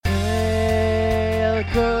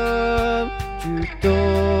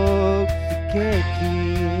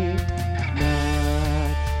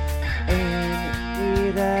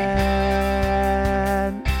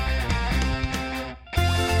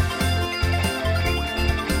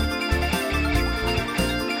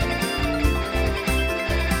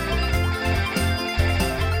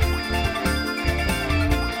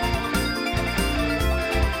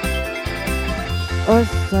お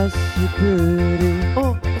久しぶり。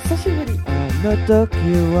お久しぶり。あの時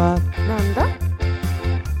はなんだ？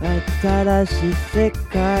新しい世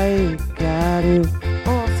界がある。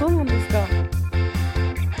そうなんですか。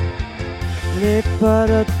レポ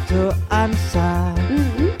ートとアンサ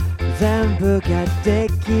ー、全部がで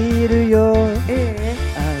きるよ。ア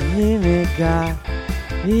ニメが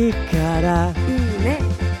いいからいいね。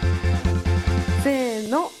せー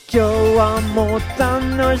の。今日はもう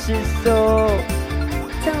楽しそう。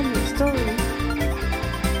Tell me a story。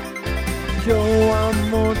今日は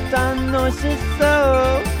もう楽しそう。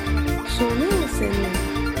少年生ね。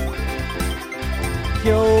今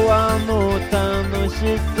日はもう楽し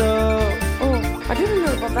そう。I didn't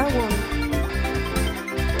know about that one。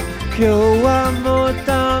今日はもう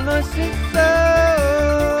楽しそう。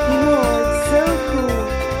It's so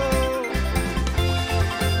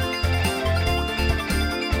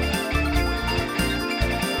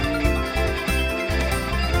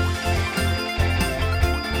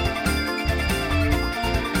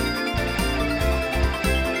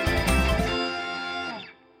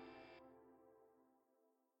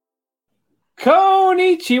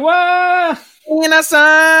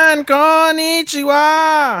Minasan,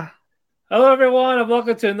 konnichiwa! Hello, everyone, and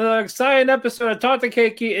welcome to another exciting episode of Talk to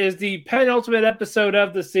Keki. Is the penultimate episode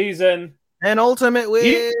of the season. An ultimate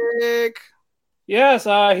week! Yes,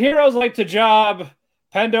 heroes like to job.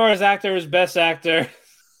 Pandora's actor is best actor.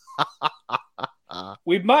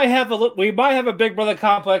 We might have a Big Brother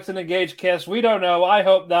complex in Engaged cast. We don't know. I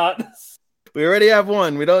hope not. We already have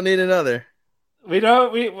one. We don't need another.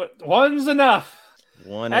 One's enough.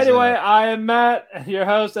 Anyway, enough. I am Matt, your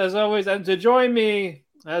host, as always, and to join me,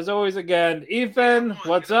 as always, again, Ethan.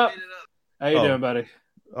 What's up? How you doing, buddy?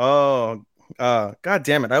 God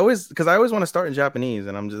damn it! I always want to start in Japanese,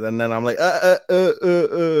 and then I'm like,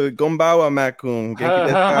 Gombawa Makun, genki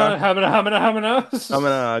desu ka?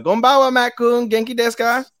 Hamana. Gombawa Makun, genki desu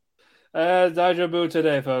ka? Daijobu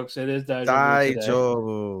today, folks. It is Daijobu today.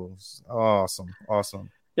 Daijobu. Awesome.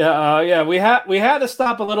 Yeah. We had to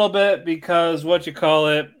stop a little bit because I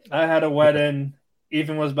had a wedding.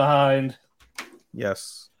 Ethan was behind.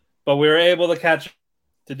 Yes. But we were able to catch up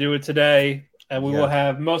to do it today, and we will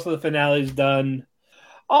have most of the finales done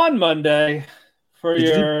on Monday for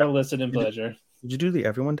your listening pleasure. Did you do the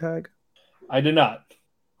everyone tag? I did not.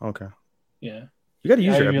 Okay. Yeah. You got to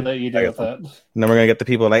use your let you deal with that. And then we're gonna get the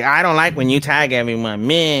people like, I don't like when you tag everyone,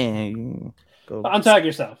 man. Go untag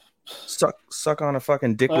yourself. Suck on a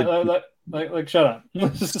fucking dick like shut up.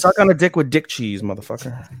 Suck on a dick with dick cheese,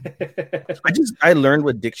 motherfucker. I learned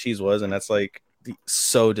what dick cheese was, and that's like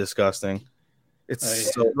so disgusting.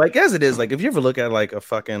 It's so like as it is, like if you ever look at like a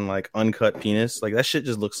fucking like uncut penis, like that shit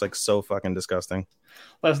just looks like so fucking disgusting.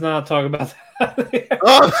 Let's not talk about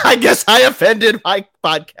that. I guess I offended my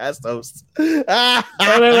podcast host.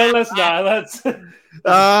 Let's not. Let's.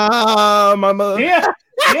 My mother. Yeah,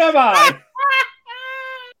 bye.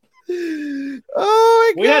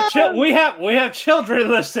 Oh my god! We have children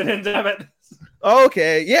listening, damn it.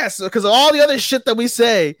 Okay, yes, because all the other shit that we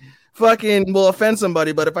say fucking will offend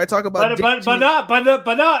somebody. But if I talk about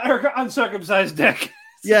but not her uncircumcised dick.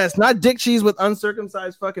 Yes, not dick cheese with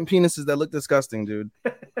uncircumcised fucking penises that look disgusting, dude.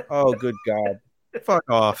 Oh, good god! Fuck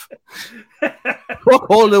off! Fuck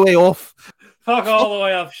all the way off! Fuck all the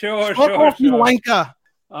way off! Sure. You wanker!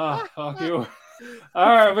 Oh, fuck you!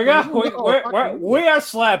 All right, we are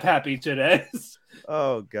slap happy today.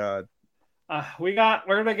 Oh god. We're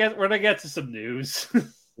gonna get to some news.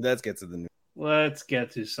 Let's get to the news. Let's get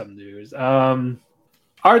to some news.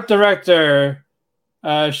 Art director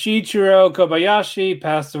Shichiro Kobayashi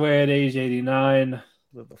passed away at age 89.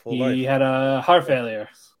 He had a heart failure.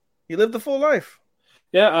 He lived the full life.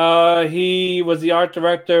 Yeah, he was the art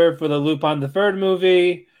director for the Lupin the Third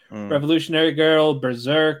movie, Revolutionary Girl,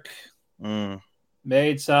 Berserk,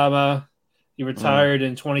 Maid-sama. He retired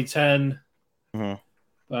in 2010.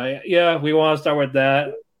 But yeah, we want to start with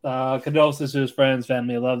that. Condolences to his friends,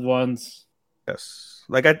 family, loved ones. Yes.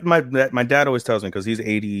 Like my dad always tells me, because he's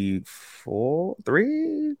 83,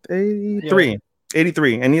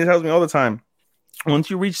 and he tells me all the time,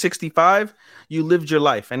 once you reach 65, you lived your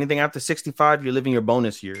life. Anything after 65, you're living your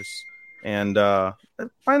bonus years. And I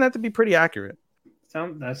find that to be pretty accurate.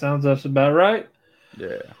 That sounds just about right.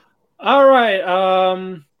 Yeah. All right.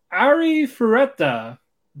 Ari Fureta,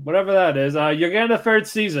 whatever that is, you're getting a third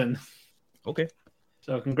season. Okay.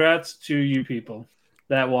 So congrats to you people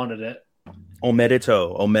that wanted it.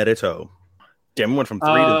 Omerito. Damn, we went from 3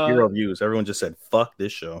 to 0 views. Everyone just said, fuck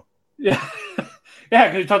this show. Yeah. Yeah,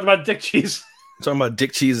 because you talked about dick cheese. Talking about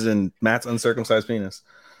dick cheese and Matt's uncircumcised penis.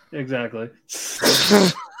 Exactly.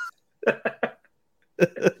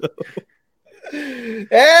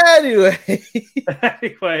 Anyway,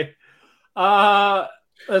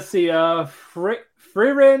 let's see.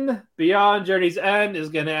 Frieren Beyond Journey's End is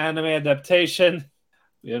getting an anime adaptation.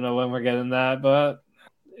 We don't know when we're getting that, but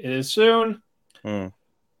it is soon. Video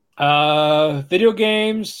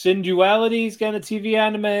games, Sin Duality is getting a TV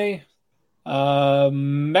anime.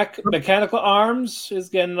 Mechanical Arms is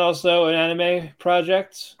getting also an anime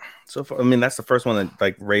project. So far, I mean, that's the first one that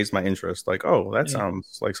like raised my interest. Like, oh, that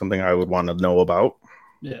sounds like something I would want to know about.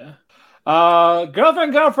 Yeah.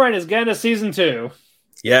 Girlfriend is getting a season 2.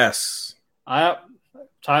 Yes.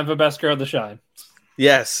 Time for best girl to shine.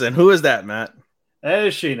 Yes, and who is that, Matt? That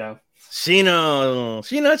is Shino.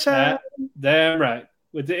 Shino-chan. Damn right.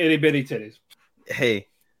 With the itty bitty titties. Hey.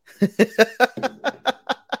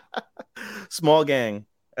 Small gang.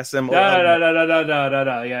 SMO.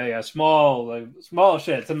 No. Yeah. Small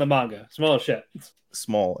shit. It's in the manga. Small shit.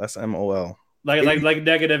 Small. SMOL. Like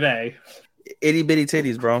negative A. Itty bitty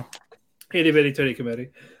titties, bro. Itty bitty titty committee.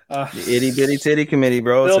 The itty bitty titty committee,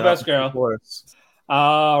 bro. Still best girl.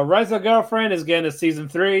 Rise of Girlfriend is getting a season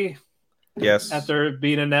 3. Yes. After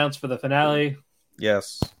being announced for the finale.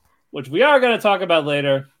 Yes. Which we are going to talk about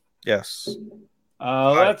later. Yes.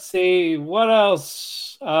 Let's see. What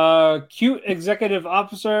else? Cute Executive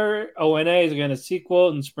Officer ONA is getting a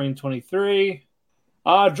sequel in spring 23.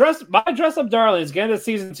 My Dress Up Darling is getting a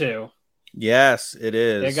season 2. Yes, it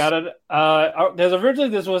is. They got it. There's originally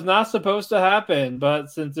this was not supposed to happen, but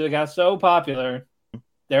since it got so popular,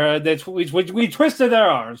 we twisted their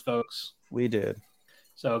arms, folks. We did.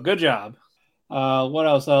 So good job. What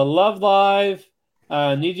else? Love Live,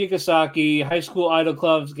 Niji Kasaki, High School Idol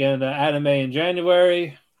Club's getting an anime in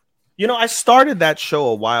January. You know, I started that show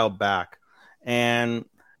a while back, and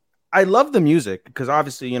I love the music because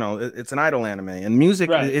obviously, you know, it's an idol anime, and music,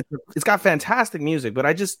 right. It's got fantastic music, but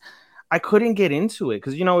I couldn't get into it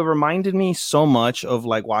because, you know, it reminded me so much of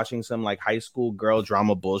like watching some like high school girl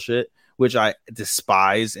drama bullshit, which I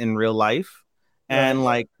despise in real life. And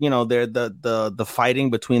like, you know, they're the fighting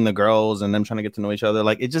between the girls and them trying to get to know each other.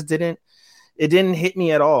 Like, it didn't hit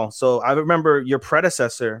me at all. So I remember your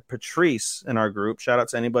predecessor, Patrice, in our group. Shout out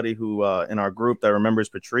to anybody who in our group that remembers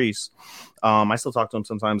Patrice. I still talk to him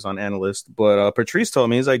sometimes on Analyst, but Patrice told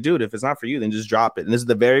me, he's like, dude, if it's not for you, then just drop it. And this is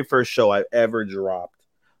the very first show I ever dropped.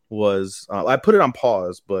 Was I put it on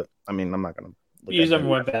pause, but I mean, I'm not gonna. You never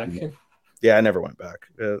went back. Yeah, I never went back.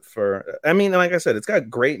 I mean, like I said, it's got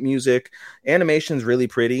great music. Animation's really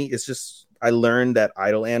pretty. It's just I learned that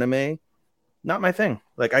idol anime, not my thing.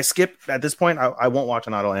 Like I skip at this point. I won't watch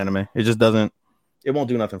an idol anime. It just doesn't. It won't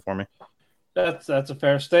do nothing for me. That's a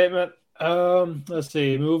fair statement. Let's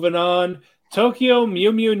see. Moving on. Tokyo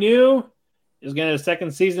Mew Mew New is getting a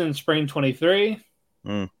second season in spring 23.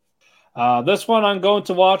 This one I'm going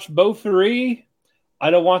to watch both 3. I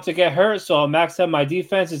don't want to get hurt, so I'll max out my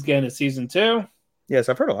defense is getting a season 2. Yes,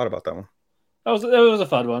 I've heard a lot about that one. It was a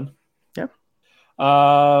fun one. Yeah.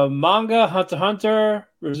 Manga Hunter x Hunter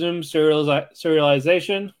resumes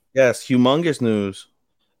serialization. Yes, humongous news.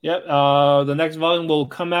 Yep. The next volume will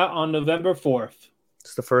come out on November 4th.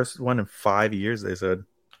 It's the first one in 5 years, they said.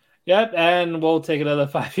 Yep, and we'll take another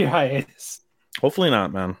 5-year hiatus. Hopefully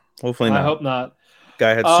not, man. Hopefully not. I hope not.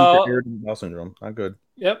 Guy had super irritable bowel syndrome. Not good.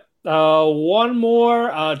 Yep. One more.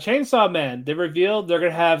 Chainsaw Man. They revealed they're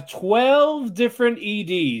going to have 12 different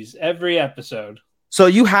EDs every episode. So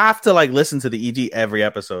you have to like listen to the ED every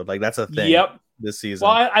episode. Like that's a thing. Yep. This season.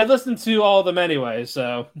 Well, I listened to all of them anyway,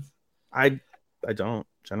 so. I don't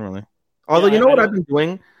generally. Although you know what I've been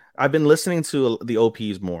doing? I've been listening to the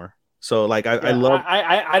OPs more. So like I love.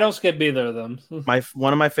 I don't skip either of them.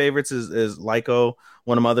 One of my favorites is Lyco.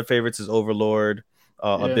 One of my other favorites is Overlord.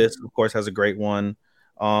 Abyss, of course, has a great one.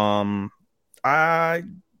 I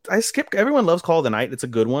skip. Everyone loves Call of the Night. It's a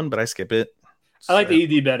good one, but I skip it. I like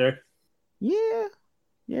the ED better. Yeah,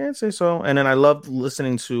 I'd say so. And then I love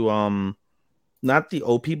listening to not the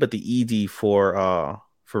OP, but the ED for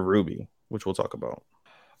Ruby, which we'll talk about.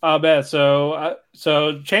 Bet. So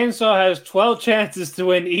Chainsaw has 12 chances to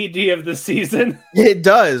win ED of the season. It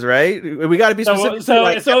does, right? We got to be specific.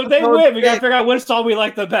 So if they win, we got to figure out which song we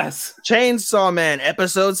like the best. Chainsaw Man,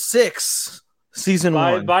 episode 6, season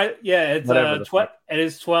 1. It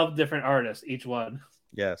is 12 different artists, each one.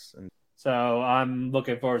 Yes. So I'm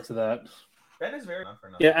looking forward to that. That is very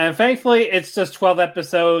Yeah, and thankfully it's just 12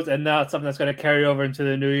 episodes and not something that's going to carry over into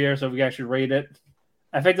the new year, so we can actually rate it.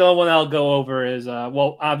 I think the only one I'll go over is,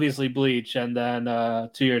 obviously Bleach, and then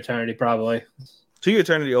To Your Eternity, probably. To Your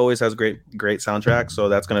Eternity always has great soundtrack, so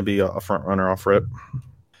that's going to be a front runner off rip.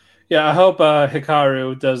 Yeah, I hope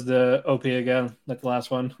Hikaru does the OP again, like the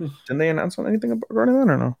last one. Didn't they announce anything regarding that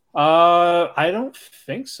or no? I don't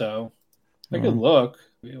think so. I could look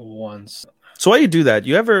once. So why do you do that? Do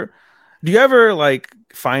you ever like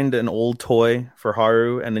find an old toy for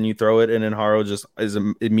Haru and then you throw it and then Haru just is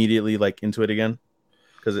immediately like into it again?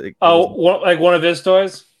 Because like one of his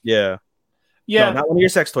toys. Yeah. No, not one of your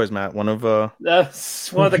sex toys, Matt. One of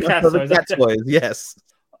that's one of the cat toys. Cat toys. Yes.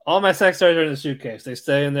 All my sex toys are in the suitcase. They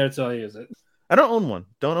stay in there until I use it. I don't own one.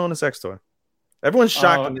 Don't own a sex toy. Everyone's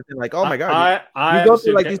shocked when they're like, "Oh my god!" You go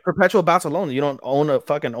through like these perpetual bouts alone. You don't own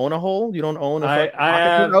a hole. You don't own a.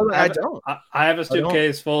 I don't. I have a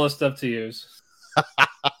suitcase full of stuff to use.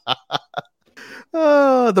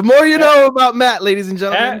 The more you know about Matt, ladies and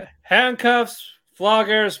gentlemen. Handcuffs,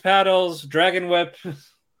 floggers, paddles, dragon whip,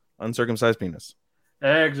 uncircumcised penis.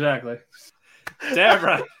 Exactly. Damn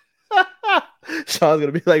right. Sean's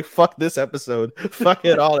gonna be like, "Fuck this episode. Fuck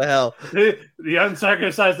it all to hell." The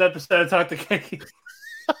uncircumcised episode of Talk to Keki.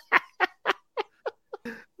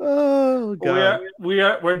 Oh god.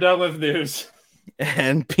 We're done with news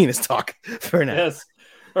and penis talk for now. Yes,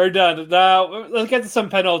 we're done. Now let's get to some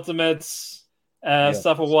penultimates.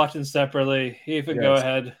 Stuff we're watching separately. Ethan, go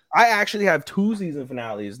ahead. I actually have 2 season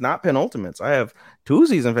finales, not penultimates. I have 2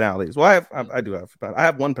 season finales. Well, I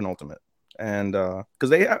have one penultimate. And because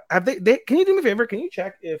they can you do me a favor? Can you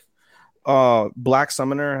check if Black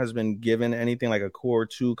Summoner has been given anything like a core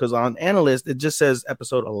 2? Because on Analyst it just says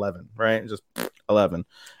episode 11, right? Just 11,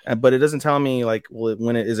 but it doesn't tell me like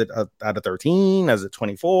when it is it out of 13? Is it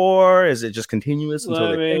 24? Is it just continuous?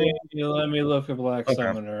 Let me look at Black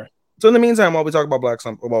Summoner. So in the meantime, while we talk about Black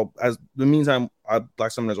Summoner,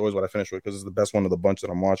 Black Summoner is always what I finish with because it's the best one of the bunch that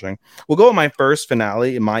I'm watching. We'll go with my first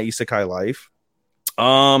finale in My Isekai Life.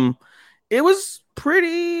 It was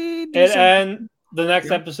pretty decent. And the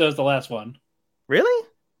next episode is the last one. Really?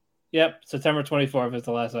 Yep. September 24th is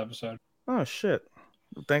the last episode. Oh, shit.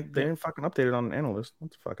 They didn't fucking update it on an Analyst.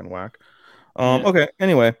 That's fucking whack. Okay.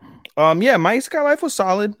 Anyway. My Isekai Life was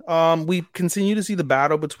solid. We continue to see the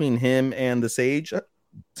battle between him and the Sage.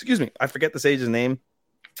 Excuse me. I forget the Sage's name.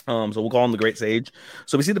 So we'll call him the Great Sage.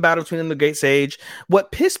 So we see the battle between him and the Great Sage.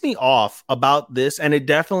 What pissed me off about this, and it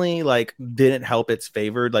definitely like didn't help its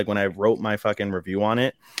favored, like when I wrote my fucking review on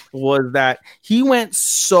it, was that he went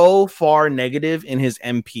so far negative in his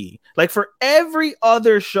MP. Like for every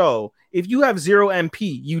other show, if you have 0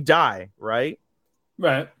 MP, you die, right?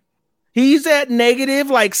 Right. He's at negative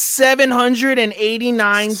like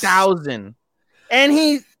 789,000.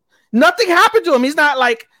 And nothing happened to him. He's not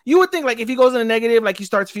like, you would think like if he goes in a negative, like he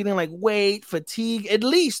starts feeling like weight, fatigue, at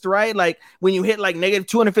least, right? Like when you hit like negative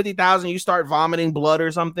 250,000, you start vomiting blood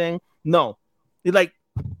or something. No,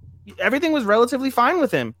 everything was relatively fine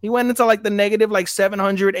with him. He went into like the negative, like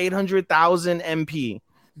 700, 800,000 MP,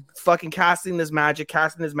 fucking casting his magic.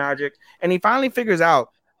 And he finally figures out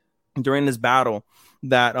during this battle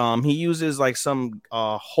that he uses like some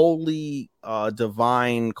holy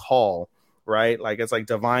divine call. Right, like it's like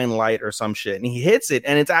divine light or some shit, and he hits it,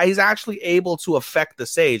 and he's actually able to affect the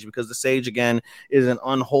Sage because the Sage again is an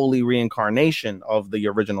unholy reincarnation of the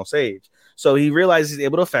original Sage. So he realizes he's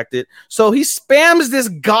able to affect it. So he spams this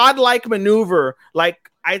godlike maneuver,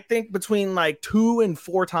 like I think between like 2 and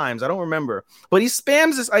 4 times. I don't remember, but he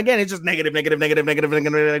spams this again. It's just negative.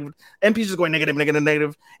 MP's just going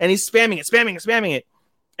negative, and he's spamming it.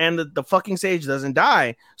 And the fucking Sage doesn't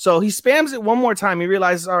die. So he spams it one more time. He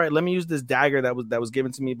realizes, all right, let me use this dagger that was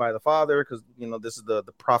given to me by the father, because this is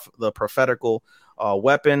the prophetical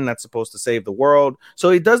weapon that's supposed to save the world. So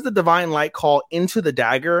he does the divine light call into the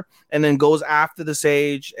dagger and then goes after the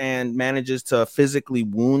Sage and manages to physically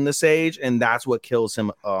wound the Sage, and that's what kills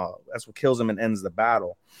him. And ends the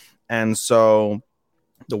battle. And so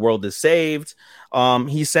the world is saved.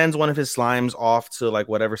 He sends one of his slimes off to like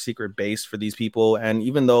whatever secret base for these people, and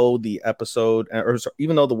even though the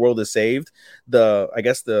world is saved, I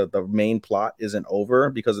guess the main plot isn't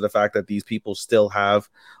over because of the fact that these people still have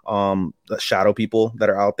the shadow people that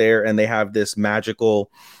are out there, and they have this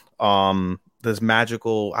magical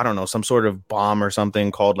I don't know, some sort of bomb or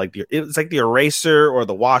something called like it's like the eraser or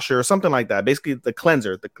the washer or something like that. Basically the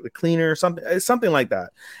cleanser, the cleaner, something like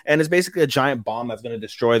that. And it's basically a giant bomb that's going to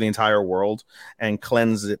destroy the entire world and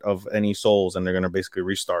cleanse it of any souls. And they're going to basically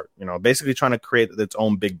restart, basically trying to create its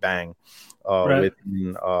own big bang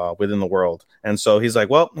within the world. And so he's like,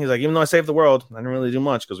 even though I saved the world, I didn't really do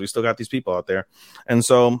much because we still got these people out there. And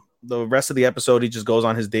so the rest of the episode, he just goes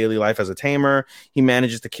on his daily life as a tamer. He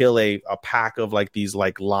manages to kill a pack of like these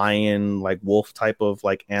like lion, like wolf type of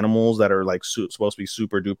like animals that are like supposed to be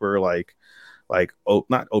super duper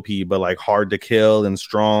not OP, but like hard to kill and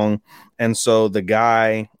strong. And so the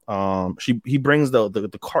guy, he brings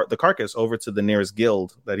the carcass over to the nearest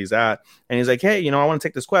guild that he's at, and he's like, hey, I want to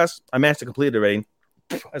take this quest. I managed to complete it already.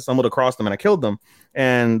 I stumbled across them and I killed them.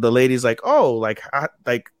 And the lady's like, oh,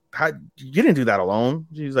 how, you didn't do that alone.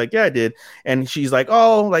 She's like, yeah, I did. And she's like,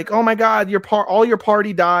 oh my God, all your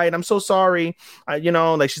party died. I'm so sorry.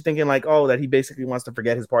 Like she's thinking like, oh, that he basically wants to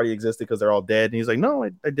forget his party existed because they're all dead. And he's like, no, I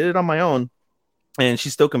did it on my own. And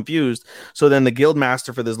she's still confused. So then the guild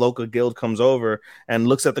master for this local guild comes over and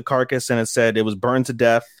looks at the carcass, and it said it was burned to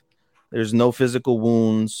death. There's no physical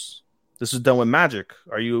wounds. This was done with magic.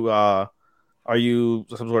 Are you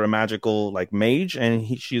some sort of magical like mage? And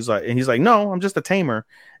he's like, no, I'm just a tamer.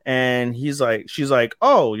 And she's like,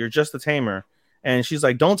 oh, you're just a tamer. And she's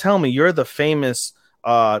like, don't tell me you're the famous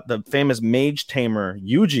mage tamer,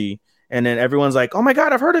 Yuji. And then everyone's like, oh my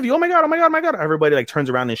God, I've heard of you. Oh my God, oh my God, oh my God. Everybody like turns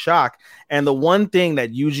around in shock. And the one thing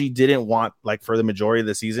that Yuji didn't want like for the majority of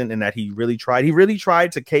the season, and that he really tried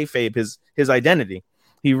to kayfabe his identity.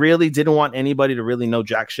 He really didn't want anybody to really know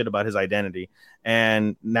jack shit about his identity.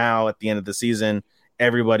 And now at the end of the season,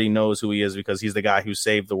 everybody knows who he is because he's the guy who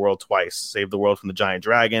saved the world twice. Saved the world from the giant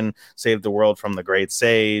dragon, saved the world from the great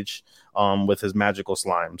sage with his magical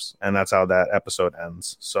slimes. And that's how that episode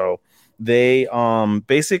ends. So they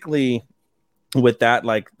basically, with that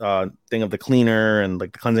like thing of the cleaner and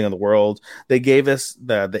like the cleansing of the world, they gave us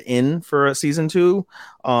the in for season 2.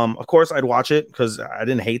 Of course I'd watch it because I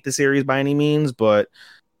didn't hate the series by any means, but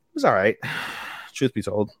it was all right, truth be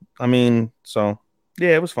told. I mean, so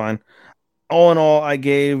yeah, it was fine. All in all, I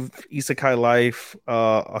gave Isekai Life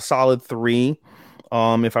a solid 3.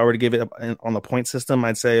 If I were to give it on the point system,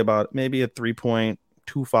 I'd say about maybe a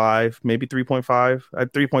 3.25, maybe 3.5.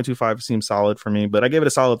 3.25 seems solid for me, but I gave it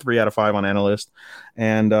a solid 3 out of 5 on Analyst.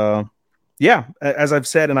 And yeah, as I've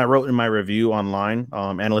said, and I wrote in my review online,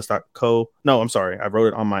 analyst.co. No, I'm sorry. I wrote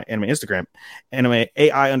it on my anime Instagram, anime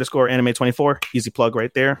AI_anime24. Easy plug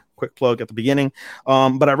right there. Quick plug at the beginning.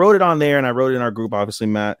 But I wrote it on there, and I wrote it in our group, obviously,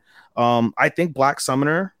 Matt. I think Black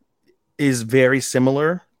Summoner is very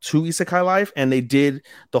similar to Isekai Life, and they did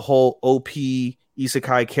the whole OP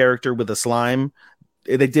Isekai character with a slime.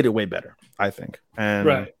 They did it way better, I think. And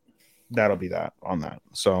right. That'll be that on that.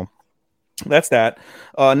 So that's that.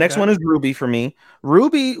 Next one is Ruby for me.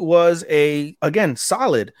 Ruby was again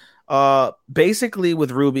solid. Basically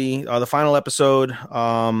with Ruby, the final episode.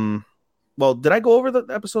 Well, did I go over the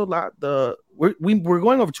episode? We're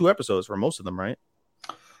going over 2 episodes for most of them, right?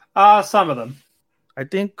 Some of them. I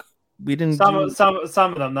think we didn't. Some of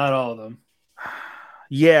them, not all of them.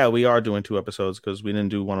 Yeah, we are doing 2 episodes because we didn't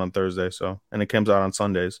do one on Thursday, and it comes out on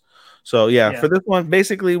Sundays. So yeah, for this one,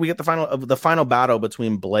 basically we get the final battle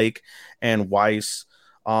between Blake and Weiss.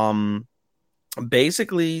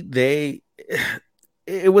 Basically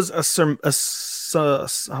it was what's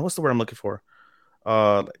the word I'm looking for?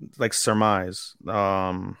 Like surmise.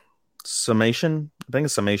 Summation. I think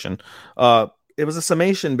it's summation. It was a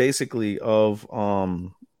summation basically of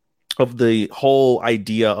the whole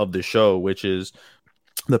idea of the show, which is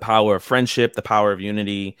the power of friendship, the power of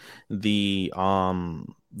unity, the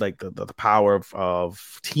the power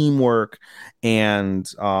of teamwork, and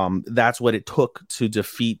that's what it took to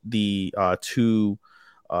defeat the 2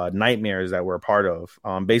 nightmares that we're a part of.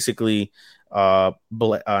 Basically, not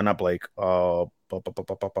Blake.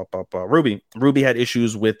 Ruby had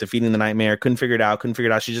issues with defeating the nightmare, couldn't figure it out.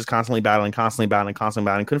 She's just constantly battling, couldn't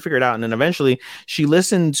figure it out. And then eventually she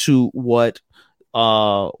listened to what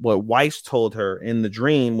Weiss told her in the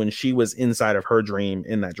dream when she was inside of her dream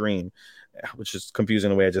in that dream, which is confusing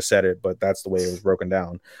the way I just said it, but that's the way it was broken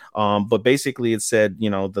down. But basically it said,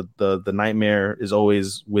 the nightmare is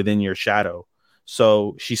always within your shadow.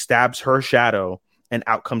 So she stabs her shadow, and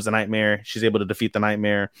out comes the nightmare. She's able to defeat the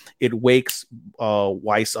nightmare. It wakes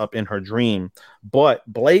Weiss up in her dream, but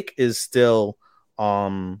Blake is still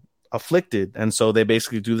afflicted, and so they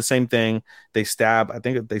basically do the same thing. They stab. I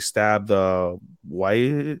think they stabbed the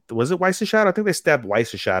Weiss. Was it Weiss's shadow? I think they stabbed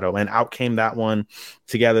Weiss's shadow, and out came that one.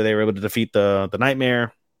 Together, they were able to defeat the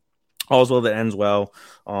nightmare. All's well that ends well.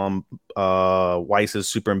 Weiss is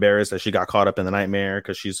super embarrassed that she got caught up in the nightmare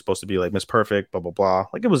because she's supposed to be like Miss Perfect. Blah blah blah.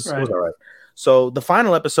 Like it was all right. So the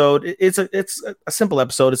final episode, it's a simple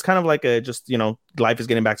episode. It's kind of like life is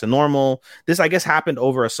getting back to normal. This, I guess, happened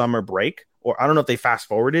over a summer break, or I don't know if they fast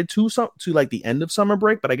forwarded to like the end of summer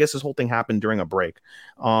break, but I guess this whole thing happened during a break,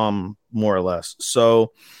 more or less.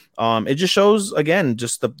 So it just shows again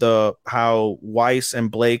just the how Weiss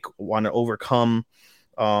and Blake want to overcome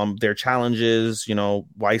their challenges.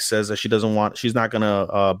 Weiss says that she's not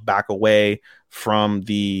gonna back away from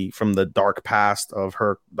the dark past of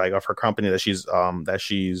her company that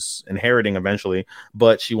she's inheriting eventually,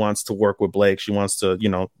 but she wants to work with Blake. She wants to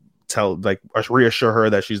reassure her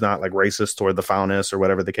that she's not like racist toward the Faunus or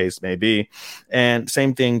whatever the case may be. And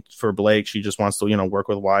same thing for Blake. She just wants to, work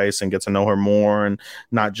with Weiss and get to know her more and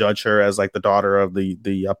not judge her as like the daughter of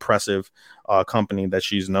the oppressive company that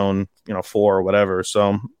she's known, for or whatever.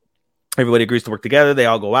 So everybody agrees to work together. They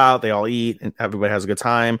all go out, they all eat, and everybody has a good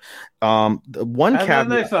time. The one caveat,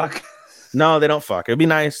 then they fuck. No, they don't fuck. It'd be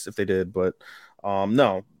nice if they did, but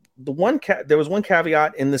no. There was one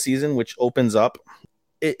caveat in the season which opens up.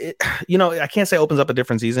 I can't say opens up a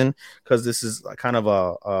different season because this is kind of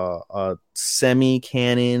a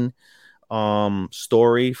semi-canon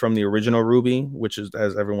story from the original RWBY, which is,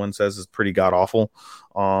 as everyone says, is pretty god awful.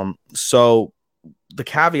 So the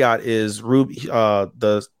caveat is RWBY,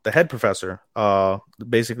 the head professor,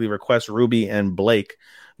 basically requests Ruby and Blake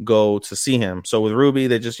go to see him. So with Ruby,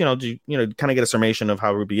 they just kind of get a summation of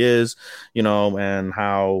how Ruby is, and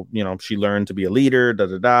how she learned to be a leader.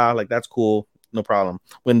 Like that's cool, no problem.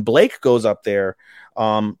 When Blake goes up there,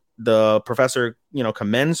 the professor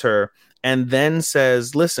commends her and then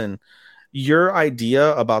says, "Listen, your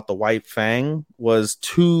idea about the White Fang was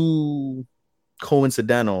too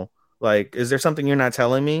coincidental. Like, is there something you're not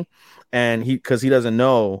telling me?" And because he doesn't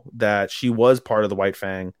know that she was part of the White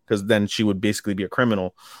Fang, because then she would basically be a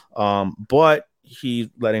criminal. But he's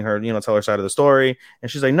letting her, tell her side of the story.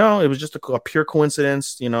 And she's like, "No, it was just a pure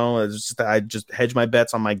coincidence. It's just that I just hedged my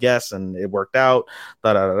bets on my guess and it worked out.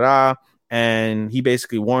 Da da da da." And he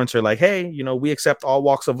basically warns her like, "Hey, we accept all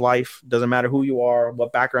walks of life. Doesn't matter who you are,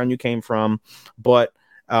 what background you came from. But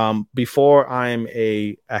before I'm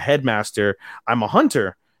a headmaster, I'm a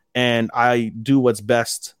hunter. And I do what's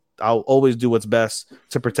best. I'll always do what's best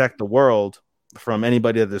to protect the world from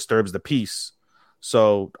anybody that disturbs the peace.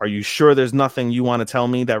 So are you sure there's nothing you want to tell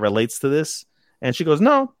me that relates to this?" And she goes,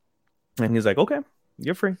 "No." And he's like, "Okay,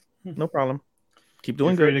 you're free. No problem. Keep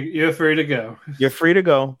doing good. You're free to go. You're free to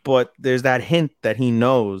go." But there's that hint that he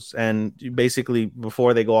knows. And basically,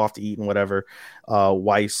 before they go off to eat and whatever,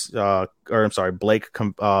 Blake,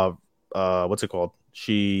 what's it called?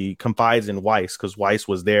 She confides in Weiss because Weiss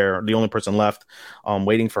was there, the only person left,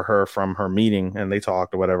 waiting for her from her meeting, and they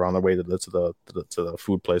talked or whatever on their way to the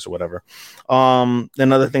food place or whatever.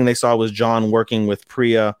 Another thing they saw was John working with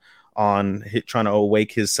Priya on trying to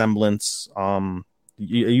awake his semblance.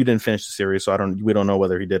 You didn't finish the series, so we don't know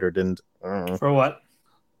whether he did or didn't. For what?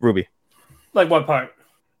 RWBY. Like what part?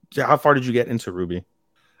 How far did you get into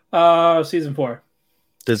RWBY? Season 4.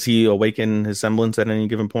 Does he awaken his semblance at any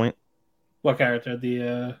given point? What character?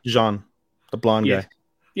 The Jean, the blonde guy.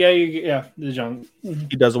 Yeah, the Jean.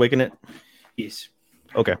 He does awaken it? Yes.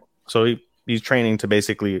 Okay. So he's training to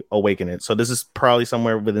basically awaken it. So this is probably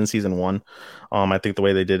somewhere within season 1. I think the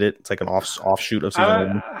way they did it's like an offshoot of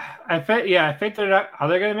season 1. I think they're not. Are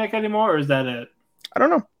they going to make any more, or is that it? I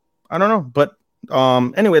don't know. But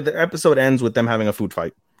anyway, the episode ends with them having a food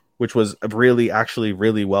fight, which was actually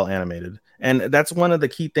really well animated. And that's one of the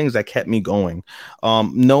key things that kept me going.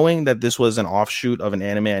 Knowing that this was an offshoot of an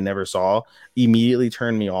anime I never saw immediately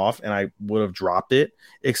turned me off, and I would have dropped it,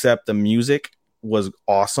 except the music was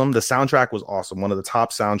awesome. The soundtrack was awesome. One of the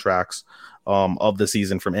top soundtracks of the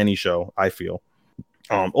season from any show, I feel.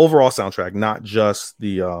 Overall soundtrack, not just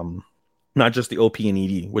the OP and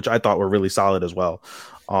ED, which I thought were really solid as well.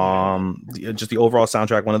 Just the overall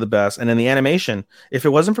soundtrack, one of the best. And then the animation, if it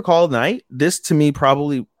wasn't for Call of Night, this to me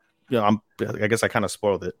probably, I guess I kind of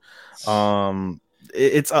spoiled it.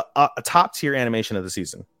 It's a top tier animation of the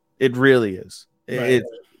season. It really is. Right.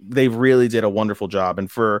 They really did a wonderful job. And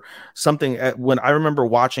for something, when I remember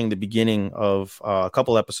watching the beginning of a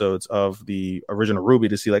couple episodes of the original RWBY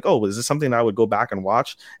to see like, oh, is this something that I would go back and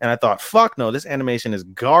watch? And I thought, fuck no, this animation is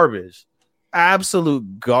garbage.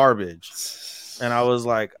 Absolute garbage. And I was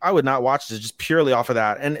like, I would not watch this just purely off of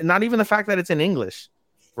that. And not even the fact that it's in English,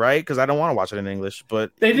 right? Because I don't want to watch it in English.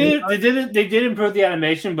 But they did improve the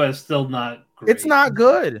animation, but it's still not great. It's not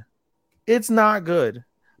good. It's not good.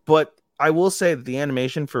 But I will say that the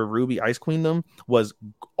animation for RWBY Ice Queendom was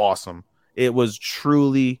awesome. It was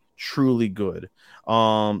truly, truly good.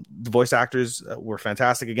 The voice actors were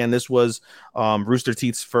fantastic. Again, this was Rooster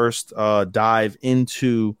Teeth's first dive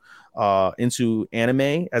into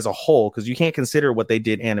anime as a whole, because you can't consider what they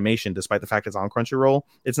did animation, despite the fact it's on Crunchyroll.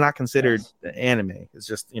 It's not considered anime. It's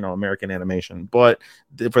just American animation. But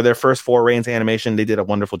for their first foray into animation, they did a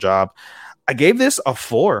wonderful job. I gave this a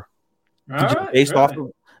 4.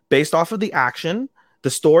 Based off of the action. The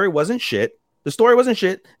story wasn't shit.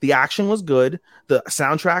 The action was good. The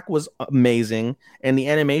soundtrack was amazing, and the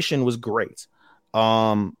animation was great.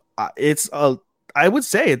 I would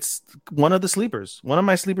say it's one of the sleepers, one of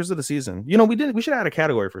my sleepers of the season. We should add a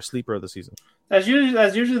category for sleeper of the season. That's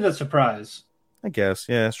usually the surprise. I guess.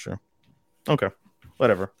 Yeah, that's true. Okay.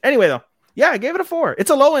 Whatever. Anyway, though. Yeah, I gave it a 4. It's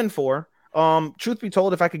a low end 4. Truth be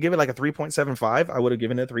told, if I could give it like a 3.75, I would have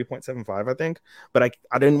given it a 3.75, I think. But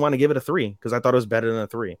I didn't want to give it a 3 because I thought it was better than a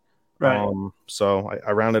 3. Right. So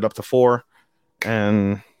I rounded up to 4,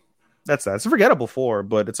 and that's that. It's a forgettable 4,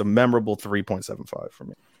 but it's a memorable 3.75 for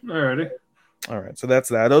me. Alrighty. All right, so that's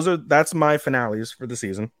that. That's my finales for the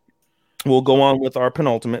season. We'll go on with our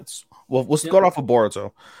penultimates. We'll start off with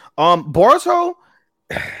Boruto. Boruto,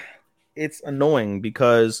 it's annoying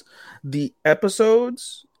because the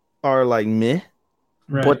episodes are like meh,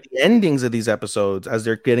 right. But the endings of these episodes, as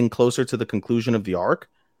they're getting closer to the conclusion of the arc,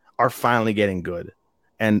 are finally getting good,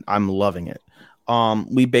 and I'm loving it.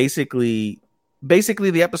 We basically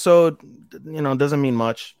the episode, doesn't mean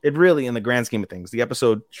much. It really, in the grand scheme of things, the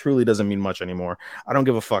episode truly doesn't mean much anymore. I don't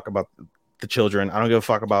give a fuck about the children. I don't give a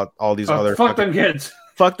fuck about all these other fuck them kids.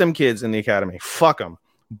 Fuck them kids in the academy. Fuck them.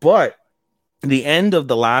 But the end of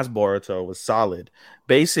the last Boruto was solid.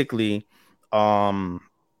 Basically,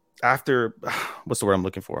 after what's the word I'm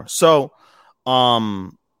looking for? So, I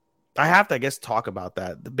have to, I guess, talk about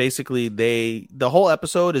that. Basically, the whole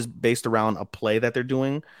episode is based around a play that they're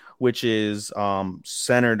doing, which is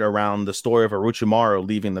centered around the story of Orochimaru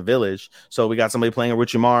leaving the village. So we got somebody playing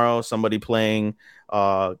Orochimaru, somebody playing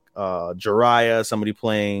Jiraiya, somebody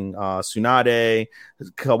playing Tsunade.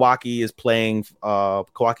 Kawaki's playing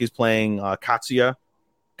Katsura,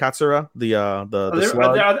 the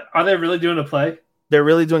slug. Are they really doing a play? They're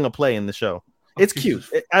really doing a play in the show. It's cute.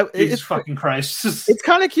 It's fucking Christ. It's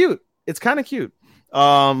kind of cute. It's kind of cute.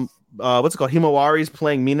 What's it called? Himawari's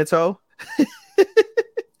playing Minato.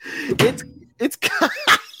 It's it's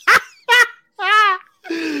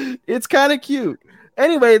kind of cute.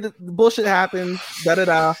 Anyway, the bullshit happens.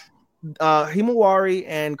 Himawari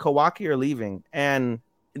and Kawaki are leaving, and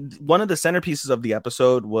one of the centerpieces of the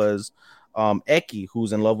episode was Eki,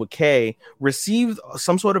 who's in love with Kei, received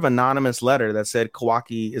some sort of anonymous letter that said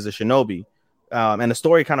Kawaki is a shinobi. And the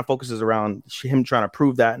story kind of focuses around him trying to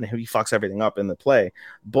prove that, and he fucks everything up in the play.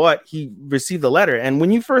 But he received the letter, and when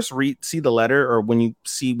you first see the letter, or when you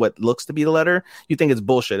see what looks to be the letter, you think it's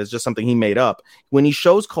bullshit. It's just something he made up. When he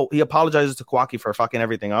apologizes to Kawaki for fucking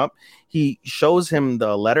everything up. He shows him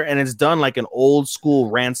the letter, and it's done like an old school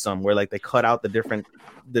ransom, where like they cut out the different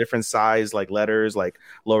size like letters, like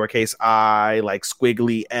lowercase I, like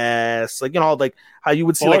squiggly s, like like how you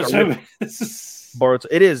would see like Boruto.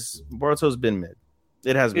 Boruto's been mid.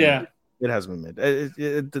 It has been. Yeah. It has been mid.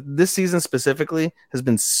 This season specifically has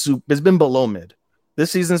been it's been below mid.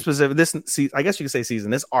 This season specific. I guess you could say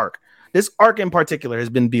season. This arc in particular has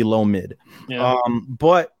been below mid. Yeah.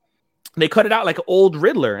 But they cut it out like an old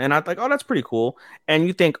Riddler, and I'm like, oh, that's pretty cool. And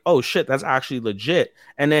you think, oh shit, that's actually legit.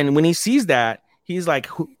 And then when he sees that, he's like,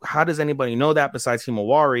 how does anybody know that besides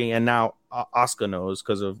Himawari? And now Asuka knows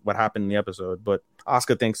because of what happened in the episode. But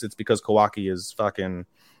Asuka thinks it's because Kawaki is fucking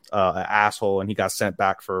an asshole and he got sent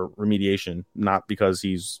back for remediation, not because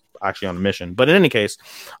he's actually on a mission. But in any case,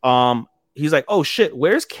 he's like, oh shit,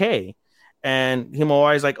 where's Kei? And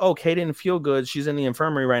Himawari's like, oh, Kei didn't feel good. She's in the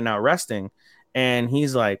infirmary right now resting. And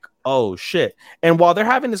he's like, oh shit. And while they're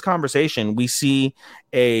having this conversation, we see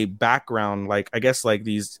a background, like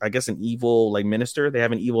an evil like minister. They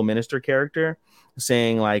have an evil minister character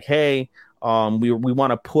saying like, hey, we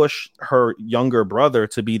want to push her younger brother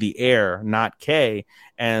to be the heir, not Kei.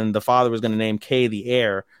 And the father was going to name Kei the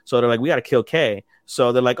heir. So they're like, we got to kill Kei.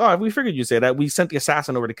 So they're like, oh, we figured you'd say that. We sent the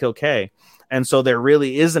assassin over to kill Kei. And so there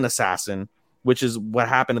really is an assassin, which is what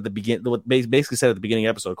happened at the beginning. What basically said at the beginning of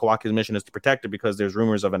the episode, Kawaki's mission is to protect her because there's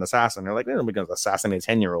rumors of an assassin. They're like, they're going to assassinate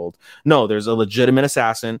a 10-year-old. No, there's a legitimate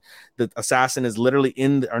assassin. The assassin is literally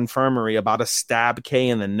in the infirmary about to stab Kei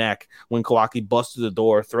in the neck when Kawaki busts through the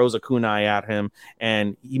door, throws a kunai at him,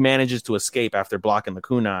 and he manages to escape after blocking the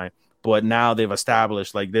kunai. But now they've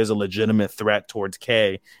established like there's a legitimate threat towards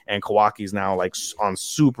Kei, and Kawaki's now like on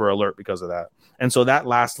super alert because of that. And so that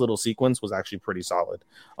last little sequence was actually pretty solid.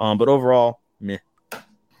 But overall, meh.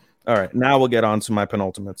 All right, now we'll get on to my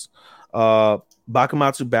penultimates.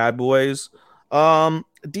 Bakumatsu Bad Boys.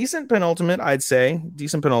 Decent penultimate, I'd say.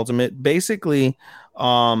 Decent penultimate. Basically,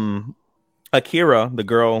 Akira, the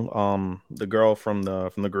girl from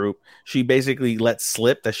the group, she basically let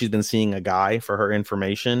slip that she's been seeing a guy for her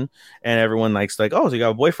information, and everyone like, oh, so you got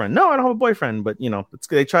a boyfriend? No, I don't have a boyfriend, but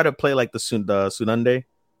they try to play like the Tsunade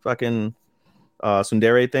fucking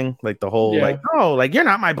tsundere thing, like the whole like, oh, like you're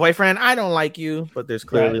not my boyfriend, I don't like you, but there's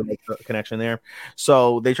clearly like a connection there.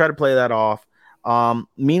 So they try to play that off.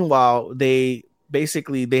 Meanwhile, they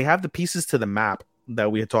have the pieces to the map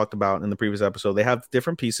that we had talked about in the previous episode. They have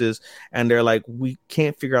different pieces, and they're like, we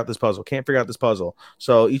can't figure out this puzzle.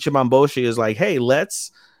 So Ichiban Boshi is like, hey,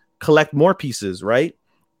 let's collect more pieces, right?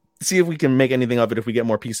 See if we can make anything of it if we get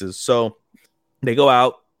more pieces. So they go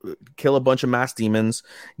out, kill a bunch of mass demons,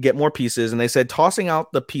 get more pieces, and they said tossing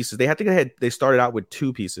out the pieces. They had to go ahead. They started out with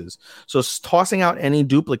 2 pieces. So tossing out any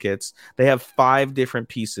duplicates, they have 5 different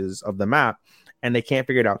pieces of the map, and they can't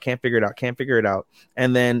figure it out.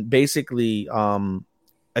 And then basically,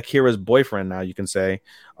 Akira's boyfriend, now you can say,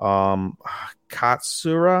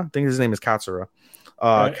 Katsura, I think his name is Katsura.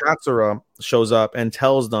 Right. Katsura shows up and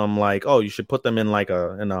tells them like, "Oh, you should put them in like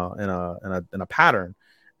in a pattern."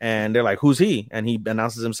 And they're like, "Who's he?" And he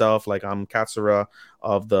announces himself like, "I'm Katsura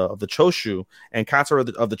of the Choshu." And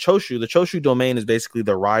Katsura of the Choshu domain is basically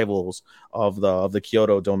the rivals of the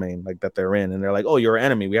Kyoto domain, like that they're in. And they're like, "Oh, you're an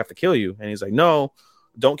enemy. We have to kill you." And he's like, "No,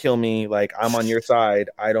 don't kill me. Like, I'm on your side.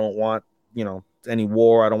 I don't want, any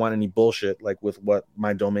war. I don't want any bullshit like with what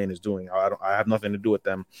my domain is doing. I have nothing to do with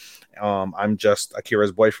them. I'm just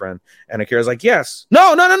Akira's boyfriend." And Akira's like, "Yes,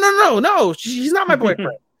 no, she's not my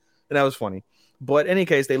boyfriend." And that was funny. But in any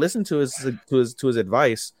case, they listen to his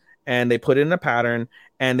advice, and they put it in a pattern,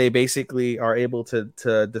 and they basically are able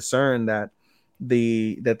to discern that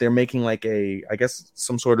they're making like I guess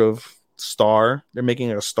some sort of star. They're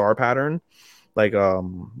making a star pattern, like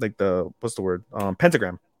the what's the word?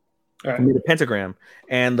 Pentagram. Right. Made a pentagram,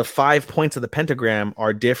 and the 5 points of the pentagram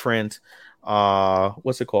are different.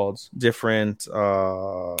 What's it called? Different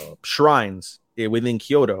shrines within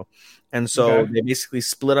Kyoto. And so they basically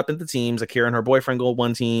split up into teams. Akira and her boyfriend go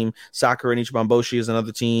one team. Sakura and Ichiban Boshi is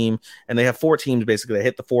another team. And they have 4 teams, basically. They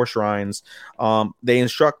hit the 4 shrines. They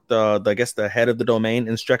instruct the head of the domain,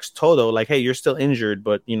 instructs Todo, like, hey, you're still injured,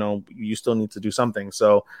 but, you still need to do something.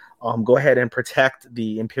 So go ahead and protect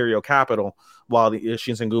the imperial capital while the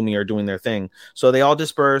Shinsengumi are doing their thing. So they all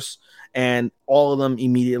disperse. And all of them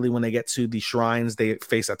immediately, when they get to the shrines, they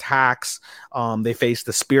face attacks. They face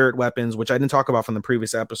the spirit weapons, which I didn't talk about from the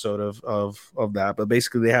previous episode of that. But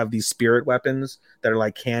basically, they have these spirit weapons that are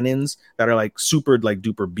like cannons that are like super like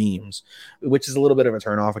duper beams, which is a little bit of a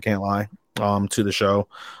turnoff. I can't lie to the show,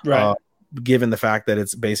 right? Given the fact that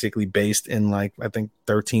it's basically based in like I think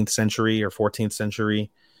 13th century or 14th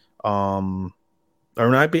century, or it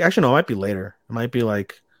might be actually no, it might be later. It might be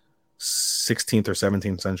like 16th or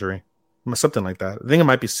 17th century. Something like that. I think it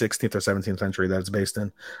might be 16th or 17th century that it's based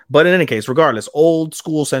in. But in any case, regardless, old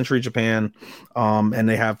school century Japan, and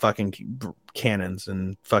they have fucking cannons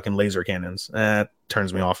and fucking laser cannons. That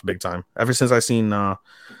turns me off big time. Ever since I seen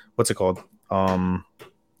what's it called?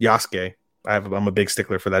 Yasuke. I'm a big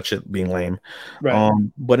stickler for that shit being lame. Right.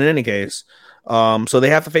 But in any case, so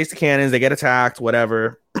they have to face the cannons. They get attacked,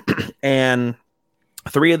 whatever, and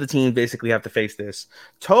 3 of the teams basically have to face this.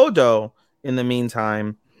 Todo, in the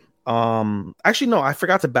meantime. Actually, no, I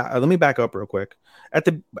forgot to let me back up real quick. At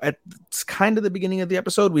kind of the beginning of the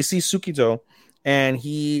episode, we see Tsukito, and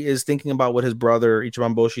he is thinking about what his brother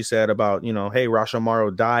Ichiban Boshi said about, hey,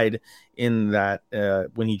 Rashomaro died in that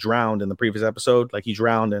when he drowned in the previous episode. Like, he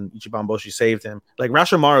drowned and Ichiban Boshi saved him. Like,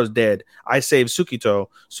 Rashomaro's dead. I saved Tsukito.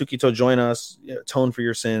 Tsukito, join us. Atone for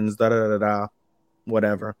your sins. Da da da da.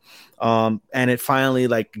 Whatever. And it finally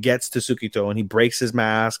like gets to Tsukito, and he breaks his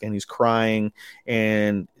mask and he's crying,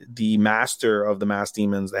 and the master of the masked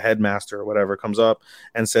demons, the headmaster or whatever, comes up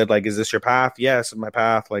and said like, is this your path? Yes, my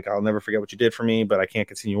path. Like, I'll never forget what you did for me, but I can't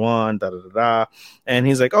continue on. Da da da da. And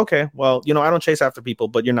he's like, okay, well, I don't chase after people,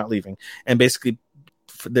 but you're not leaving. And basically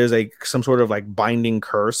there's some sort of like binding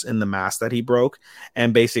curse in the mask that he broke,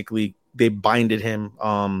 and basically they binded him,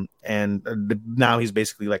 and now he's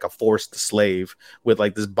basically like a forced slave with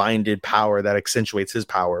like this binded power that accentuates his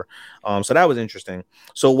power. So that was interesting.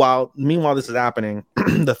 So meanwhile this is happening,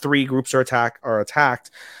 the 3 groups are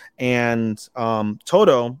attacked, and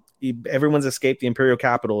Todo, everyone's escaped the imperial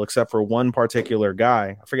capital except for one particular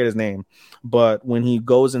guy. I forget his name, but when he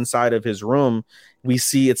goes inside of his room, we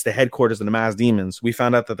see it's the headquarters of the masked demons. We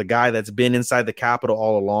found out that the guy that's been inside the capital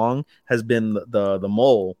all along has been the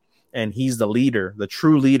mole. And he's the leader, the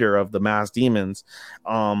true leader of the masked demons.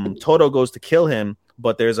 Todo goes to kill him,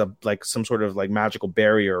 but there's some sort of like magical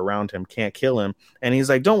barrier around him, can't kill him. And he's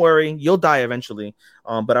like, don't worry, you'll die eventually.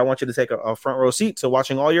 But I want you to take a front row seat to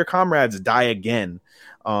watching all your comrades die again.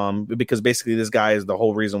 Because basically this guy is the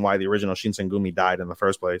whole reason why the original Shinsengumi died in the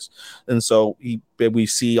first place. And so we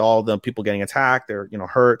see all the people getting attacked. They're,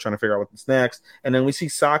 hurt, trying to figure out what's next. And then we see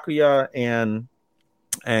Sakuya and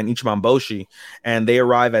Ichiban Boshi, and they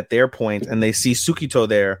arrive at their point, and they see Tsukito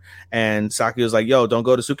there, and Sakuya's like, yo, don't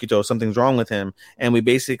go to Tsukito, something's wrong with him. And we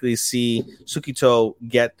basically see Tsukito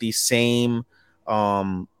get the same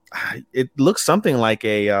it looks something like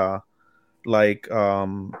a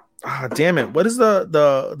damn it, what is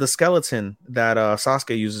the skeleton that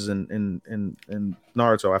Sasuke uses in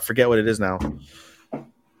Naruto? I forget what it is now.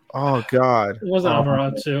 Oh god, it wasn't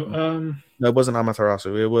Amaterasu. No, it wasn't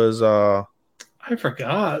Amaterasu. It was I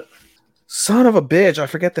forgot. Son of a bitch, I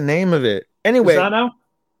forget the name of it. Anyway,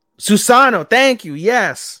 Susanoo, thank you.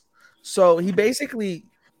 Yes. So he basically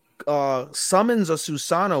summons a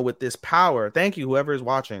Susanoo with this power. Thank you, whoever is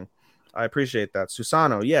watching. I appreciate that.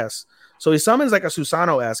 Susanoo, yes. So he summons like a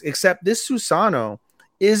Susanoo-esque, except this Susanoo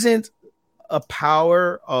isn't a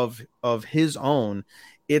power of his own.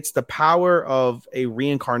 It's the power of a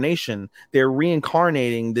reincarnation. They're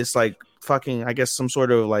reincarnating this like fucking, I guess, some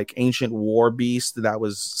sort of like ancient war beast that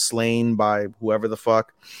was slain by whoever the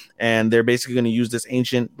fuck. And they're basically going to use this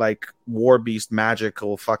ancient like war beast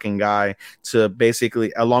magical fucking guy to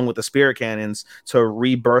basically, along with the spirit cannons, to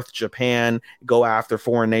rebirth Japan, go after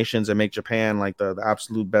foreign nations and make Japan like the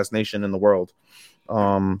absolute best nation in the world.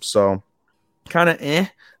 So kind of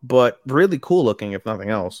but really cool looking if nothing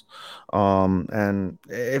else. And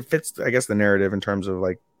it fits, I guess, the narrative in terms of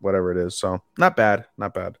like whatever it is. So not bad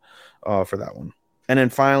for that one. And then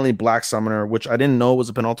finally Black Summoner, which I didn't know was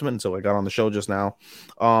a penultimate until I got on the show just now.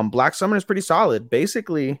 Black Summoner is pretty solid.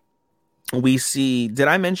 Basically, we see, did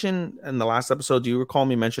I mention in the last episode, do you recall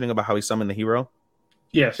me mentioning about how he summoned the hero?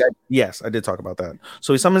 Yes. Yes, I did talk about that.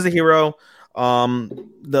 So he summons the hero.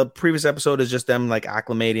 The previous episode is just them like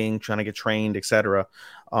acclimating, trying to get trained, etc.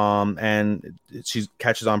 And she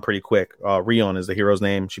catches on pretty quick. Rion is the hero's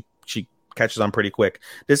name. She catches on pretty quick.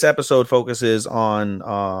 This episode focuses on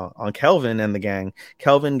Kelvin and the gang.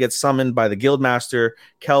 Kelvin gets summoned by the guildmaster.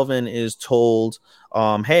 Kelvin is told,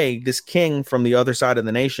 hey, this king from the other side of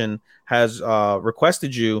the nation has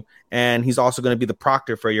requested you, and he's also going to be the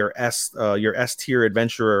proctor for your S tier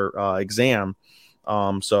adventurer exam.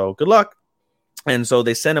 So good luck. And so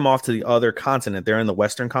they send him off to the other continent. They're in the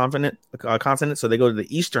Western continent. So they go to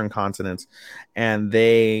the Eastern continent, and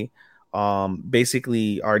they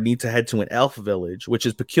basically need to head to an elf village, which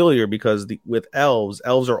is peculiar because with elves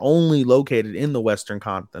are only located in the Western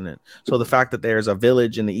continent. So the fact that there's a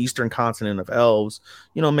village in the Eastern continent of elves,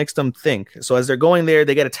 makes them think. So as they're going there,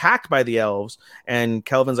 they get attacked by the elves, and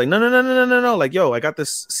Kelvin's like, no, like, yo, I got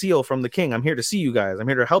this seal from the king. I'm here to see you guys. I'm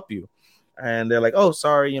here to help you. And they're like, oh,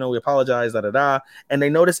 sorry, we apologize, da. And they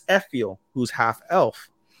notice Ephiel, who's half elf.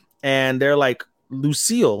 And they're like,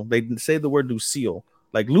 Lucille. They say the word Lucille.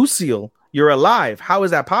 Like, Lucille, you're alive. How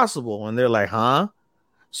is that possible? And they're like, huh?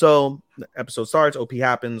 So the episode starts, OP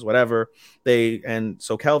happens, whatever.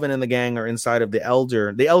 So Kelvin and the gang are inside of the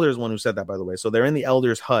elder. The elder is one who said that, by the way. So they're in the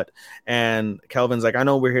elder's hut. And Kelvin's like, I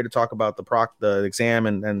know we're here to talk about the exam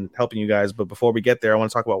and helping you guys. But before we get there, I want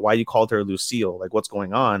to talk about why you called her Lucille. Like, what's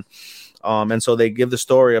going on? And so they give the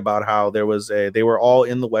story about how they were all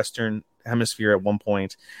in the Western hemisphere at one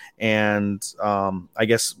point, and I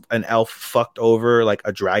guess an elf fucked over like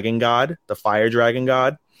a dragon god, the fire dragon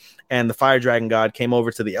god, and the fire dragon god came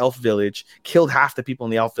over to the elf village, killed half the people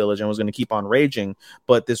in the elf village, and was going to keep on raging.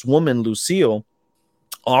 But this woman, Lucille,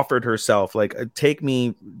 offered herself, like, take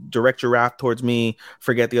me, direct your wrath towards me,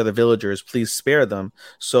 forget the other villagers, please spare them.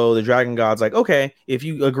 So the dragon god's like, okay, if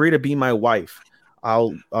you agree to be my wife,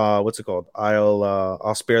 I'll spare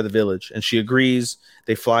the village. And she agrees.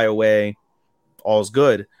 They fly away. All's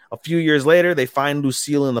good. A few years later, they find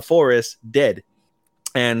Lucille in the forest, dead.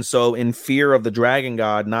 And so in fear of the dragon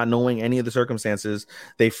god, not knowing any of the circumstances,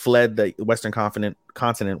 they fled the Western continent,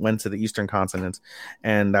 went to the Eastern continent,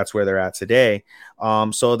 and that's where they're at today.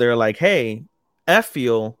 So they're like, hey,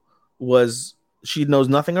 Ephiel she knows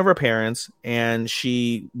nothing of her parents, and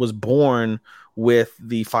she was born with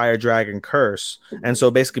the fire dragon curse. And so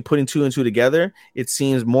basically putting two and two together, it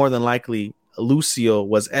seems more than likely Lucille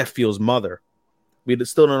was Ephiel's mother. We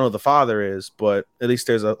still don't know who the father is, but at least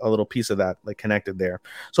there's a little piece of that like connected there.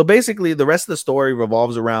 So basically the rest of the story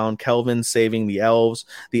revolves around Kelvin saving the elves.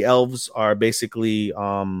 The elves are basically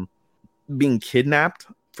being kidnapped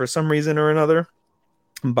for some reason or another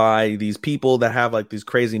by these people that have like these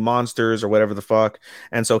crazy monsters or whatever the fuck.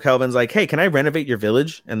 And so Kelvin's like, hey, can I renovate your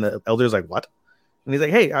village? And the elder's like, what? And he's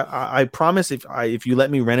like, hey, I promise if you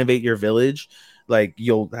let me renovate your village, like,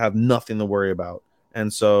 you'll have nothing to worry about.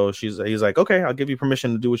 And so he's like, okay, I'll give you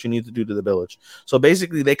permission to do what you need to do to the village. So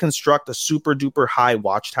basically they construct a super duper high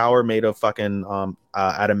watchtower made of fucking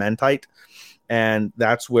adamantite. And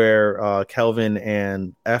that's where Kelvin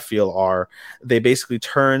and Ephiel are. They basically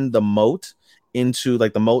turn the moat into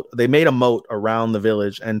like the moat. They made a moat around the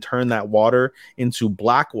village and turned that water into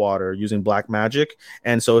black water using black magic.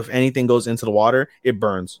 And so if anything goes into the water, it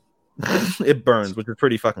burns. it burns, which is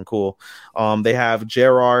pretty fucking cool. They have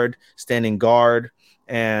Gerard standing guard,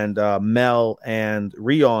 and Mel and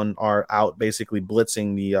Rion are out basically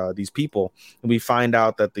blitzing these people. And we find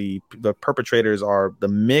out that the perpetrators are the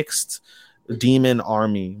mixed demon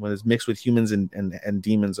army, when it's mixed with humans and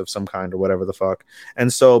demons of some kind or whatever the fuck.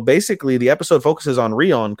 And so basically the episode focuses on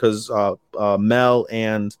Rion because Mel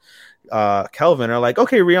and Kelvin are like,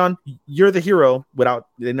 okay, Rion, you're the hero.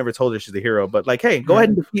 They never told her she's the hero, but like, hey, go ahead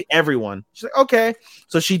and defeat everyone. She's like, okay.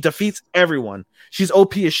 So she defeats everyone. She's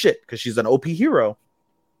OP as shit because she's an OP hero,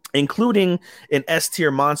 including an S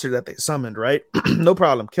tier monster that they summoned, right? No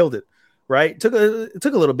problem. Killed it, right? It took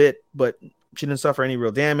a little bit, but she didn't suffer any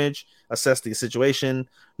real damage. Assessed the situation.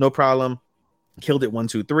 No problem. Killed it 1,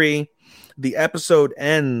 2, 3. The episode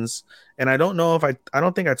ends, and I don't know if I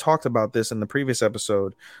don't think I talked about this in the previous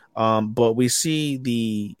episode, but we see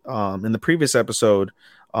in the previous episode,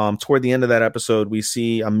 toward the end of that episode, we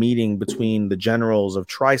see a meeting between the generals of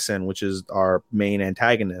Tricen, which is our main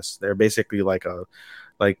antagonist. They're basically like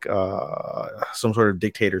some sort of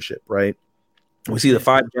dictatorship, right? We see the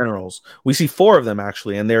 5 generals. We see 4 of them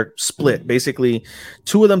actually, and they're split. Basically,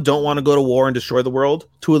 2 of them don't want to go to war and destroy the world.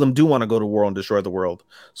 2 of them do want to go to war and destroy the world.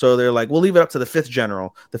 So they're like, we'll leave it up to the 5th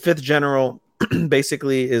general. The 5th general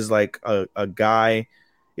basically is like a guy,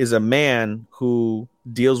 is a man who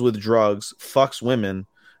deals with drugs, fucks women,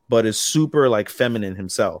 but is super like feminine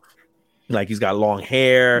himself. Like he's got long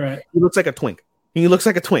hair. Right. He looks like a twink.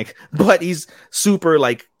 But he's super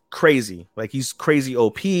like crazy. Like he's crazy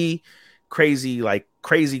OP. Crazy,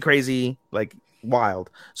 like wild.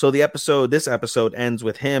 So this episode ends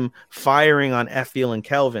with him firing on Effiel and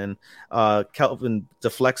Kelvin. Kelvin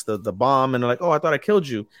deflects the bomb, and they're like, oh, I thought I killed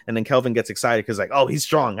you. And then Kelvin gets excited because like, oh, he's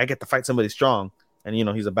strong. I get to fight somebody strong. And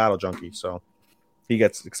he's a battle junkie, so he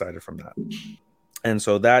gets excited from that. And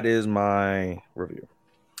so that is my review.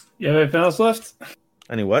 You have anything else left?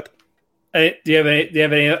 Any what? Do you have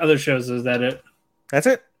any other shows? Is that it? That's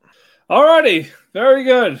it. Alrighty, very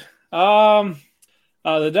good. The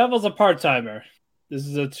Devil's a Part-Timer. This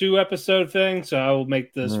is a 2-episode thing, so I will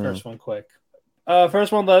make this first one quick.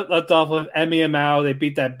 First one left off with Emmy and Mao. They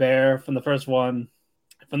beat that bear from the first one.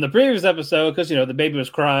 From the previous episode, because, the baby was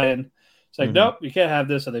crying. It's like, nope, you can't have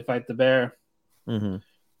this, so they fight the bear.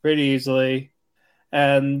 Pretty easily.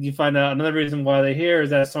 And you find out another reason why they're here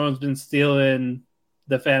is that someone's been stealing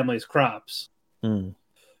the family's crops.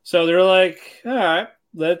 So they're like, all right,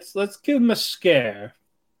 let's give them a scare.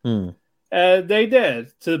 And they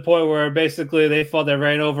did, to the point where basically they thought they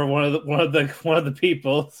ran over one of the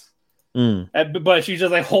people. But she's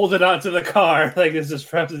just like holding on to the car, like it's just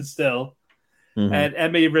frozen still. And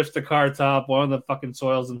Emmy rips the car top. One of them fucking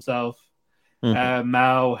soils himself.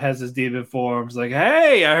 Mao has his demon form. He's like,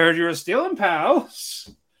 hey, I heard you were stealing, pals.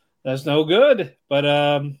 That's no good. But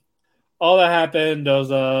all that happened,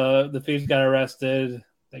 the thieves got arrested.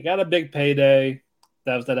 They got a big payday.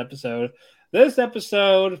 That was that episode. This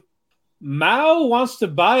episode, Mao wants to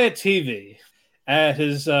buy a TV. And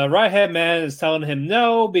his right-hand man is telling him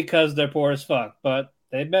no because they're poor as fuck. But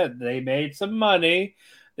they made some money.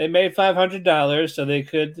 They made $500, so they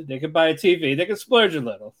could buy a TV. They could splurge a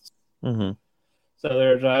little. So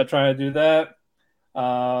they're trying to do that.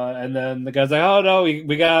 And then the guy's like, oh, no,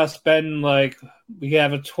 we got to spend, we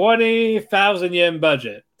have a 20,000 yen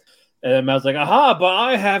budget. And then Mao's like, aha, but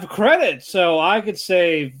I have credit, so I could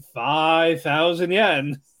save 5,000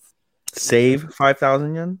 yen. Save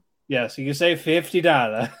 5,000 yen? Yes, you can save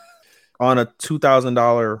 $50. On a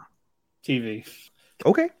 $2,000 TV.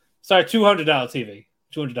 Okay. Sorry, $200 TV.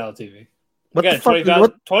 $200 TV. What the fuck?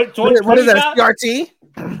 What is that, CRT?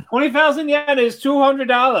 20,000 yen is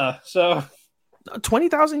 $200. So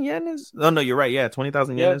 20,000 yen is? Oh, no, you're right. Yeah,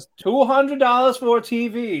 20,000 yen is $200 for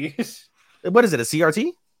TVs. What is it, a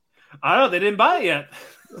CRT? I don't know. They didn't buy it yet.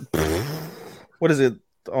 What is it?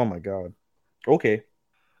 Oh, my God. Okay.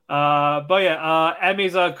 But yeah,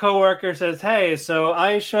 Emmy's coworker says, hey, so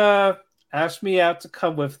Aisha asked me out to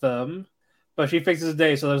come with them, but she fixes a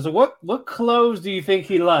day. So there's what clothes do you think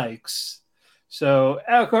he likes? So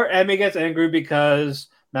of course, Emmy gets angry because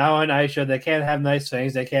Mao and Aisha, they can't have nice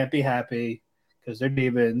things. They can't be happy because they're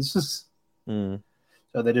demons. So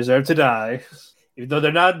they deserve to die, even though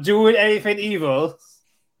they're not doing anything evil.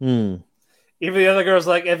 Even the other girl's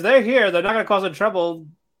like, if they're here, they're not going to cause any trouble.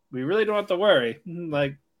 We really don't have to worry.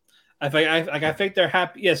 I think they're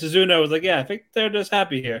happy. Yeah, Suzuno was like, yeah, I think they're just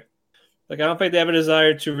happy here. I don't think they have a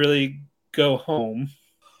desire to really go home.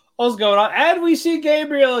 What's going on? And we see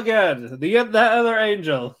Gabriel again, that other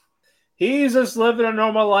angel. He's just living a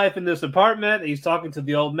normal life in this apartment. He's talking to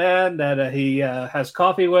the old man that he has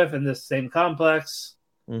coffee with in this same complex.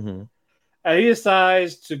 and he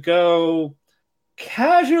decides to go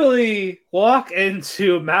casually walk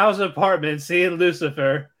into Mao's apartment, seeing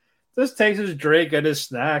Lucifer. Just takes his drink and his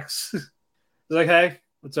snacks. He's like, "Hey,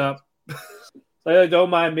 what's up?" Like, don't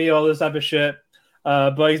mind me, all this type of shit.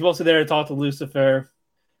 But he's mostly there to talk to Lucifer.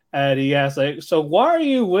 And he asks, like, "So why are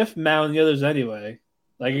you with Mao and the others anyway?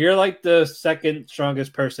 Like, you're like the second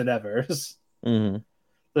strongest person ever." Mm-hmm.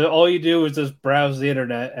 So all you do is just browse the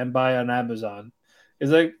internet and buy on Amazon.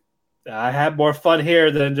 He's like, "I have more fun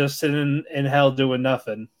here than just sitting in hell doing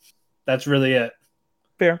nothing. That's really it."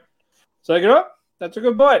 Fair. So I go, that's a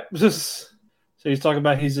good point. So he's talking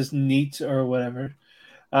about he's just neat or whatever.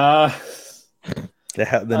 The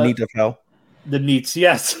neat of hell. The neats,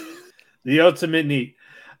 yes. The ultimate neat.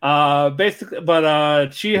 Basically, but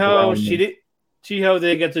Chiho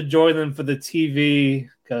didn't get to join them for the TV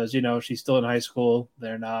because, she's still in high school.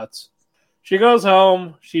 They're not. She goes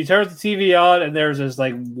home, she turns the TV on, and there's this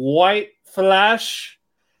like white flash,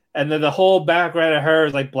 and then the whole background of her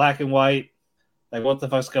is like black and white. Like, what the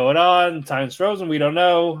fuck's going on? Time's frozen, we don't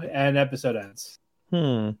know, and episode ends.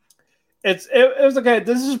 It was okay.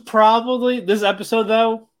 This episode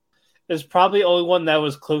though is probably the only one that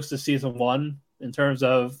was close to season 1 in terms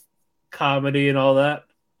of comedy and all that.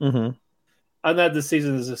 Mm-hmm. And that this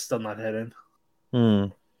season is just still not hitting.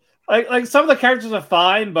 Like some of the characters are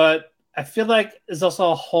fine, but I feel like it's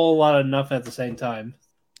also a whole lot of nothing at the same time.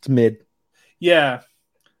 It's mid. Yeah.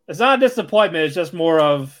 It's not a disappointment, it's just more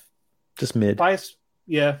of just mid.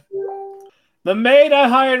 Yeah. The maid I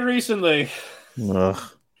hired recently. Ugh.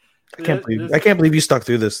 I can't believe you stuck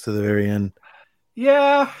through this to the very end.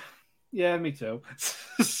 Yeah. Yeah, me too.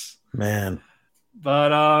 Man. But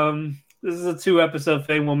this is a 2-episode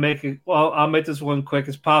thing. I'll make this one quick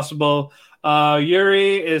as possible.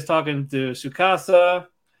 Yuri is talking to Tsukasa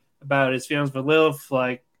about his feelings for Lilith,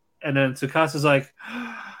 and then Tsukasa's like,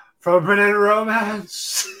 "Forbidden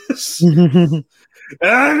romance."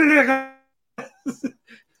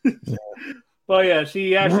 Well, yeah,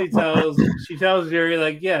 she actually tells Yuri,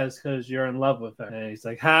 like, yes, because you're in love with her. And he's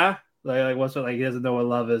like, huh? Like what's it like? He doesn't know what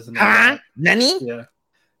love is. Huh? Nani? Yeah.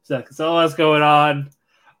 So that's going on.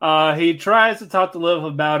 He tries to talk to Liv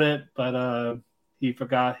about it, but he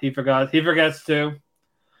forgets to.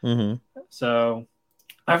 Mm-hmm. So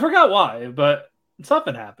I forgot why, but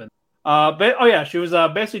something happened. She was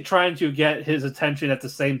basically trying to get his attention at the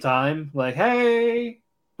same time, like, hey,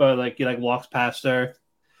 but he walks past her.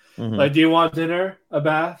 Mm-hmm. Like, do you want dinner, a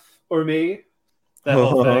bath, or me? That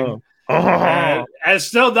whole thing. And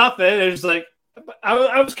still nothing. It's like,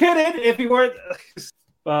 I was kidding if you weren't.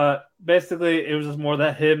 But basically, it was just more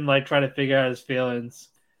that him trying to figure out his feelings.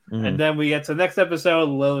 Mm-hmm. And then we get to the next episode,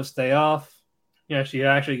 Lilith's day off. She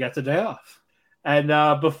actually gets a day off. And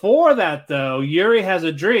before that, though, Yuri has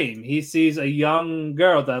a dream. He sees a young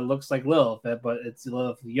girl that looks like Lilith, but it's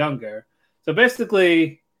Lilith younger. So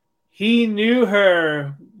basically, he knew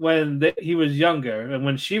her when he was younger and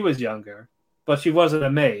when she was younger, but she wasn't a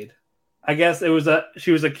maid. I guess she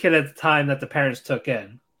was a kid at the time that the parents took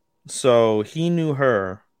in. So he knew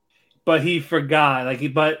her, but he forgot.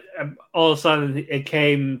 But all of a sudden, it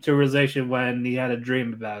came to realization when he had a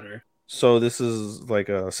dream about her. So this is like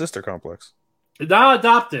a sister complex. They're not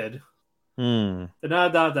adopted. They're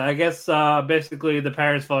not adopted. I guess basically the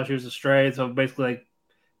parents thought she was a stray, so basically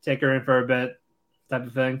take her in for a bit, type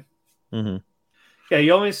of thing. Mm-hmm. Yeah,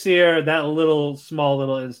 you only see her that small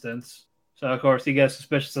little instance. So of course he gets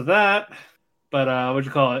suspicious of that. But what'd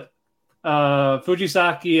you call it?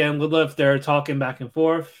 Fujisaki and Lilith, they're talking back and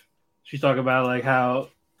forth. She's talking about how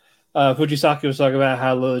Fujisaki was talking about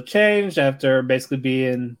how Lilith changed after basically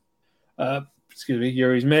being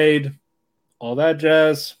Yuri's maid, all that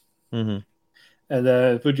jazz. Mm-hmm. And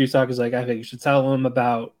then Fujisaki's like, I think you should tell him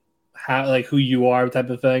about how who you are, type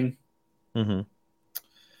of thing. Mm-hmm.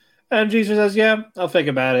 And Jesus says, yeah, I'll think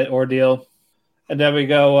about it, ordeal. And then we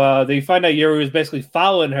go, they find out Yuri was basically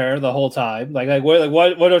following her the whole time. What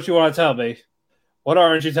don't you want to tell me? What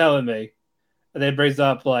aren't you telling me? And then it brings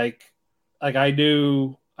up, I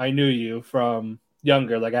knew you from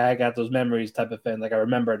younger. I got those memories, type of thing. I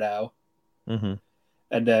remember now. Mm-hmm.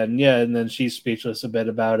 And then she's speechless a bit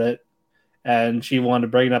about it. And she wanted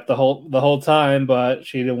to bring it up the whole time, but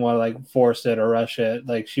she didn't want to force it or rush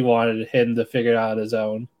it. She wanted him to figure it out on his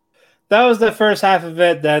own. That was the first half of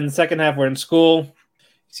it. Then the second half, we're in school. You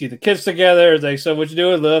see the kids together. It's like, so what you do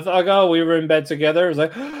with Lilith? I go, we were in bed together. It was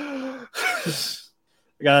like, I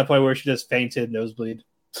got to the point where she just fainted, nosebleed.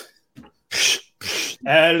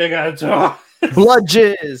 And they got blood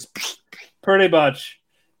jizz. Pretty much.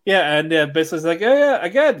 Yeah, and basically it's like, yeah,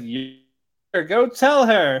 again, go tell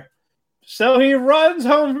her. So he runs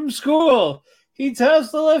home from school. He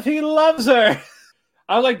tells Lilith he loves her.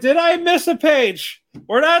 I was like, did I miss a page?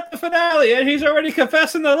 We're not at the finale, and he's already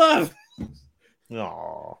confessing the love.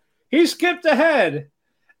 Aww. He skipped ahead.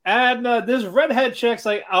 And this redhead chick's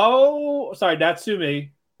like, oh, sorry, Natsume.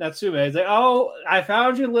 He's like, oh, I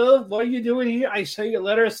found you, Lilith. What are you doing here? I sent you a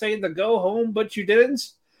letter saying to go home, but you didn't.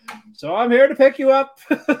 So I'm here to pick you up.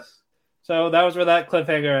 So that was where that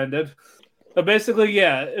cliffhanger ended. But basically,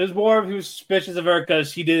 yeah, it was more of he was suspicious of her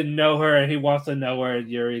because he didn't know her and he wants to know her, and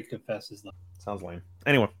Yuri confesses love. Sounds lame.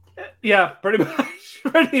 Anyway. Yeah, pretty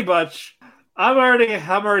much. I'm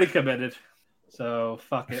already committed. So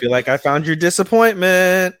fuck it. I feel like I found your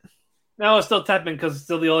disappointment. No, it's still Teppen because it's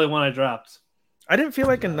still the only one I dropped. I didn't feel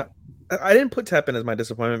like I didn't put Teppen as my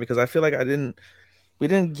disappointment because I feel like we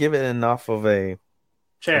didn't give it enough of a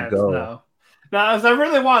chance. No, I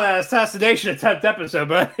really want that assassination attempt episode,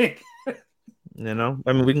 but you know,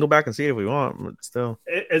 I mean, we can go back and see it if we want, but still.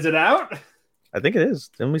 Is it out? I think it is.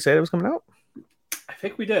 Didn't we say it was coming out? I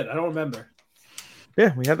think we did. I don't remember.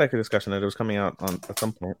 Yeah, we had that discussion that it was coming out at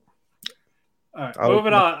some point. All right,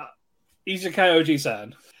 moving on. Isekai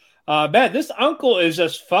Oji-san. Man, this uncle is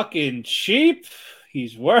just fucking cheap.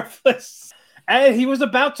 He's worthless. And he was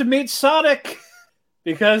about to meet Sonic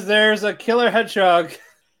because there's a killer hedgehog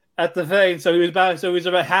at the thing. So he was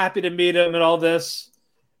about happy to meet him and all this.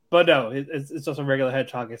 But no, it's just a regular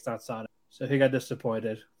hedgehog. It's not Sonic. So he got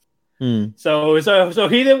disappointed. So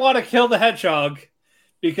he didn't want to kill the hedgehog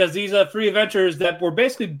because these are three adventurers that were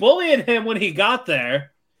basically bullying him when he got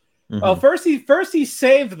there. Well, first he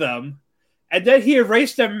saved them, and then he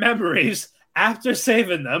erased their memories after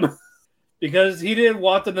saving them because he didn't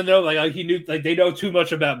want them to know. Like he knew, like they know too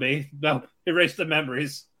much about me. No, erase the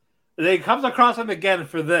memories. And then he comes across him again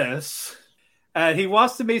for this, and he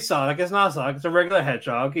wants to meet Sonic. It's not Sonic; it's a regular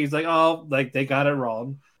hedgehog. He's like, oh, like they got it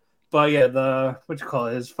wrong. But yeah,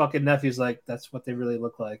 his fucking nephew's like, that's what they really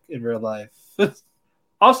look like in real life.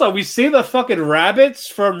 Also, we see the fucking rabbits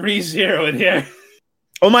from ReZero in here.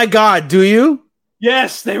 Oh my god, do you?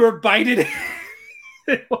 Yes, they were biting.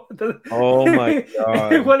 Oh my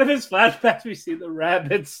god. In one of his flashbacks, we see the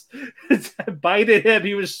rabbits biting him.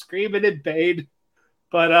 He was screaming in pain.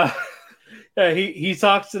 But yeah, he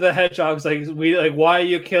talks to the hedgehogs like, why are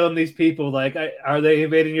you killing these people? Like, are they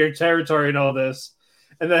invading your territory and all this?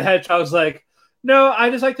 And the hedgehog's like, no,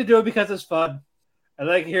 I just like to do it because it's fun. I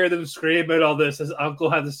like hear them scream and all this. His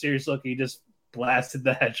uncle had the serious look. He just blasted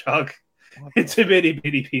the hedgehog into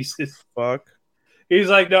bitty pieces. Fuck. He's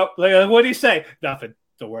like, no. Like, what do you say? Nothing.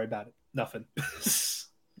 Don't worry about it. Nothing.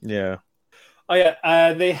 Yeah. Oh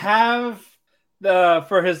yeah. They have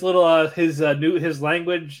for his little his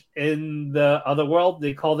language in the other world.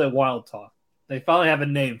 They called it Wild Talk. They finally have a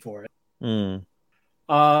name for it.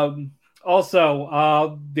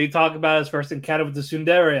 Also, they talk about his first encounter with the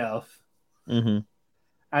Tsundere elf.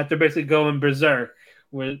 After basically going berserk.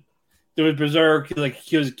 Doing berserk, like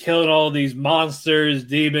he was killing all these monsters,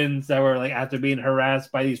 demons that were like after being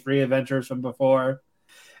harassed by these three adventurers from before.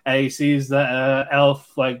 And he sees the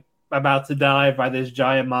elf like about to die by this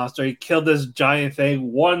giant monster. He killed this giant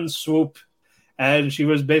thing, one swoop, and she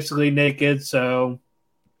was basically naked. So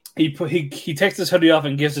he takes his hoodie off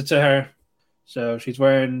and gives it to her. So she's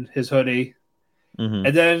wearing his hoodie, and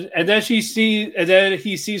then he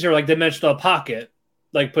sees her like dimensional pocket,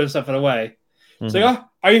 like putting something away. So oh,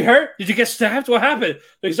 are you hurt? Did you get stabbed? What happened?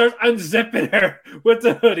 So he starts unzipping her with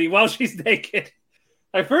the hoodie while she's naked.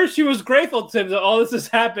 At first, she was grateful to him that all this has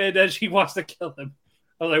happened, and she wants to kill him.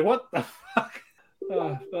 I was like, what the fuck?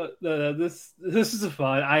 This is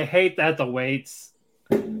fun. I hate that the wait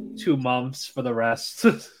 2 months for the rest.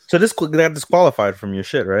 So this got disqualified from your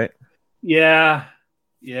shit, right? Yeah.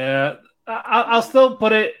 I'll still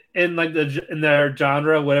put it in like in their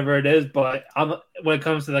genre, whatever it is. But when it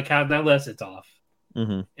comes to the countdown list, it's off.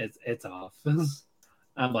 It's off.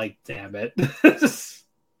 I'm like, damn it, because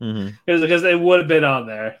it would have been on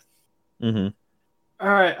there. All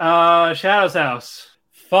right, Shadow's House.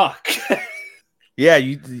 Fuck. Yeah,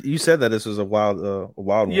 you said that this was a wild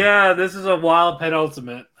one. Yeah, this is a wild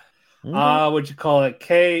penultimate. What you call it?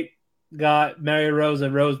 Kate got Mary Rose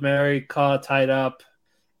and Rosemary caught tied up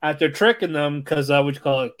after tricking them because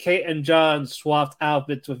Kate and John swapped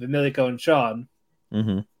outfits with Emilico and Sean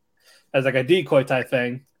as like a decoy type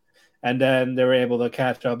thing, and then they were able to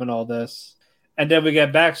catch up and all this. And then we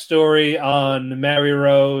get backstory on Mary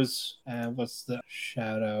Rose and what's the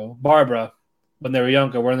Shadow Barbara when they were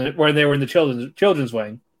younger, when they were in the children's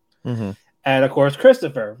wing, and of course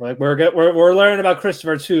Christopher. Like we're learning about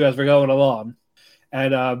Christopher too as we're going along.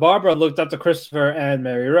 And Barbara looked up to Christopher and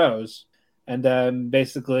Mary Rose, and then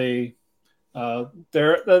basically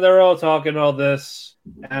They're all talking all this,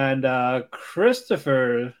 and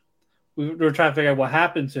Christopher, we're trying to figure out what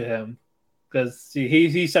happened to him because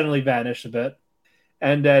he suddenly vanished a bit,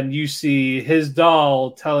 and then you see his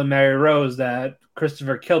doll telling Mary Rose that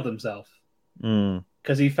Christopher killed himself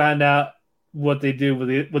because he found out what they do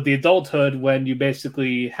with the adulthood when you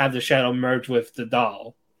basically have the shadow merge with the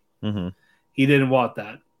doll. Mm-hmm. He didn't want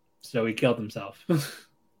that, so he killed himself.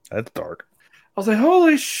 That's dark. I was like,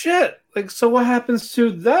 holy shit! Like, so what happens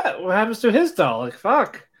to that? What happens to his doll? Like,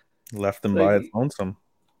 fuck. Left him by its lonesome.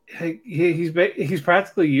 He's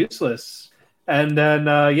practically useless. And then,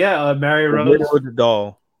 Mary Rose. A widowed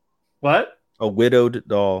doll. What? A widowed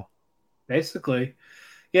doll. Basically.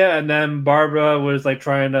 Yeah, and then Barbara was like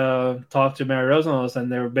trying to talk to Mary Rose and all this, and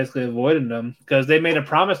they were basically avoiding them because they made a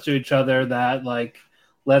promise to each other that, like,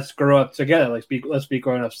 let's grow up together. Like, let's be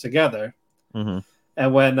grown ups together. Mm-hmm.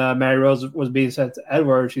 And when Mary Rose was being sent to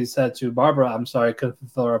Edward, she said to Barbara, "I'm sorry, I couldn't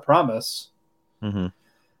fulfill our promise." Mm-hmm.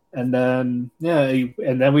 And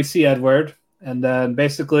then we see Edward, and then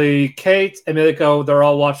basically Kate and Miliko, they're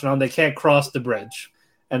all watching on. They can't cross the bridge.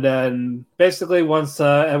 And then basically once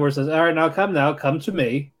Edward says, "All right, now come to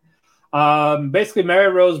me." Basically Mary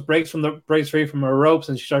Rose breaks free from her ropes,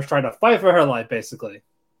 and she starts trying to fight for her life, basically.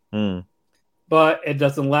 But it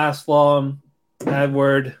doesn't last long.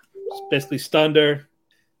 Edward basically stunned her,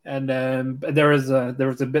 and then there was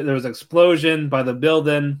an explosion by the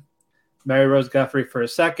building. Mary Rose got free for a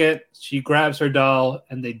second. She grabs her doll,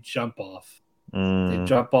 and they jump off. They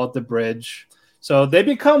jump off the bridge. So they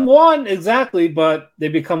become one, exactly, but they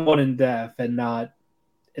become one in death and not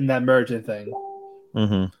in that merging thing.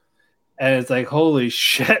 Mm-hmm. And it's like, holy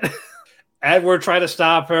shit. Edward tried to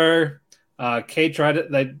stop her. Kate tried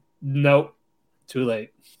to, nope, too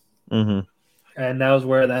late. Mm-hmm. And that was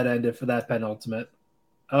where that ended for that penultimate.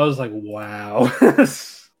 I was like, wow.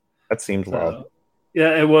 That seems wild.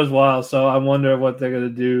 Yeah, it was wild. So I wonder what they're going to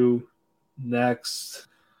do next.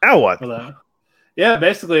 Now what? Yeah,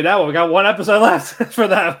 basically now we got one episode left for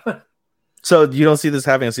that one. So you don't see this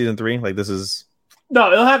having a season 3? Like, this is...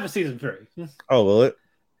 No, it'll have a season 3. Oh, will it?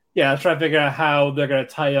 Yeah, I'm trying to figure out how they're going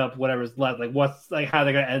to tie up whatever's left. Like, how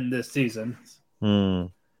they're going to end this season. So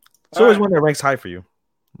always one that ranks high for you.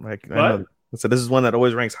 Like, what? I know. So this is one that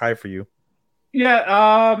always ranks high for you.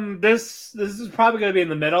 Yeah, this is probably going to be in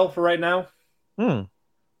the middle for right now.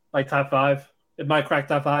 Like top 5. It might crack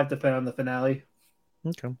top 5 depending on the finale.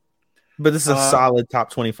 Okay. But this is a solid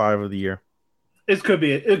top 25 of the year. It could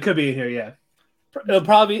be in here, yeah. It'll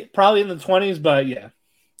probably in the 20s, but yeah.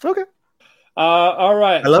 Okay. All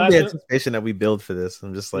right. I love the anticipation that we build for this.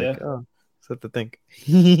 I'm just like, just have to think.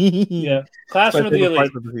 Yeah. Classroom of the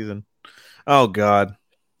Elite. Of the season. Oh God.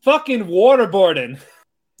 Fucking waterboarding.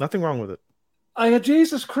 Nothing wrong with it.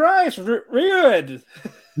 Jesus Christ, ruined.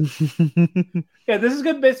 Yeah, this is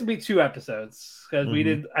gonna basically be 2 episodes because I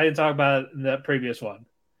didn't talk about it in the previous one.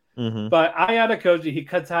 But Ayana Koji, he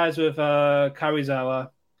cut ties with Karizawa,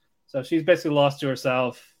 so she's basically lost to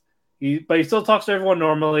herself. But he still talks to everyone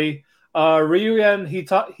normally. Ryugen,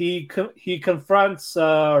 he confronts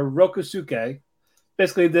Rokusuke,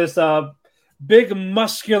 basically this big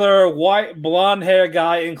muscular white blonde hair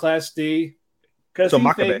guy in Class D. So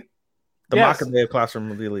Makabe, Makabe of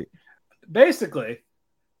Classroom of the Elite, basically.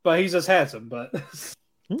 But he's just handsome. But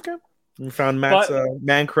okay, we found Matt's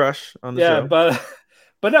man crush on the show.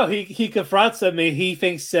 But no, he confronts him. And he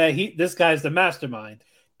thinks this guy's the mastermind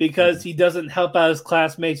because he doesn't help out his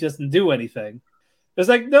classmates. He doesn't do anything. It's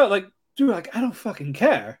like, no, like, dude, like, I don't fucking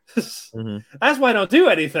care. That's why I don't do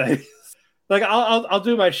anything. Like, I'll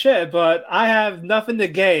do my shit, but I have nothing to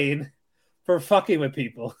gain for fucking with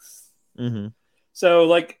people. So,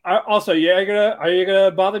 like, also, are you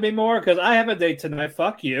gonna bother me more? Because I have a date tonight.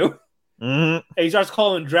 Fuck you. And he starts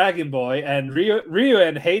calling Dragon Boy, and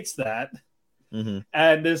Ryuen hates that.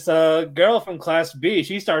 And this girl from Class B,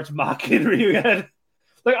 she starts mocking Ryuen.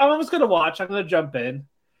 Like, I'm just gonna watch. I'm gonna jump in.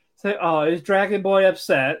 Say, oh, is Dragon Boy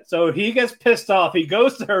upset? So he gets pissed off. He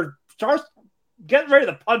goes to her, starts getting ready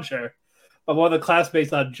to punch her. But one of the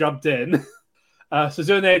classmates jumped in.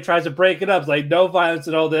 Suzune tries to break it up. It's like, no violence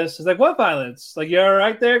and all this. It's like, what violence? Like, you're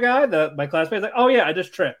right there, guy? My classmate's like, oh yeah, I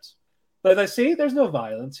just tripped. But I see, there's no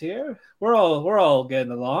violence here. We're all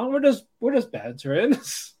getting along. We're just bantering.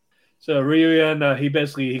 So Ryuyan,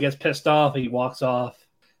 he gets pissed off. He walks off.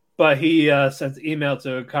 But he sends an email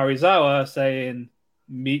to Karizawa saying,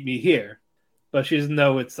 meet me here. But she doesn't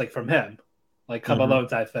know it's like from him. Like, come alone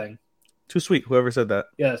type thing. Too sweet. Whoever said that.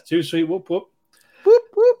 Yeah, it's too sweet. Whoop, whoop. Whoop,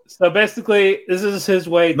 whoop. So basically, this is his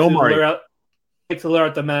way to lure out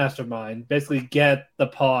the mastermind. Basically, get the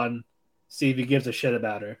pawn, see if he gives a shit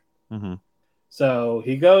about her. So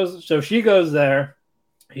he goes. So she goes there.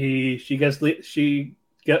 She goes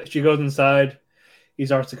inside. He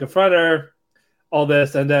starts to confront her. All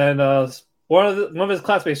this, and then one of his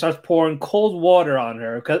classmates starts pouring cold water on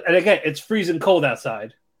her. And again, it's freezing cold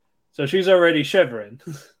outside, so she's already shivering.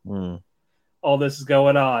 All this is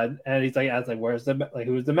going on, and he's like, "I was like, where's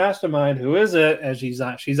who's the mastermind? Who is it?" And she's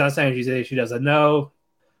not saying. She doesn't know.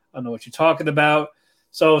 I don't know what you're talking about.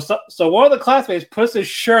 So one of the classmates puts his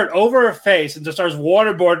shirt over her face and just starts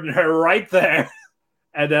waterboarding her right there.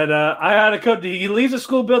 And then he leaves the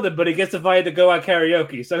school building, but he gets invited to go out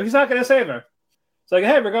karaoke, so he's not going to save her. It's like,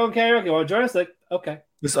 hey, we're going karaoke. Want to join us? Like, okay.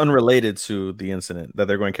 It's unrelated to the incident that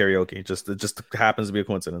they're going karaoke. It just happens to be a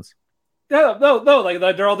coincidence. No. Like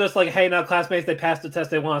they're all just like hanging out, classmates. They passed the test.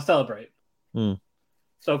 They want to celebrate.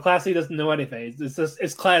 So Class C doesn't know anything.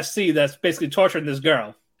 It's Class C that's basically torturing this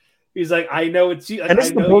girl. He's like, I know it's you. Like, and this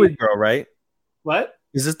is the bullied girl, right? What?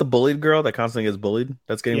 Is this the bullied girl that constantly gets bullied?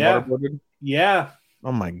 That's getting waterboarded? Yeah.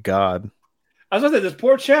 Oh my god. I was going to say, this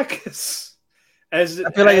poor chick. I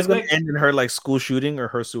feel like it's going to end in her like school shooting or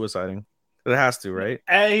her suiciding. It has to, right?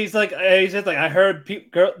 And he's just like, I heard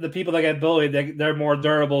the people that get bullied, they're more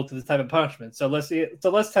durable to this type of punishment. So let's see. So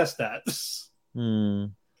let's test that.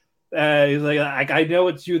 He's like, I know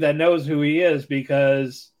it's you that knows who he is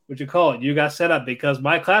because you got set up because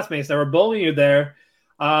my classmates that were bullying you there.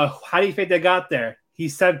 How do you think they got there? He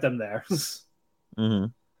sent them there.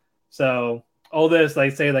 So all this,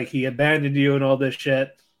 like, say, like he abandoned you and all this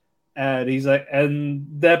shit. And he's like,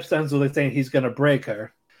 and Depp sounds like saying he's gonna break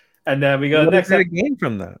her. And then we go next game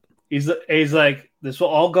from that. He's like, this will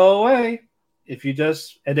all go away if you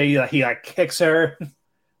just. And then he like kicks her,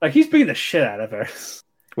 like he's beating the shit out of her.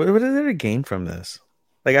 What is there to gain from this?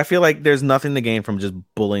 Like, I feel like there's nothing to gain from just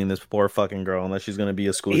bullying this poor fucking girl unless she's gonna be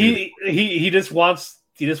a school. He just wants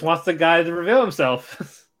the guy to reveal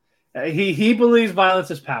himself. he believes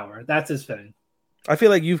violence is power. That's his thing. I feel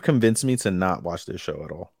like you've convinced me to not watch this show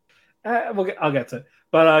at all. I'll get to it.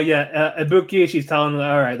 But Ibuki, she's telling him,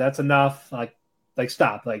 all right, that's enough. Like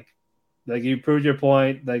stop. Like you proved your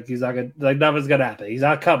point. Like he's not gonna, like nothing's gonna happen. He's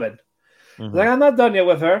not coming. Like, I'm not done yet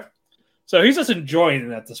with her. So he's just enjoying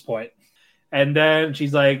it at this point. And then she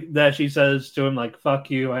says to him, like, fuck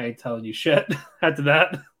you, I ain't telling you shit. After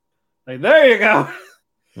that, like, there you go.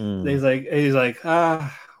 He's like,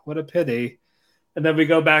 what a pity. And then we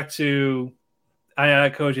go back to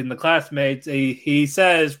Koji and the classmates. He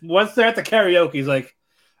says once they're at the karaoke, he's like,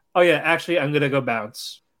 oh yeah, actually I'm gonna go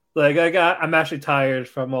bounce. Like I'm actually tired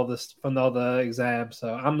from all the exams,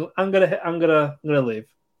 so I'm gonna leave.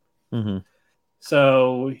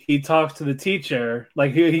 So he talks to the teacher.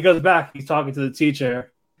 Like he goes back. He's talking to the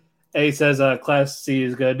teacher, and he says, "Class C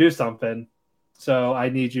is gonna do something, so I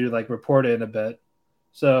need you to like report it in a bit."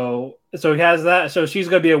 So he has that. So she's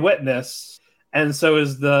gonna be a witness, and so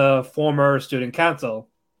is the former student council,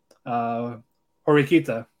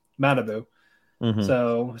 Horikita Manabu.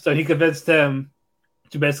 So he convinced him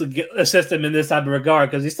to basically assist him in this type of regard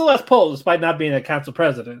because he still has pull despite not being a council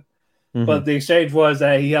president. But the exchange was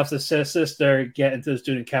that he helps his sister get into the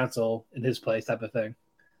student council in his place, type of thing,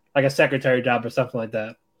 like a secretary job or something like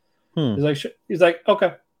that. He's like,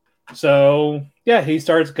 okay. So yeah, he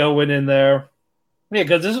starts going in there. Yeah,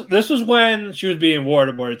 because this was when she was being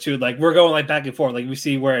waterboarded too. Like we're going like back and forth. Like we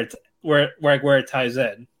see where it ties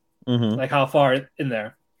in, like how far in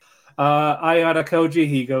there. Ayana Koji,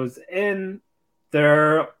 he goes in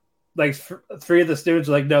there. Like three of the students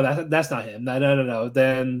are like, no, that's not him. No.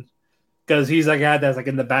 Then. Because he's like, that's like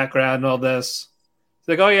in the background and all this. It's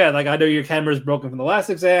like, oh yeah, like I know your camera's broken from the last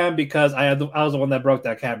exam because I was the one that broke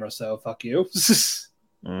that camera, so fuck you.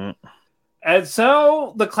 And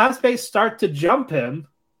so the classmates start to jump him,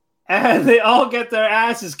 and they all get their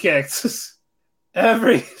asses kicked.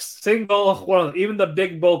 Every single one, even the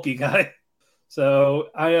big bulky guy. So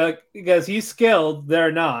because he's skilled,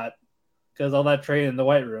 they're not, because all that training in the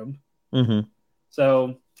white room.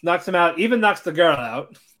 So knocks him out, even knocks the girl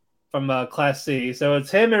out. From Class C. So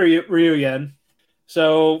it's him and Ryuyen.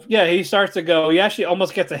 So, yeah, he starts to go. He actually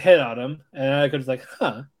almost gets a hit on him. And I was like,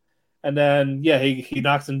 huh. And then, yeah, he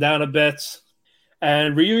knocks him down a bit.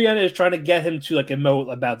 And Ryuyen is trying to get him to, like,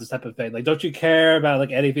 emote about this type of thing. Like, don't you care about,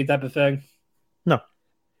 like, anything type of thing? No,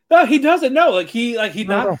 he doesn't know. Like, he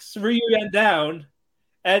knocks Ryuyen down.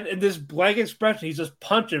 And in this blank expression, he's just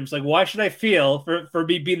punching him. It's like, why should I feel for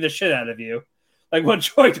me beating the shit out of you? Like, what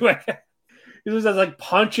joy do I have? He was just like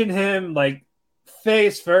punching him like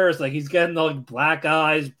face first, like he's getting like black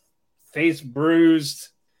eyes, face bruised,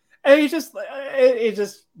 and he's just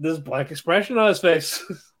this blank expression on his face.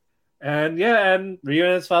 And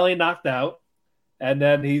Ryuyen is finally knocked out, And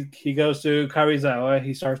then he goes to Karizawa.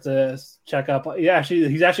 He starts to check up.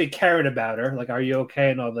 He's actually caring about her. Like, are you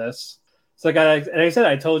okay and all this? It's like I said,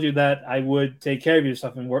 I told you that I would take care of you if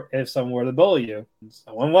someone were to bully you.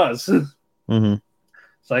 Someone was. Mm-hmm.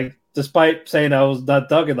 It's like, despite saying I was not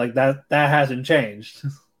thugging, like that hasn't changed.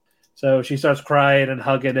 So she starts crying and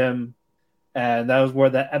hugging him, and that was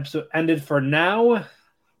where that episode ended for now.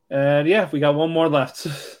 And yeah, we got one more left.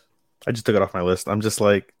 I just took it off my list. I'm just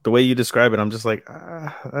like, the way you describe it, I'm just like,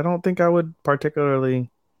 I don't think I would particularly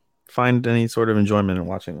find any sort of enjoyment in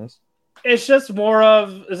watching this. It's just more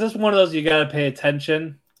of, is this one of those you gotta pay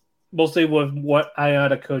attention, mostly with what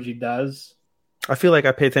Ayada Koji does. I feel like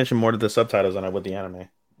I pay attention more to the subtitles than I would the anime.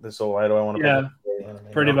 So why do I want to? Yeah,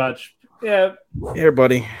 pretty much. Yeah. Here,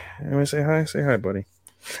 buddy. Anyway, say hi. Say hi, buddy.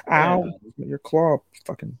 Ow! Yeah. Your claw,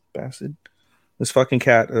 fucking bastard. This fucking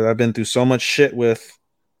cat that I've been through so much shit with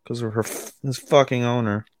because of this fucking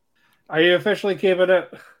owner. Are you officially keeping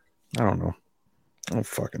it? I don't know. I don't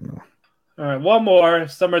fucking know. All right, one more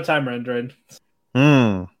summertime rendering.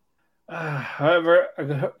 However,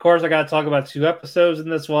 of course, I got to talk about 2 episodes in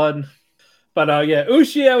this one. But yeah,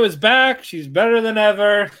 Ushio is back. She's better than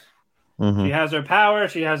ever. Mm-hmm. She has her power.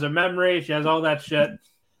 She has her memory. She has all that shit.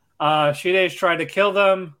 Shide's trying to kill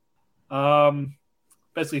them.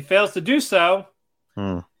 Basically fails to do so.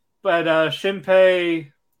 But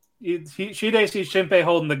Shinpei, Shide sees Shinpei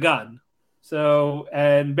holding the gun. So,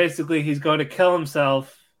 and basically he's going to kill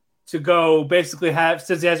himself to go basically have,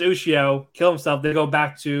 since he has Ushio, kill himself. They go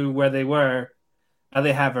back to where they were, and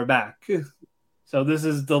they have her back. So this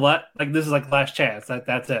is this is like last chance.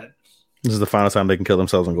 That's it. This is the final time they can kill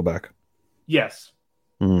themselves and go back. Yes.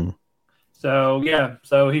 So yeah,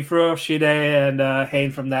 so he threw off Shide and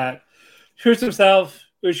Hain from that. Shoots himself.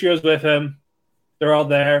 Ushio's with him. They're all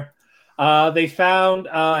there. They found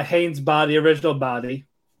Hain's body, original body.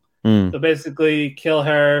 So basically, kill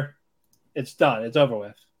her. It's done. It's over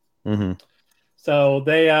with. So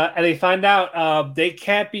they find out they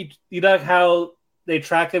can't be. You know how they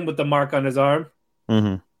track him with the mark on his arm.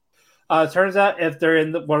 It turns out if they're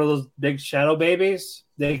in one of those big shadow babies,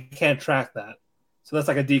 they can't track that. So that's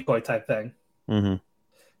like a decoy type thing.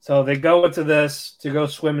 So they go into this to go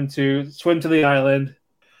swim to the island.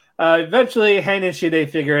 Eventually, Hain and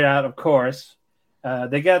Shide figure it out. Of course,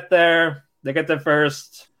 they get there. They get there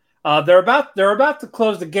first. They're about to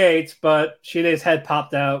close the gates, but Shide's head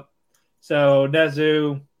popped out. So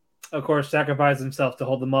Nezu, of course, sacrificed himself to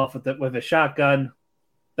hold them off with a shotgun.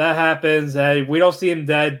 That happens. We don't see him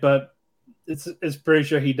dead, but it's pretty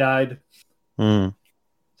sure he died. So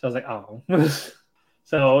I was like, oh.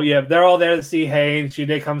 So yeah, they're all there to see Hain.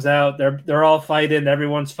 Shide comes out. They're all fighting.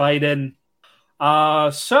 Everyone's fighting.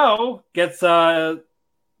 So gets the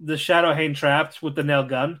Shadow Hain trapped with the nail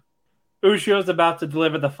gun. Ushio's about to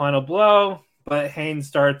deliver the final blow, but Hain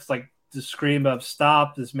starts to scream of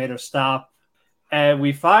stop. This made her stop. And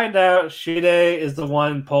we find out Shide is the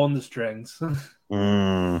one pulling the strings.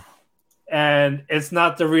 And it's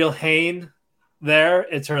not the real Hain there.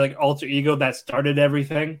 It's her alter ego that started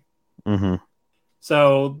everything.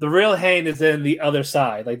 So the real Hain is in the other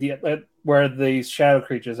side, where the shadow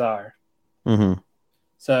creatures are.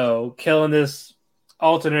 So killing this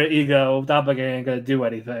alternate ego, doppelganger ain't gonna do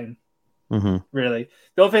anything. Really,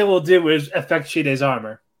 the only thing we'll do is affect Shide's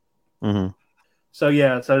armor. So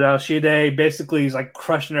yeah, so now Shide basically is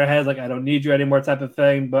crushing her head, I don't need you anymore, type of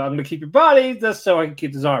thing. But I'm gonna keep your body just so I can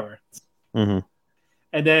keep his armor. And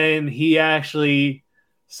then he actually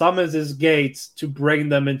summons his gates to bring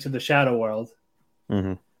them into the shadow world.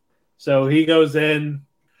 So he goes in.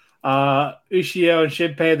 Ushio and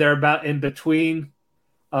Shinpei, they're about in between.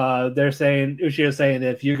 Ushio's saying,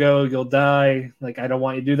 if you go, you'll die. I don't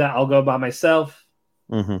want you to do that. I'll go by myself.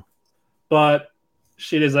 But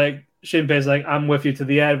Shinpei's I'm with you to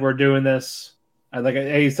the end. We're doing this.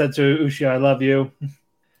 He said to Ushio, I love you.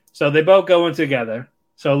 So they both go in together.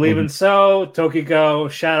 So leaving Tokiko,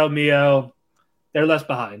 Shadow Mio, they're left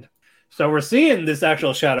behind. So we're seeing this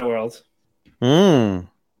actual shadow world. And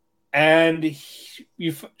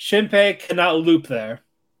Shinpei cannot loop there.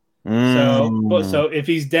 So if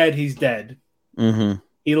he's dead, he's dead.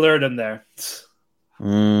 He lured him there.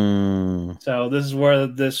 So this is where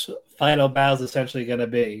this final battle is essentially going to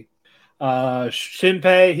be.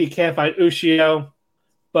 Shinpei, he can't fight Ushio,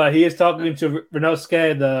 but he is talking to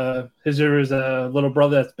Renosuke, Hizuru's little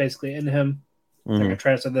brother that's basically in him. A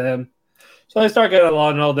transfer to him. So they start getting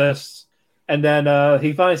along and all this. And then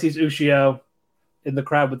he finally sees Ushio in the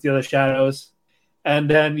crowd with the other shadows. And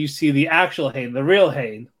then you see the actual Hain, the real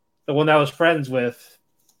Hain, the one that was friends with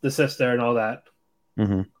the sister and all that.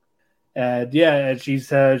 And yeah, and she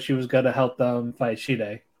said she was going to help them fight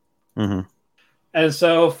Shide. And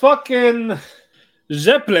so fucking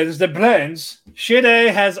Zeppelins, the planes,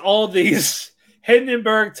 Shide has all these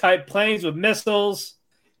Hindenburg type planes with missiles.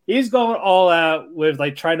 He's going all out with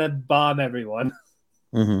like trying to bomb everyone.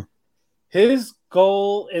 Mm-hmm. His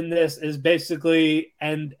goal in this is basically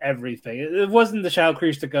end everything. It wasn't the Shadow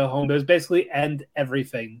Creatures to go home. It was basically end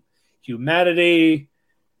everything. Humanity,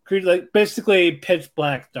 like basically pitch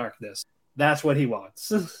black darkness. That's what he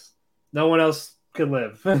wants. No one else can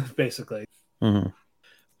live, basically. Mm-hmm.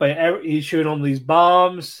 But he's shooting all these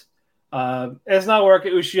bombs. It's not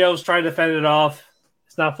working. Ushio's trying to fend it off.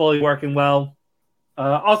 It's not fully working well.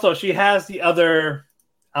 Also, she has the other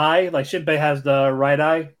eye. Like Shinpei has the right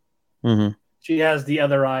eye. Mm-hmm. She has the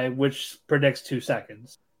other eye, which predicts 2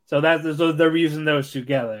 seconds. So they're using those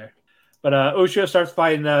together. But Ushio starts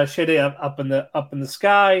fighting Shide up in the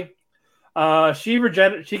sky. She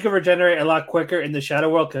can regenerate a lot quicker in the shadow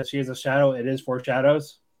world because she is a shadow. It is 4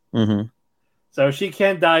 shadows. Mm-hmm. So she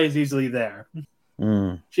can't die as easily there.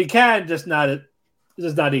 Mm. She can, just not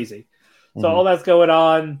easy. So all that's going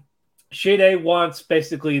on. Shide wants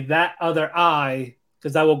basically that other eye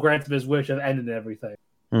because that will grant him his wish of ending everything.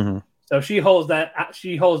 Mm-hmm. So she holds that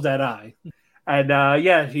eye,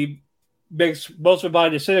 and he makes most of her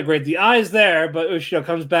body disintegrate. The eye's there, but Ushio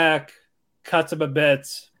comes back, cuts him a bit,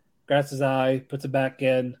 grabs his eye, puts it back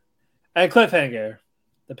in, and cliffhanger.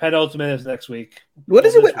 The penultimate is next week. What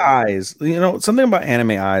is it with eyes? You know, something about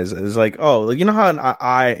anime eyes is like, you know how an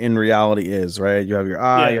eye in reality is, right? You have your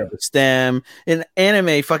eye, you have the stem. In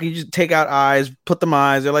anime, fucking, you just take out eyes, put them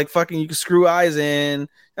eyes. They're like, fucking, you can screw eyes in.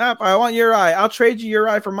 I want your eye. I'll trade you your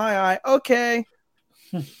eye for my eye. Okay.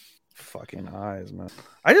 Fucking eyes, man.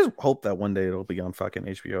 I just hope that one day it'll be on fucking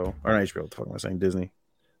HBO. Or not HBO, what the fuck am I saying? Disney.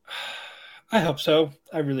 I hope so.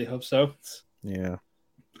 I really hope so. Yeah.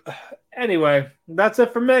 Anyway, that's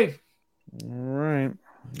it for me. All right.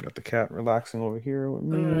 Got the cat relaxing over here with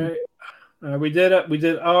me. All right. We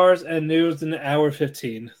did ours and news in an hour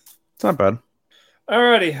 15. It's not bad.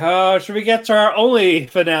 Alrighty. Should we get to our only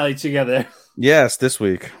finale together? Yes, this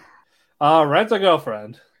week. Rent a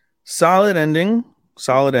Girlfriend. Solid ending.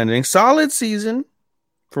 Solid season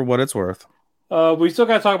for what it's worth. We still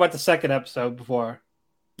got to talk about the second episode before.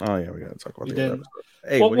 Oh yeah, we got to talk about the other episode.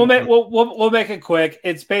 Hey, we'll make it quick.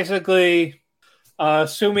 It's basically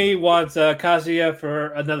Sumi wants Kazuya for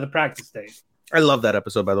another practice date. I love that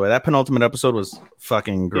episode, by the way. That penultimate episode was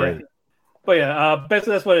fucking great. Yeah. But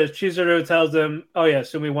basically that's what it is. Chizuru tells him, "Oh yeah,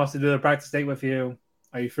 Sumi wants to do the practice date with you.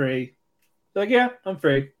 Are you free?" They're like, "Yeah, I'm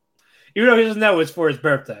free." Even though he doesn't know it's for his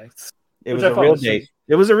birthday. It was a real date.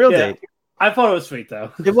 It was a real date. I thought it was sweet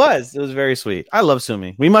though. It was very sweet. I love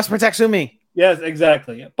Sumi. We must protect Sumi. Yes,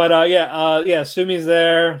 exactly. But Sumi's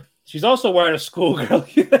there. She's also wearing a schoolgirl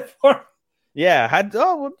uniform. Yeah. And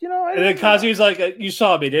then Kazuya's like, "You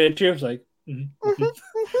saw me, didn't you?" I was like, mm-hmm.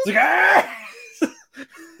 It's like, ah!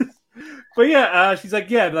 But she's like,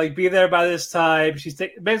 be there by this time. She's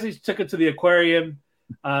basically took him to the aquarium.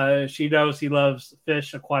 She knows he loves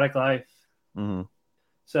fish, aquatic life. Mm-hmm.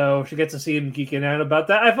 So she gets to see him geeking out about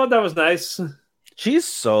that. I thought that was nice. She's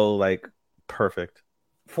so like perfect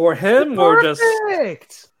for him, or just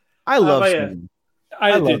I love Sumi.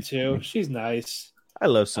 I do too. Sumi. She's nice. I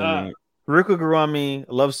love Sumi. Ruka grew on me.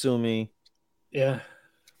 I love Sumi. Yeah.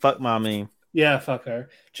 Fuck mommy. Yeah, fuck her.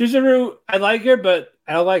 Chizuru, I like her, but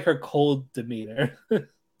I don't like her cold demeanor.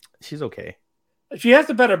 She's okay. She has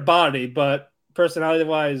a better body, but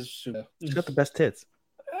personality-wise, she's got the best tits.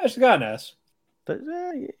 She's got an ass. But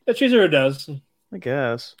Chizuru does. I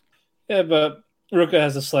guess. Yeah, but Ruka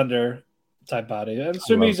has a slender type body, and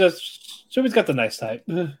Sumi's got the nice type.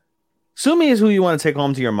 Sumi is who you want to take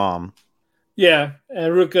home to your mom. Yeah,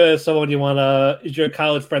 and Ruka is someone is your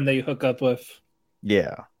college friend that you hook up with.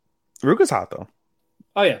 Yeah. Ruka's hot, though.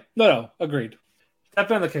 Oh, yeah. No, agreed.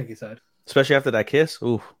 Definitely on the kinky side. Especially after that kiss.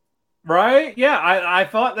 Ooh. Right? Yeah, I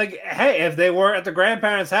thought, like, hey, if they were at the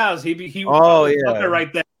grandparents' house, he would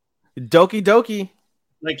right there. Doki doki.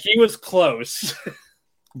 Like, he was close.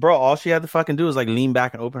 Bro, all she had to fucking do was, like, lean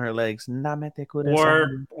back and open her legs.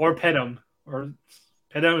 Or pet him. Or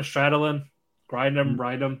pet him, straddle him, grind him,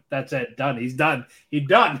 ride him. That's it. Done. He's done. He's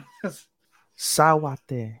done.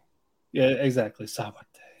 Sawate. Yeah, exactly. Sawate.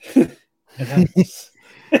 It happens.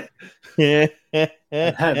 It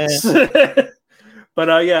happens. But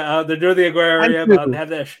they're doing the aquarium. They have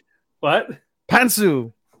this. What?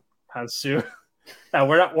 Pantsu. No,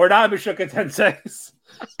 we're not Mishuka Tenseis.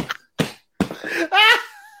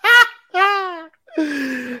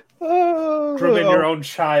 Grooming your own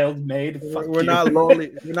child, maid. We're not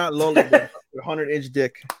lonely. We're not lonely. 100-inch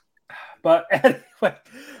dick. But anyway,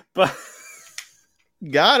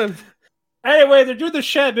 got him. Anyway, they're doing the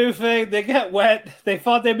shampoo thing. They get wet. They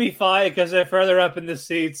thought they'd be fine because they're further up in the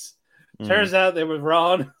seats. Turns out they were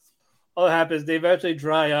wrong. All that happens, they eventually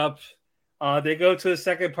dry up. They go to the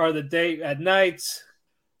second part of the date at night.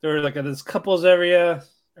 They're like in this couples area.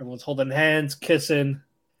 Everyone's holding hands, kissing.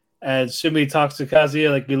 And Sumi talks to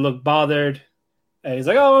Kazuya like, you look bothered. And he's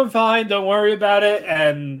like, oh, I'm fine. Don't worry about it.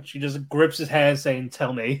 And she just grips his hand saying,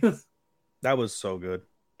 tell me. That was so good.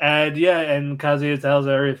 And and Kazuya tells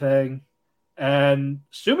her everything. And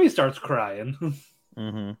Sumi starts crying.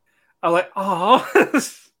 Mm-hmm. I'm like, oh.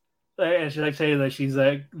 And she like saying that she's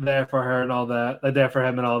like there for her and all that. Like there for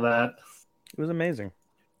him and all that. It was amazing.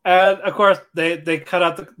 And of course they cut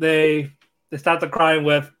out they start the crying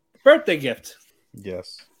with birthday gift.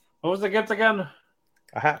 Yes. What was the gift again?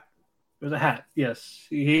 A hat. It was a hat. Yes.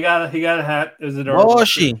 He got a hat. It was adorable.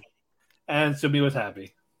 Boshi. And Sumi was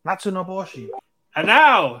happy. Natsuno Boshi. And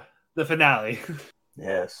now the finale.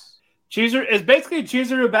 Yes. It's basically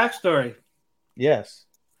Chizuru backstory. Yes.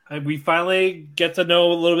 And we finally get to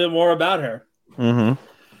know a little bit more about her. Mm-hmm.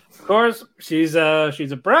 Of course, she's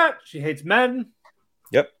a brat. She hates men.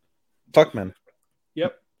 Yep. Fuck men.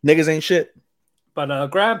 Yep. Niggas ain't shit. But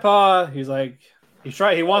Grandpa, he's like,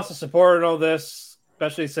 he wants to support her in all this,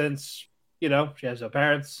 especially since, she has no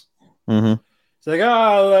parents. Mm-hmm. She's like,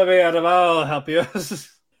 oh, let me out of I'll help you.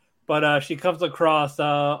 But she comes across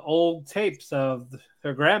old tapes of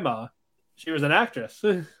her grandma. She was an actress.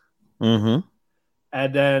 Mm-hmm.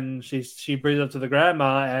 And then she brings it up to the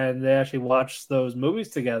grandma, and they actually watch those movies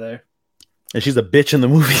together. And she's a bitch in the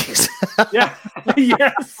movies. Yeah.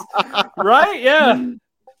 Yes. Right? Yeah.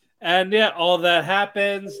 And all that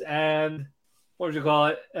happens, and what would you call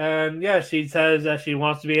it? And she says that she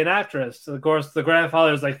wants to be an actress. Of course, the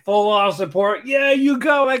grandfather is like full on support. Yeah, you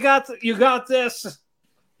go. You got this.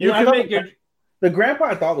 You can make your. The grandpa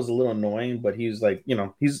I thought was a little annoying, but he was like,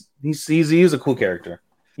 he's a cool character.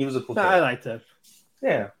 He was a cool character. I liked him.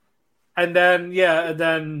 Yeah. And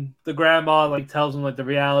then the grandma like tells him like the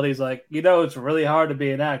reality is like, it's really hard to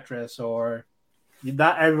be an actress, or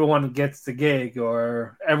not everyone gets the gig,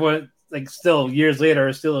 or everyone like still years later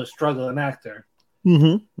is still a struggling actor.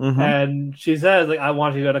 Mm-hmm. Mm-hmm. And she says like, I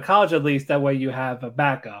want you to go to college at least, that way you have a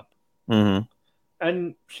backup. Mm-hmm.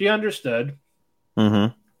 And she understood.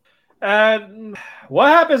 Mm-hmm. And what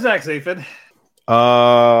happens next, Ethan?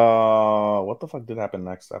 What the fuck did happen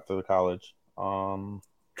next after the college?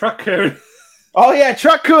 Truck-kun. Oh yeah,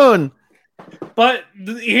 Truck-kun. But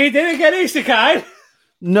he didn't get isekai.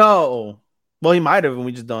 No. Well, he might have, and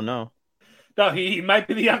we just don't know. No, he might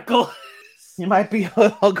be the uncle. He might be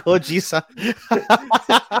Uncle OG-san.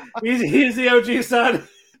 he's the OG son.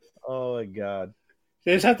 Oh my god.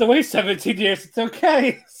 They just have to wait 17 years. It's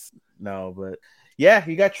okay. No, but yeah,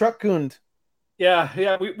 he got Truck-kunned.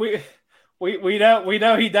 Yeah. We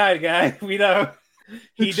know he died, guy. We know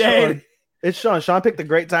he did. It's Sean. Sean picked a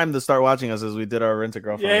great time to start watching us as we did our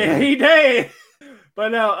Rent-A-Girlfriend. Yeah, he did.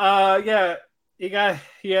 But no, he got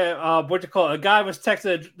what you call it? A guy was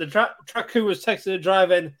texting the truck who was texting and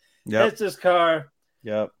driving. Yep. Hits his car.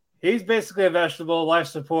 Yep. He's basically a vegetable, life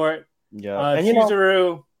support. Yeah. And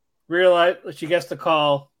Chizuru realized she gets the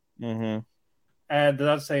call. Mm-hmm. And they're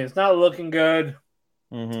not saying it's not looking good.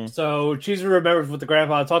 Mm-hmm. So Chizuru remembers what the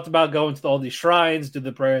grandfather talked about, going to all these shrines, do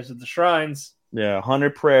the prayers at the shrines. Yeah,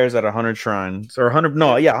 100 prayers at 100 shrines. Or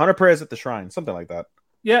 100 prayers at the shrine. Something like that.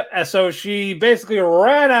 Yep, and so she basically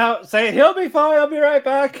ran out saying, he'll be fine, I'll be right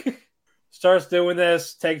back. Starts doing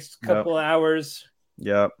this, takes a couple of hours.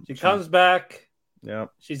 Yep. She comes back.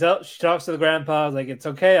 Yep. She talks to the grandpa, like, it's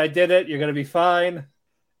okay, I did it, you're going to be fine.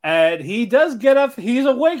 And he does get up, he's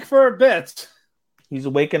awake for a bit. He's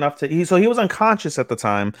awake enough to... So he was unconscious at the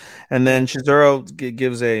time. And then Chizuru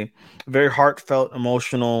gives a very heartfelt,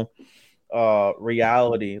 emotional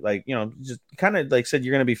reality. Like, just kind of like said,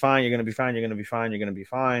 you're going to be fine, you're going to be fine, you're going to be fine, you're going to be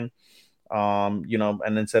fine.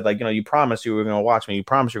 And then said, like, you promised you were going to watch me. You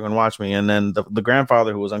promised you were going to watch me. And then the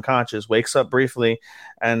grandfather, who was unconscious, wakes up briefly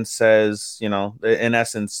and says, in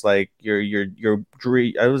essence, like, your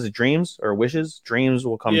was it dreams or wishes? Dreams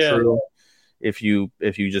will come true if you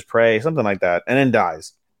just pray, something like that, and then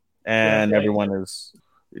dies. And everyone is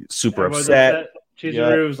super upset.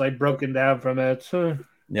 Chizuru's like broken down from it.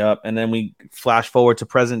 Yep. And then we flash forward to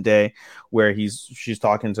present day where she's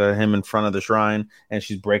talking to him in front of the shrine, and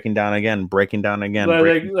she's breaking down again.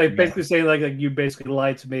 Like basically saying like you basically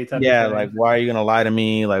lied to me. Yeah. Like, why are you going to lie to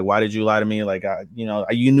me? Like, why did you lie to me? Like,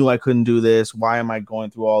 you knew I couldn't do this. Why am I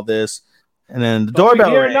going through all this? And then the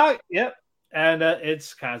doorbell rang. Yep. And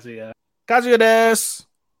it's Kazuya. Kazuya desu.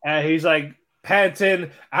 And he's like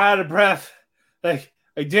panting, out of breath. Like,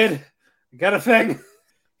 I got a thing.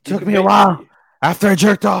 Took me a while. After I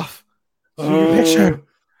jerked off. See your picture.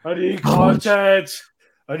 I need content.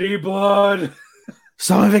 I need blood.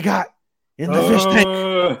 Some of it got in the fish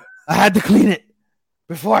tank. I had to clean it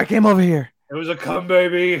before I came over here. It was a cum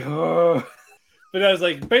baby. But I was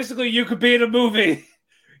like, basically, you could be in a movie.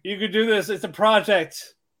 You could do this. It's a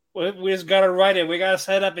project. We just got to write it. We got to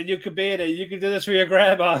set up, and you could be in it. You could do this for your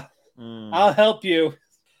grandma. I'll help you.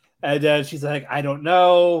 And she's like, I don't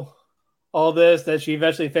know all this. Then she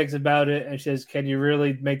eventually thinks about it, and she says, can you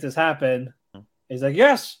really make this happen? He's like,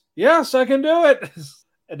 yes, I can do it.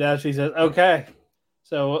 And now she says, okay.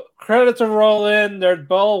 So credits are rolling. They're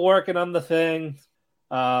both working on the thing.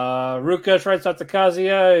 Ruka tries out to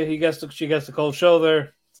Kazuya. She gets the cold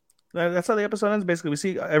shoulder. That's how the episode ends. Basically, we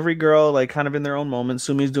see every girl like kind of in their own moment.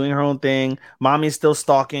 Sumi's doing her own thing. Mommy's still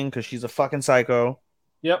stalking because she's a fucking psycho.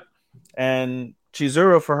 Yep. And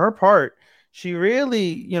Chizuru, for her part, she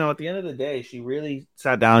really, at the end of the day, she really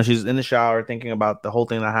sat down. She's in the shower thinking about the whole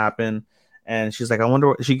thing that happened. And she's like, I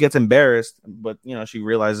wonder. She gets embarrassed, but she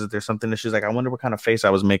realizes there's something that she's like, I wonder what kind of face I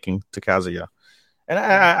was making to Kazuya. And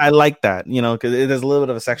I like that, because there's a little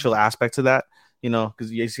bit of a sexual aspect to that,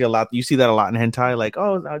 because you see that a lot in hentai, like,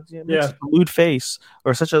 a lewd face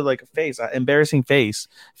or such a face, embarrassing face.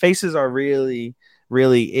 Faces are really,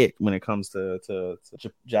 really it when it comes to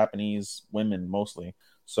Japanese women mostly.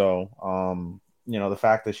 So, the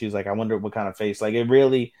fact that she's like, I wonder what kind of face, like, it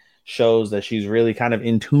really shows that she's really kind of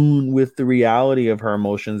in tune with the reality of her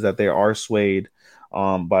emotions, that they are swayed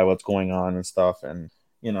by what's going on and stuff. And,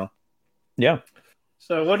 yeah.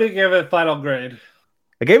 So what do you give it final grade?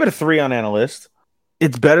 I gave it a 3 on Analyst.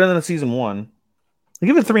 It's better than the season 1. I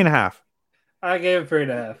give it a 3.5. I gave it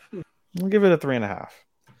 3.5. I'll give it a 3.5.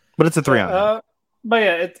 But it's a 3 on. But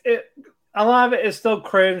yeah, it a lot of it is still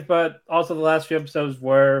cringe, but also the last few episodes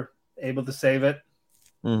were able to save it.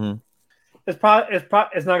 Mm-hmm. It's not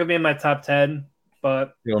gonna be in my top 10,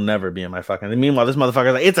 but it'll never be in my fucking. Meanwhile, this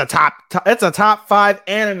motherfucker's like, it's a top 5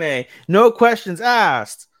 anime, no questions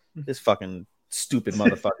asked. This fucking stupid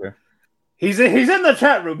motherfucker. He's in the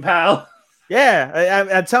chat room, pal. Yeah,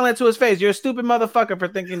 I'm telling it to his face. You're a stupid motherfucker for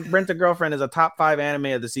thinking Rent a Girlfriend is a top 5 anime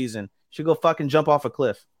of the season. You should go fucking jump off a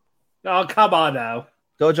cliff. Oh, come on now.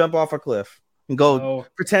 Go jump off a cliff and go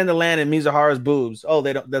pretend to land in Mizuhara's boobs. Oh,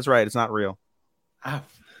 they don't. That's right. It's not real.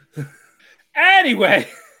 Anyway,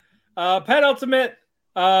 penultimate.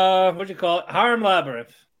 What do you call it? Harem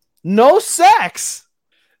Labyrinth. No sex.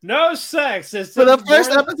 No sex. It's for the first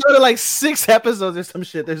episode of 6 episodes or some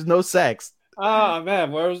shit. There's no sex. Oh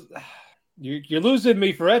man, you're losing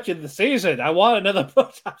me for Etch of the season. I want another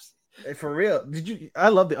blowjob. For real? Did you? I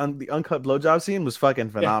love the uncut blowjob scene. Was fucking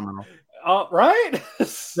phenomenal. Yeah. Right?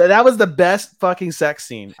 That was the best fucking sex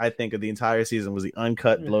scene I think of the entire season. Was the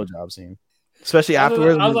uncut blowjob scene, especially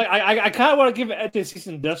afterwards. I was like, I kind of want to give it Etch of the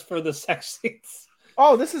season just for the sex scenes.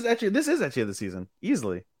 Oh, this is Etch of the season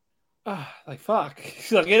easily. Fuck.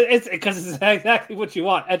 Look, it's because it's exactly what you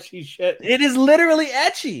want. Etchy shit. It is literally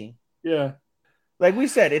etchy. Yeah. Like we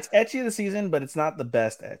said, it's etchy of the season, but it's not the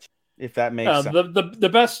best etchy, if that makes sense. The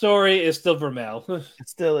best story is still Vermeil. It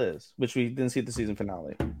still is, which we didn't see at the season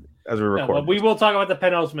finale as we record. Well, we will talk about the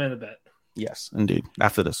penultimate in a bit. Yes, indeed.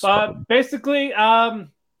 After this. Basically, Roxanne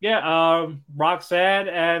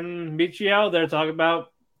and Michio, they're talking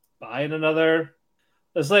about buying another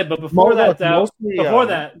slave. But before that, though,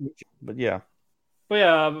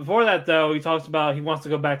 he talks about he wants to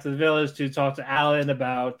go back to the village to talk to Alan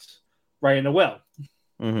about writing a will.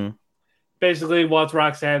 Mm-hmm. Basically, wants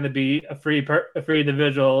Roxanne to be a free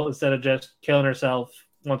individual instead of just killing herself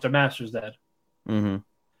once her master's dead. Mm-hmm.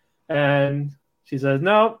 And she says,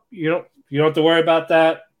 "No, you don't have to worry about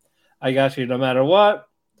that. I got you no matter what.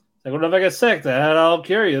 Like, what if I get sick? Then I'll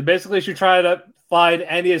cure you." Basically, she tried to find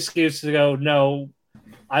any excuse to go, "No,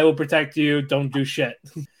 I will protect you. Don't do shit."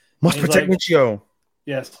 Must protect Michio.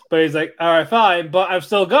 Yes, but he's like, "All right, fine, but I'm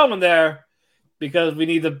still going there because we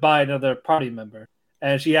need to buy another party member."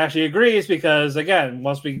 And she actually agrees because, again,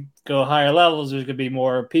 once we go higher levels, there's going to be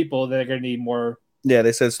more people that are going to need more. Yeah,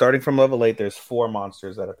 they said starting from level 8, there's 4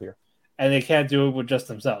 monsters that appear. And they can't do it with just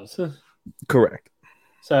themselves. Correct.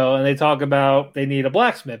 So, and they talk about they need a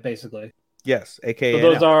blacksmith, basically. Yes,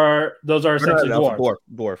 a.k.a. So those are essentially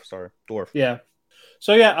dwarf. Yeah.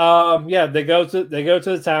 So they go to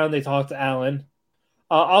the town. They talk to Alan.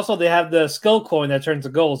 Also, they have the skill coin that turns to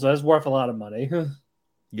gold, so that's worth a lot of money.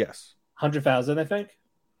 Yes. 100,000, I think.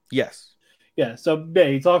 Yes. Yeah. So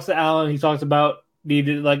he talks to Alan. He talks about I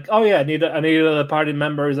need a party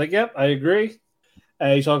member. He's like, "Yep, I agree."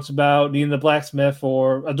 And he talks about needing a blacksmith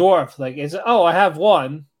or a dwarf. Like, I have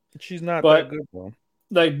one. She's not that good one.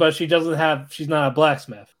 But she's not a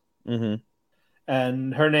blacksmith. Mm-hmm.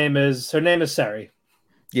 And her name is Sari.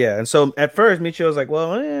 Yeah, and so at first Michio was like,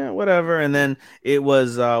 well, whatever, and then it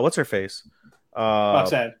was what's her face,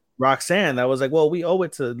 Roxanne that was like, well, we owe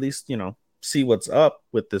it to at least see what's up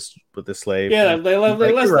with this slave. Yeah,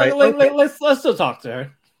 let's still talk to her.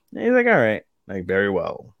 And he's like, all right, like very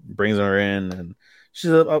well. Brings her in, and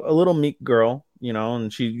she's a little meek girl,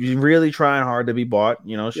 and she's really trying hard to be bought.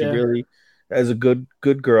 She really is a good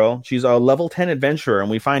girl. She's a level 10 adventurer, and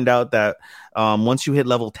we find out that once you hit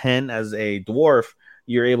level 10 as a dwarf,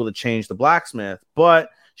 you're able to change the blacksmith, but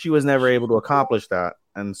she was never able to accomplish that.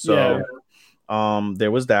 And so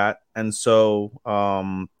there was that. And so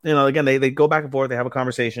again, they go back and forth, they have a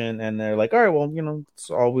conversation, and they're like, all right, well, that's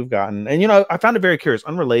all we've gotten. And I found it very curious,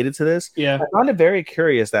 unrelated to this. I found it very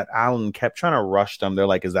curious that Alan kept trying to rush them. They're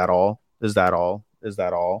like, is that all? Is that all? Is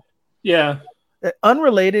that all? Yeah.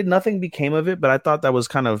 Unrelated, nothing became of it, but I thought that was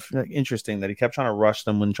kind of interesting that he kept trying to rush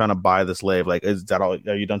them when trying to buy the slave. Like, is that all?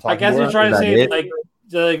 Are you done talking? I guess he's trying to say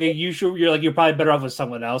you're probably better off with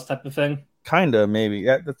someone else type of thing. Kinda, maybe.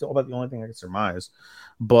 That's about the only thing I can surmise.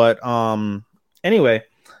 But anyway,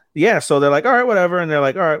 yeah. So they're like, all right, whatever, and they're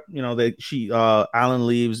like, all right, Alan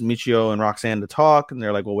leaves Michio and Roxanne to talk, and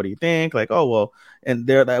they're like, well, what do you think? Like, oh well, and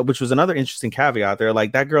which was another interesting caveat. They're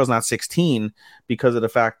like, that girl's not 16 because of the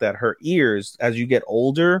fact that her ears, as you get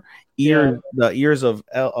older, the ears of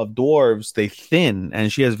dwarves, they thin,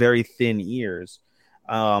 and she has very thin ears.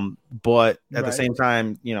 But at the same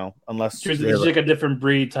time, unless it's like a different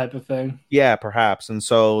breed type of thing. Yeah, perhaps. And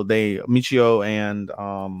so Michio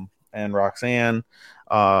and Roxanne,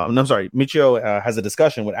 I'm sorry, Michio has a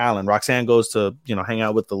discussion with Alan. Roxanne goes to hang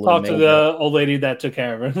out with the little talk to the old lady that took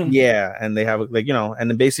care of her. Yeah, and they have and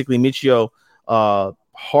then basically Michio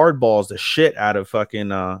hardballs the shit out of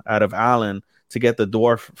Alan to get the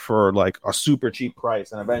dwarf for like a super cheap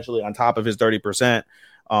price, and eventually on top of his 30%.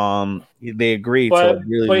 They agree to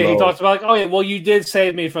really low. He talks about like, oh yeah, well, you did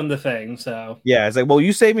save me from the thing, so yeah, it's like, well,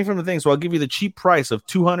 you saved me from the thing, so I'll give you the cheap price of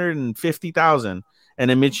 250,000. And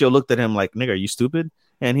then Michio looked at him like, nigga, are you stupid?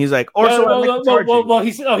 And he's like, he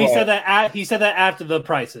said that after the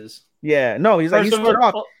prices. Yeah, no, he's like,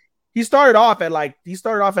 he started off at like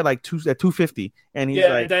 250, and he's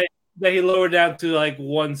like, that he lowered down to like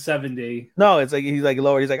 170. No, it's like he's like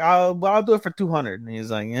lowered. He's like, I'll do it for 200, and he's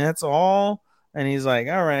like, yeah, that's all. And he's like,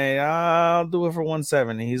 all right, I'll do it for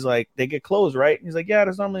 170. He's like, they get closed, right? He's like, yeah,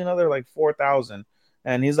 there's normally another like 4,000.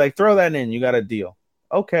 And he's like, throw that in. You got a deal.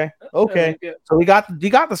 Okay. Yeah. So he got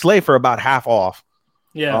the slave for about half off.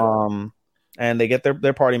 Yeah. And they get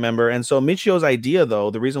their party member. And so Michio's idea,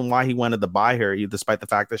 though, the reason why he wanted to buy her, despite the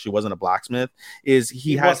fact that she wasn't a blacksmith, is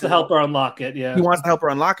he wants to help her unlock it. Yeah. He wants to help her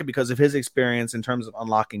unlock it because of his experience in terms of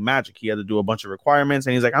unlocking magic. He had to do a bunch of requirements,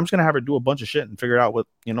 and he's like, I'm just gonna have her do a bunch of shit and figure out what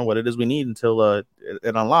it is we need until it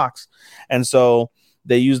unlocks. And so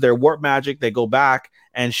they use their warp magic. They go back,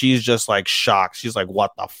 and she's just like shocked. She's like,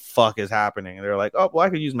 what the fuck is happening? And they're like, oh, well, I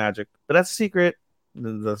could use magic, but that's a secret.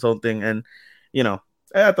 This whole thing. And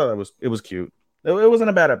I thought it was cute. It wasn't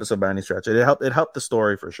a bad episode by any stretch. It helped the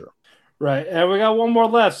story for sure. Right, and we got one more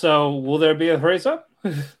left. So will there be a race up?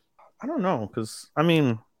 I don't know, because I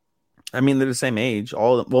mean they're the same age.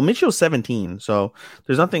 Michio's 17, so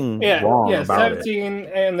there's nothing wrong about 17,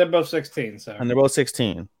 it. And they're both 16. So they're both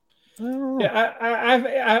 16.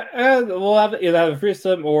 Yeah, we'll have a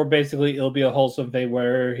threesome, or basically it'll be a wholesome thing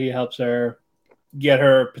where he helps her get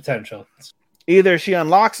her potential. Either she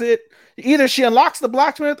unlocks the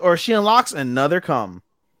blacksmith, or she unlocks another cum.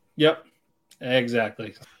 Yep,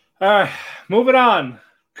 exactly. All right, moving on.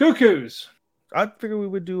 Cuckoos. I figured we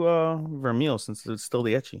would do Vermeil since it's still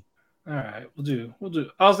the ecchi. All right, we'll do.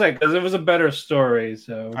 I'll say because it was a better story.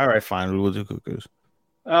 So all right, fine, we will do Cuckoos.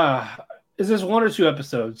 Is this 1 or 2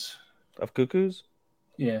 episodes of Cuckoos?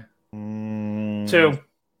 Yeah, 2.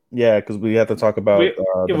 Yeah, because we have to talk about. We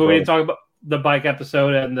didn't talk about the bike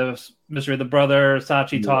episode and the mystery of the brother,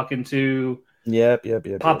 Sachi talking to Yep.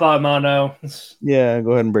 Papa Amano. Yeah,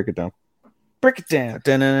 go ahead and break it down. Break it down.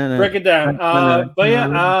 But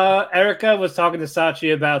yeah, Erica was talking to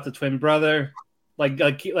Sachi about the twin brother, like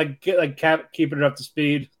keeping it up to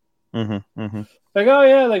speed. Mm-hmm. Like, oh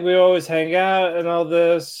yeah, like we always hang out and all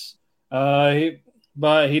this.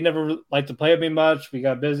 But he never liked to play with me much. We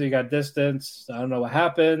got busy, got distance. I don't know what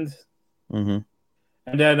happened. Mm-hmm.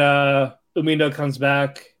 And then Umino comes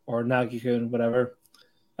back, or Nagi-kun, whatever.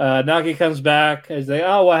 Nagi comes back and he's like,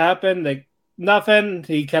 oh, what happened? Like, nothing.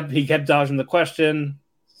 He kept dodging the question.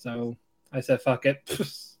 So I said, fuck it.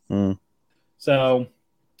 So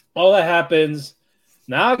all that happens,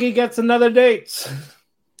 Nagi gets another date.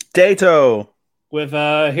 Dato. With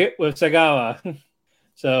Sagawa.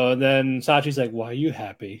 So then Sachi's like, why are you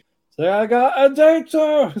happy? So I got a date.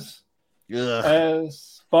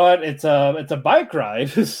 but it's a bike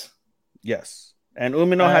ride. Yes, and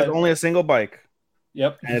Umino has only a single bike.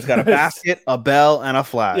 Yep, and it's got a basket, a bell, and a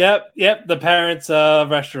flag. Yep. The parents'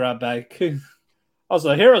 restaurant bike.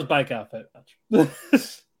 Also, a hero's bike outfit.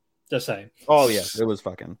 Just saying. Oh yeah, it was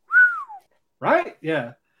fucking right.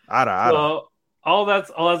 Yeah. Ada. So all that's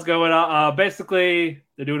going on. Basically,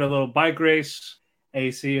 they're doing a little bike race, and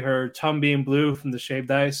you see her tongue being blue from the shaved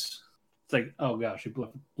ice. It's like, oh gosh, she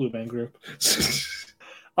blue band group.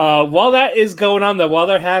 While that is going on, though, while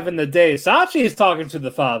they're having the day, Sachi is talking to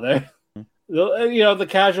the father. The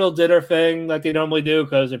casual dinner thing like they normally do,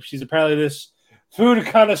 because if she's apparently this food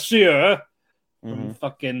connoisseur from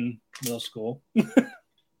fucking middle school.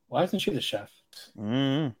 Why isn't she the chef?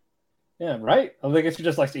 Yeah, right? I guess she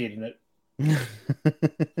just likes eating it.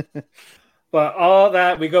 But all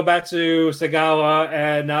that, we go back to Sagawa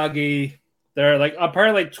and Nagi. They're like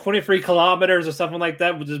apparently 23 kilometers or something like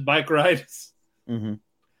that with just bike rides.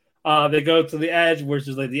 They go to the edge, which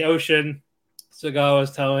is like the ocean.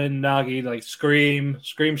 Sagawa's telling Nagi like scream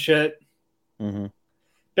shit.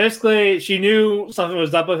 Basically, she knew something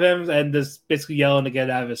was up with him and just basically yelling to get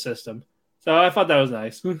out of his system. So I thought that was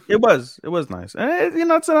nice. It was nice, and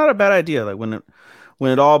it's not a bad idea. Like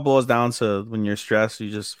when it all boils down to when you're stressed, you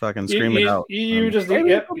just fucking scream it out. You just I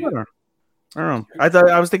don't know.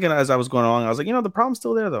 I was thinking as I was going along, I was like, the problem's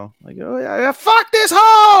still there though. Like, oh yeah, fuck this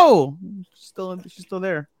hoe. She's still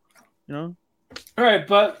there. All right,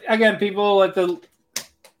 but again, people like to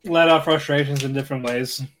let out frustrations in different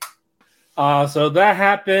ways. So that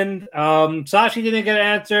happened. Sachi didn't get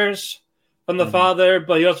answers from the father,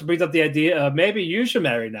 but he also brings up the idea of maybe you should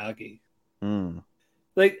marry Nagi.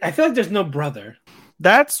 Like, I feel like there's no brother.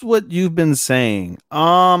 That's what you've been saying.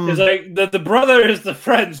 It's like the brother is the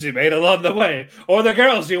friends you made along the way, or the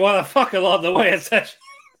girls you want to fuck along the way.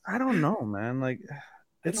 I don't know, man. Like,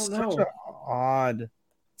 it's such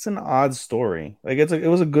an odd story. Like, it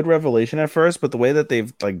was a good revelation at first, but the way that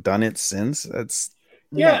they've like done it since,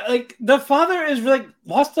 like the father is like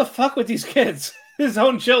wants to fuck with these kids, his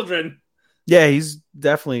own children. Yeah, he's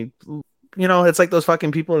definitely. It's like those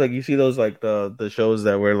fucking people, like you see those like the shows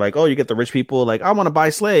that were like, oh, you get the rich people, like, I want to buy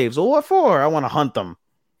slaves. Well, what for? I want to hunt them,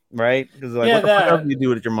 right? Because like, what the fuck else do you do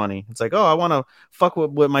with your money? It's like, oh, I want to fuck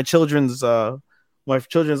with my children's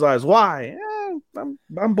lives. Why?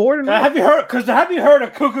 I'm bored. Have you heard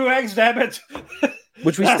of cuckoo eggs? Damn it!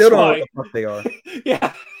 Which we still don't know what the fuck they are.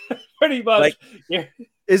 Yeah, pretty much. Like, yeah.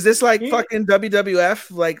 Is this like fucking WWF,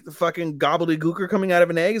 like the fucking gobbledygooker coming out of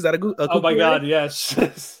an egg? Is that a cuckoo oh my god, egg?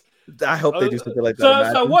 Yes. I hope they do something like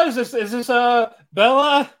that. So what is this? Is this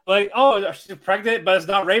Bella? Like, oh, she's pregnant, but it's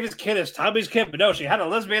not Raven's kid, it's Tommy's kid. But no, she had a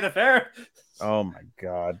lesbian affair. Oh my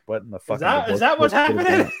god! What in the fuck? Is that what's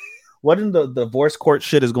happening? What in the divorce court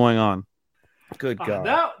shit is going on? Good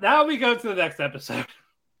god! Now we go to the next episode.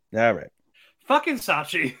 All right. Fucking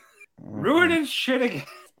Sachi, ruining shit again.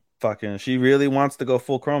 Fucking, she really wants to go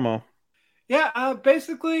full chromo. Yeah,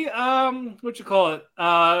 basically, what you call it?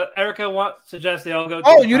 Erica suggests they all go.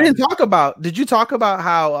 Oh, you didn't talk about? Did you talk about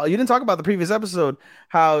how you didn't talk about the previous episode?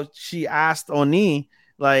 How she asked Oni,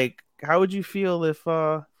 like, how would you feel if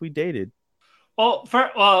we dated? Well,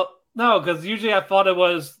 no, because usually I thought it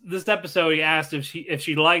was this episode. He asked if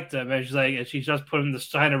she liked him, and she's like, and she just put him in the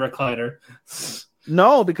China recliner.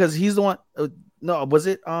 No, because he's the one. No, was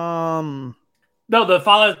it? No, the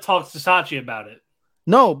father talks to Sachi about it.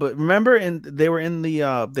 No, but remember, they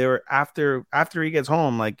were after he gets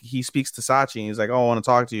home, like he speaks to Sachi. And he's like, "Oh, I want to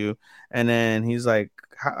talk to you," and then he's like,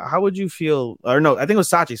 "How would you feel?" Or no, I think it was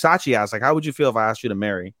Sachi. Sachi asked, like, "How would you feel if I asked you to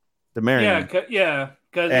marry me?" Yeah,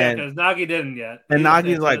 because Nagi didn't yet. And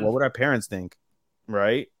Nagi's like, "What would our parents think?"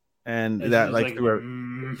 Right, and that like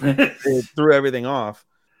threw everything off.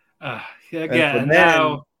 Again,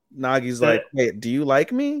 now Nagi's like, "Hey, do you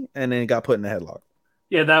like me?" And then he got put in the headlock.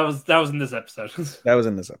 Yeah, that was in this episode. That was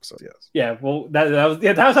in this episode, yes. Yeah, well, that was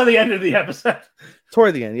how the end of the episode.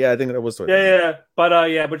 Toward the end, yeah, I think that was toward the end. Yeah. But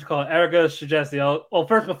what you call it? Erica suggests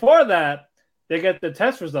first before that, they get the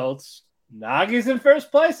test results. Nagi's in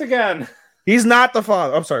first place again. He's not the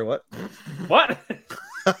father. I'm sorry, what? What?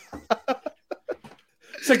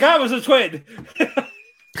 Sagai was a twin.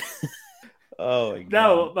 Oh my God.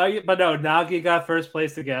 No, but no, Nagi got first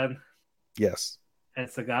place again. Yes. And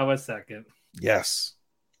Sagai was second. Yes.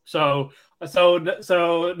 So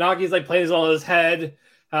Nagi's like plays all in his head.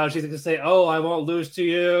 She's gonna say, "Oh, I won't lose to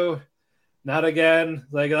you, not again."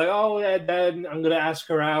 Like oh, and then I'm gonna ask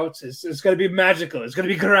her out. It's gonna be magical. It's gonna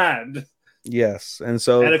be grand. Yes, and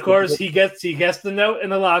of course he gets the note in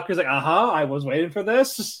the locker. He's like, I was waiting for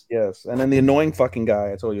this. Yes, and then the annoying fucking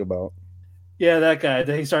guy I told you about. Yeah, that guy.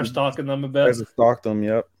 Then he starts stalking them a bit. Stalked them.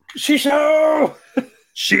 Yep. Shisho.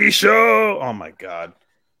 Shisho. Oh my god.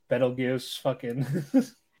 Betelgeuse, fucking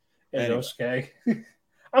Inosuke.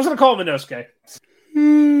 I was gonna call him Inosuke.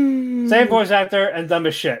 Same voice actor and dumb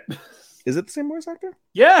as shit. Is it the same voice actor?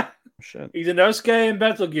 Yeah. Oh, shit. He's Inosuke and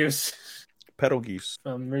Betelgeuse. Betelgeuse.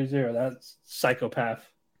 From ReZero. That's psychopath.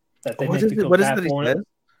 That What is it that he says?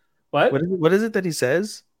 What? What is it that he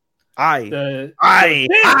says? I.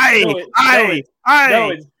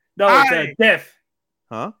 It's diff.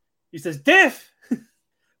 Huh? He says diff.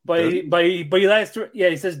 But he likes to. Yeah,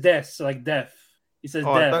 he says death. So like death. He says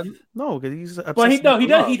death. No, because he's. But he does.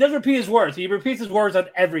 He does repeat his words. He repeats his words on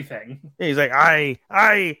everything. Yeah, he's like I.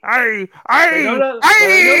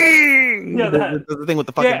 Yeah, the thing with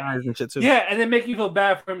the fucking eyes and shit too. Yeah, and then make you feel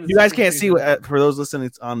bad for him. You guys can't see for those listening.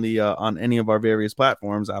 It's on the on any of our various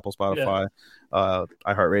platforms, Apple, Spotify,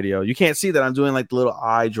 iHeartRadio. You can't see that I'm doing like the little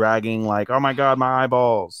eye dragging, like oh my god, my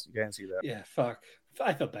eyeballs. You can't see that. Yeah, fuck.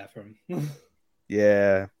 I felt bad for him.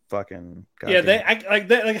 Yeah, fucking.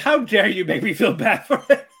 Like how dare you make me feel bad for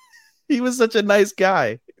him? He was such a nice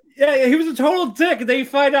guy. Yeah, he was a total dick. And then you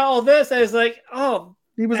find out all this, and it's like, oh,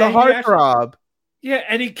 he was a heartthrob. Yeah,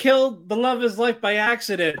 and he killed the love of his life by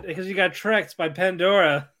accident because he got tricked by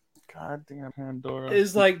Pandora. Goddamn Pandora.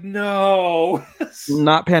 Is like, no.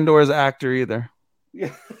 Not Pandora's actor either.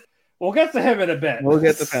 Yeah. We'll get to him in a bit. We'll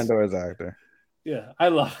get to Pandora's actor. Yeah, I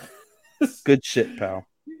love it. Good shit, pal.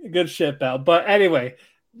 Good shit, pal. But anyway,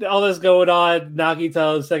 all this going on, Nagi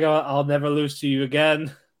tells Sega, I'll never lose to you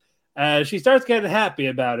again. She starts getting happy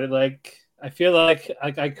about it. Like, I feel like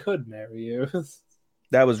I could marry you.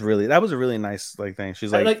 That was a really nice thing.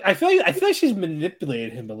 She's like I feel like she's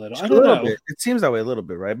manipulated him a little. I don't know. Bit. It seems that way a little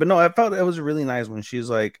bit, right? But no, I felt it was really nice when she's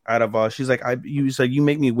like, she's like, you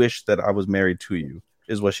make me wish that I was married to you,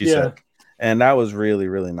 is what she said. And that was really,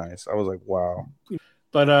 really nice. I was like, wow.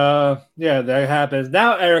 But that happens.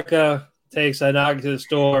 Now Erica takes Nagi to the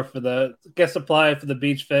store for get supply for the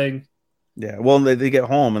beach thing. Yeah, well, they get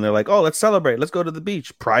home and they're like, oh, let's celebrate. Let's go to the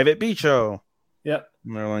beach. Private beach show. Yep.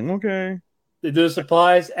 And they're like, okay. They do the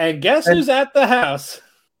supplies, and guess who's at the house?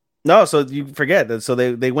 No, so you forget that. So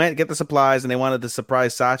they went get the supplies, and they wanted to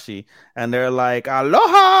surprise Sachi, and they're like,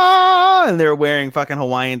 aloha! And they're wearing fucking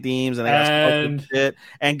Hawaiian themes, and they got shit.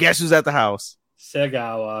 And guess who's at the house?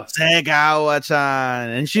 Segawa-chan.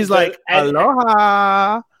 And she's like,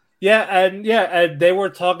 aloha! Yeah, and they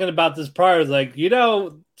were talking about this prior. Like, she's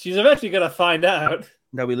eventually going to find out.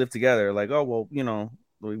 That we live together. Like, oh, well,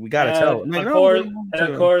 we got to tell. Like,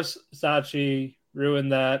 of course, Sachi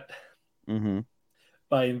ruined that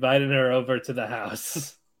by inviting her over to the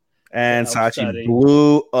house. And Sachi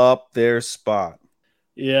blew up their spot.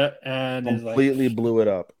 Yeah, and completely blew it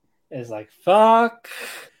up. It's like, fuck.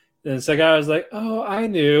 And so guy was like, oh, I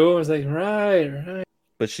knew. I was like, right.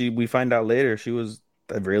 But we find out later she was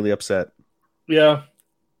really upset. Yeah.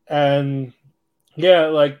 And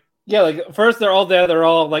like first they're all there, they're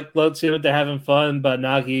all like loadsing, they're having fun, but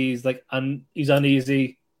Nagi's like he's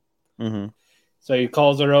uneasy. Mm-hmm. So he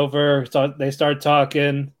calls her over, so they start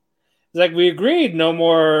talking. He's like, we agreed, no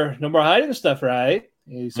more hiding stuff, right?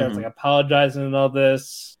 And he starts like apologizing and all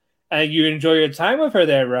this. And you enjoy your time with her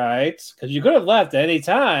there, right? Because you could have left any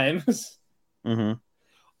time.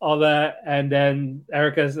 All that, and then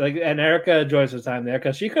Erica enjoys her time there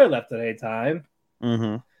because she could have left at any time.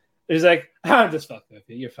 He's like, I'm just fucking with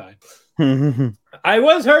you. You're fine. I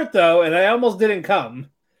was hurt though, and I almost didn't come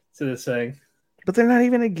to this thing. But they're not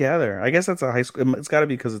even together. I guess that's a high school. It's got to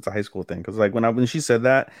be because it's a high school thing. Because like when she said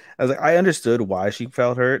that, I was like, I understood why she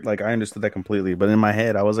felt hurt. Like I understood that completely. But in my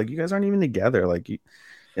head, I was like, you guys aren't even together. Like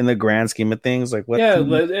in the grand scheme of things, like what?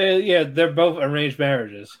 Yeah, they're both arranged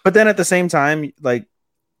marriages. But then at the same time, like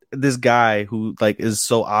this guy who like is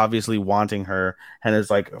so obviously wanting her and has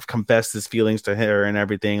like confessed his feelings to her and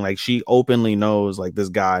everything. Like she openly knows like this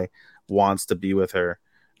guy wants to be with her.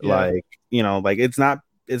 Yeah. Like like it's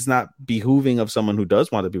not behooving of someone who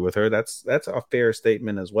does want to be with her. That's a fair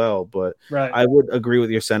statement as well. But right. I would agree with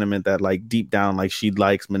your sentiment that like deep down, like she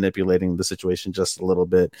likes manipulating the situation just a little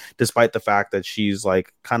bit, despite the fact that she's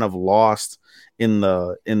like kind of lost in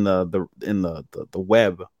the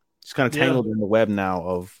web. She's kind of tangled in the web now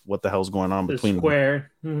of what the hell's going on between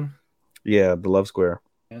square. Yeah, the love square.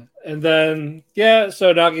 Yeah. And then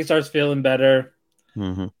so Nagi starts feeling better.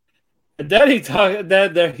 And then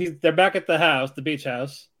they're back at the house, the beach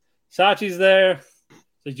house. Sachi's there.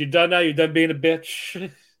 Says, "You done now? You done being a bitch?"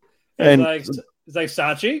 And it's like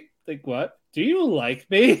Sachi, like what? Do you like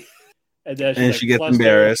me? And then she gets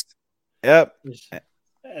embarrassed. Yep.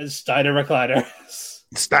 As Steiner recliner.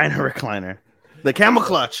 The camel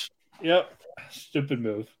clutch. Yep. Stupid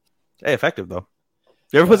move. Hey, effective though.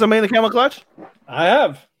 You ever put somebody in the camel clutch? I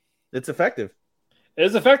have. It's effective. It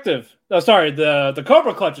is effective. Oh, sorry. The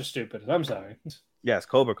Cobra Clutch is stupid. I'm sorry. Yes,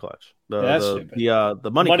 Cobra Clutch. That's stupid. The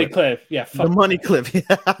money clip. Yeah, the money clip. You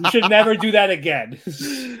should never do that again.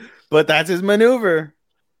 But that's his maneuver.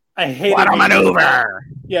 I hate what a maneuver.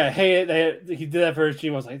 Yeah, he did that for G1.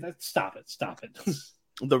 I was like, stop it.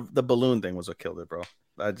 The balloon thing was what killed it, bro.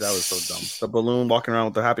 That was so dumb. The balloon walking around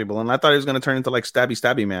with the happy balloon. I thought he was gonna turn into like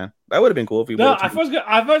stabby man. That would have been cool if he. No, I was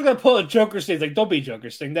gonna pull a Joker sting. Like, don't be Joker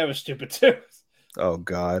sting. That was stupid too. Oh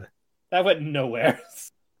God. That went nowhere.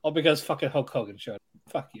 All because fucking Hulk Hogan showed up.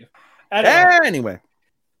 Fuck you. Anyway.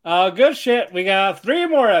 Good shit. We got 3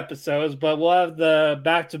 more episodes, but we'll have the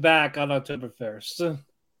back-to-back on October 1st.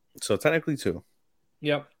 So technically 2.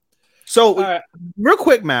 Yep. So right. Real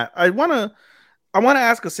quick, Matt, I wanna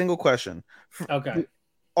ask a single question. Okay.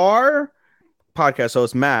 Our podcast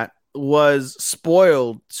host Matt was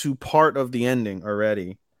spoiled to part of the ending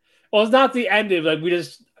already. Well, it's not the ending. Like, we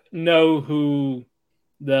just know who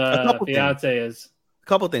the fiance is. A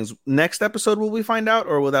couple things. Next episode, will we find out,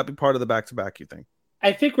 or will that be part of the back-to-back, you think?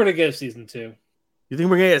 I think we're going to get a season 2. You think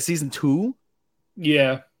we're going to get a season 2?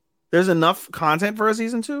 Yeah. There's enough content for a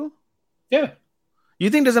season 2? Yeah. You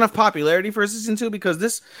think there's enough popularity for a season 2? Because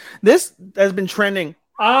this has been trending.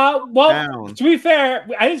 To be fair,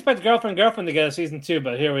 I didn't expect Girlfriend to get a season 2,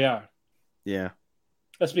 but here we are. Yeah.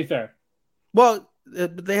 Let's be fair. Well,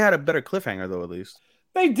 they had a better cliffhanger, though, at least.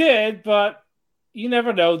 They did, but you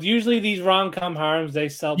never know. Usually these rom-com harms, they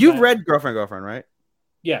sell. You've read Girlfriend, right?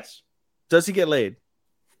 Yes. Does he get laid?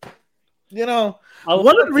 You know,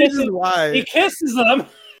 one of the reasons why he kisses them.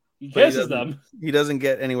 He doesn't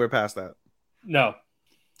get anywhere past that. No.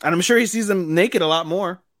 And I'm sure he sees them naked a lot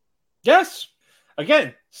more. Yes.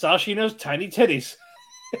 Again, Sashino's tiny titties.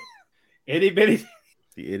 Itty bitty.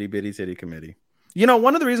 The itty bitty titty committee. You know,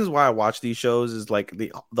 one of the reasons why I watch these shows is like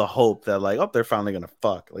the hope that like, oh, they're finally gonna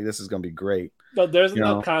fuck. Like, this is gonna be great. But there's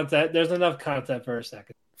enough content. There's enough content for a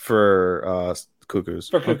second. For cuckoos.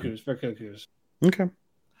 For cuckoos. Okay.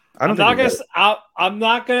 I'm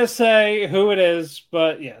not gonna say who it is,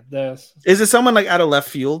 but yeah, is it someone like out of left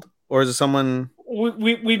field, or is it someone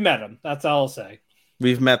we've met him? That's all I'll say.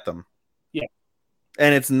 We've met them. Yeah.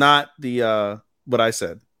 And it's not the what I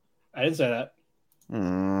said. I didn't say that.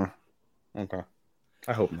 Okay.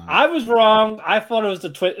 I hope not. I was wrong. I thought it was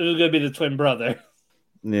It was gonna be the twin brother.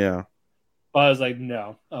 Yeah. But I was like,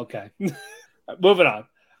 no. Okay. Moving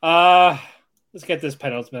on. Let's get this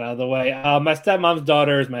penultimate out of the way. My stepmom's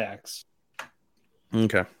daughter is my ex.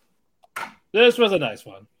 Okay. This was a nice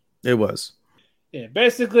one. It was. Yeah,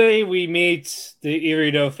 basically, we meet the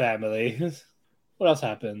Irido family. What else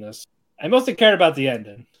happened in this? I mostly cared about the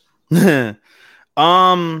ending.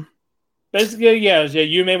 Basically, yeah,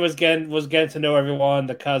 Yume was getting to know everyone.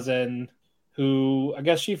 The cousin, who I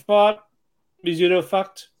guess she thought Mizuno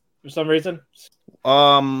fucked for some reason.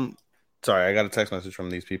 Sorry, I got a text message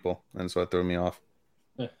from these people, and so it threw me off.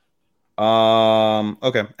 Yeah.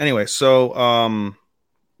 Okay. Anyway, so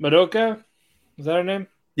Madoka, is that her name?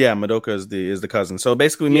 Yeah, Madoka is the cousin. So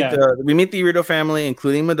basically, we meet the Irido family,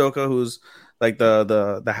 including Madoka, who's like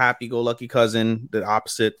the happy-go-lucky cousin, the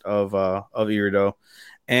opposite of Irido,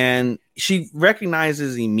 and she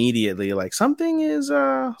recognizes immediately like something's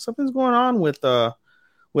going on with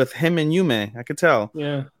him and Yume. I could tell.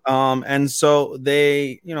 Yeah. And so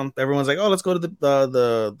they, everyone's like, oh, let's go to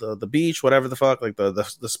the beach, whatever the fuck, like the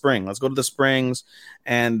spring. Let's go to the springs,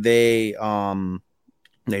 and they do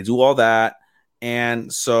all that.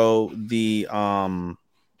 And so the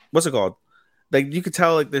what's it called? Like, you could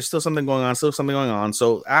tell like there's still something going on.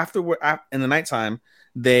 So after in the nighttime,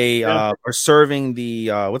 they are serving the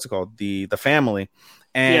what's it called? The family,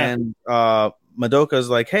 and Madoka's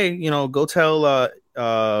like, hey, go tell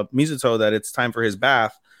Mizuto that it's time for his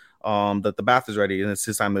bath. That the bath is ready and it's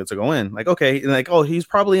his time to go in. Like, okay, and like, oh, he's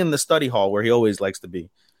probably in the study hall where he always likes to be.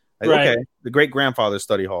 Like, right. Okay, the great grandfather's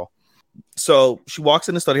study hall. So she walks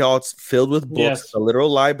in the study hall. It's filled with books, a literal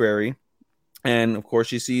library. And of course,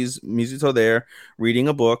 she sees Mizuto there reading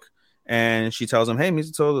a book. And she tells him, hey,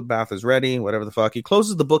 Mizuto, the bath is ready, whatever the fuck. He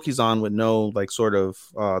closes the book he's on with no like sort of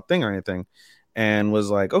thing or anything. And was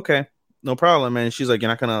like, okay, no problem. And she's like, you're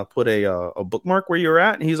not going to put a bookmark where you're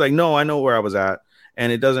at? And he's like, no, I know where I was at.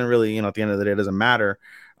 And it doesn't really, at the end of the day, it doesn't matter.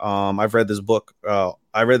 I've read this book.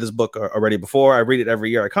 I read this book already before. I read it every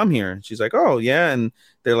year I come here. And she's like, oh, yeah. And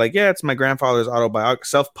they're like, yeah, it's my grandfather's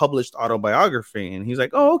self-published autobiography. And he's like,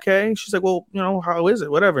 oh, okay. She's like, well, how is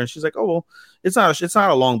it? Whatever. And she's like, oh, well, it's not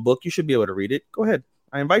a long book. You should be able to read it. Go ahead.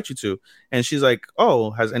 I invite you to. And she's like,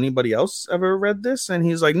 oh, has anybody else ever read this? And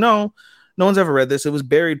he's like, no one's ever read this. It was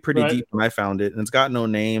buried pretty deep when I found it. And it's got no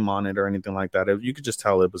name on it or anything like that. You could just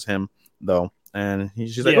tell it was him, though. And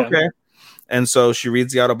she's like, okay. And so she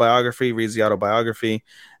reads the autobiography,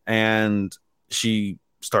 and she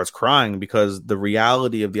starts crying because the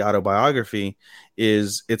reality of the autobiography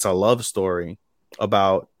is it's a love story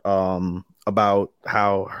about how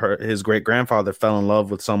his great grandfather fell in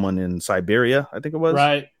love with someone in Siberia, I think it was.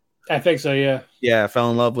 Right. I think so, yeah. Yeah,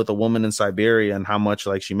 fell in love with a woman in Siberia and how much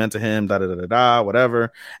like she meant to him,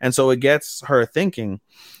 whatever. And so it gets her thinking.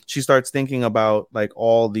 She starts thinking about like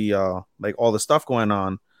all the stuff going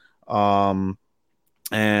on.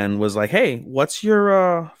 And was like, "Hey, what's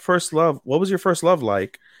your first love? What was your first love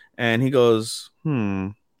like?" And he goes,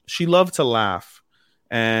 she loved to laugh.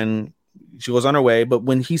 And she goes on her way. But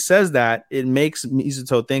when he says that, it makes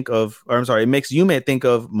Mizuto think of, or I'm sorry, it makes Yume think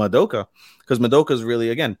of Madoka, because Madoka is really,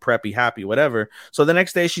 again, preppy, happy, whatever. So the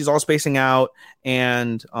next day she's all spacing out,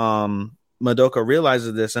 and Madoka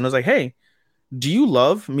realizes this and was like, "Hey, do you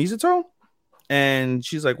love Mizuto?" And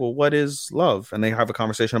she's like, "Well, what is love?" And they have a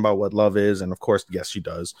conversation about what love is. And of course, yes, she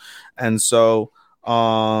does. And so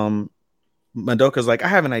Madoka's like, "I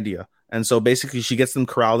have an idea." And so basically she gets them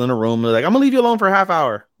corralled in a room. They're like, "I'm gonna leave you alone for a half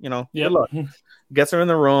hour. Good luck." Gets her in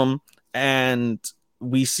the room, and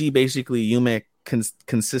we see basically Yume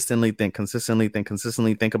consistently think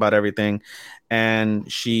about everything. And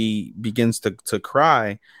she begins to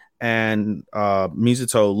cry. And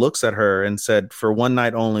Mizuto looks at her and said, "For one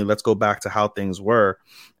night only, let's go back to how things were."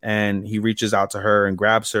 And he reaches out to her and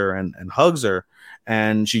grabs her and hugs her.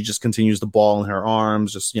 And she just continues to bawl in her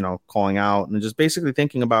arms, just, calling out and just basically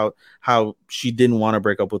thinking about how she didn't want to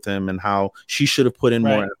break up with him and how she should have put in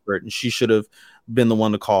more effort, and she should have been the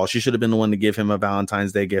one to call. She should have been the one to give him a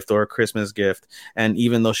Valentine's Day gift or a Christmas gift. And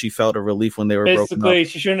even though she felt a relief when they were broken up,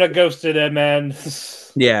 she shouldn't have ghosted him, man.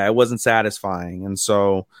 Yeah, it wasn't satisfying. And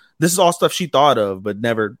so this is all stuff she thought of, but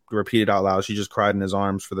never repeated out loud. She just cried in his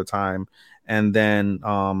arms for the time. And then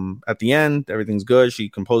at the end, everything's good. She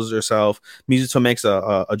composes herself. Mizuto makes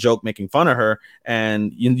a joke making fun of her.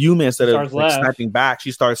 And Yume, instead of snapping back,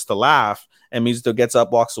 she starts to laugh. And Mizuto gets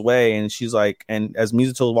up, walks away. And she's like, and as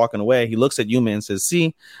Mizuto is walking away, he looks at Yume and says,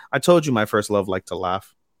 "See, I told you my first love liked to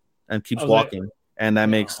laugh," and keeps walking. And that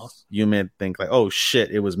makes Yume think like, "Oh,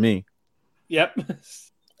 shit, it was me." Yep.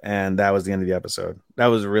 And that was the end of the episode. It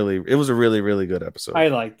was a really, really good episode. I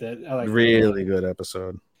liked it. Really good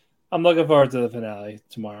episode. I'm looking forward to the finale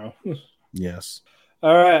tomorrow. Yes.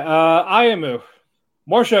 All right. Ayamu.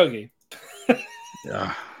 More shogi.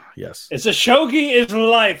 Yes. It's a shogi is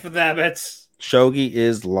life, damn it. Shogi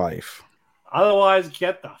is life. Otherwise,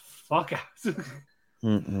 get the fuck out.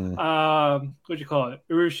 What'd you call it?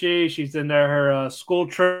 Urushi, she's in there, her school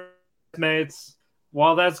trip mates.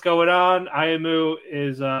 While that's going on, Ayamu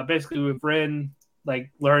is basically with Rin,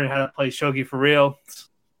 like learning how to play shogi for real.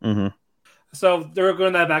 Mm-hmm. So they're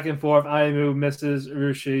going that back and forth. Ayamu misses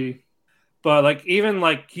Urushi, but he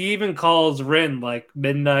even calls Rin like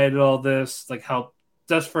midnight and all this, like help,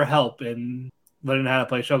 just for help in learning how to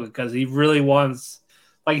play shogi, because he really wants,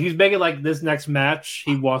 he's making this next match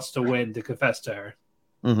he wants to win to confess to her.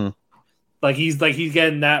 Mm-hmm. He's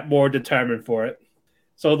getting that more determined for it.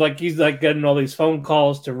 So he's getting all these phone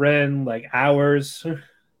calls to Rin, hours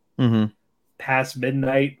past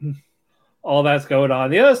midnight. All that's going on.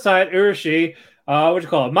 The other side, Urushi,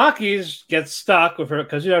 Maki's gets stuck with her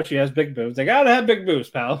because she has big boobs. They gotta have big boobs,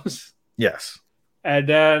 pals. Yes. And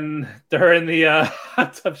then during the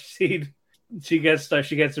hot tub scene, she gets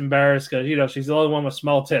embarrassed because she's the only one with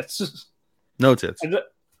small tits. No tits.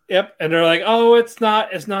 Yep. And they're like, "Oh, it's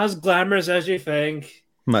not as glamorous as you think.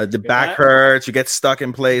 The back hurts. You get stuck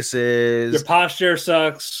in places. Your posture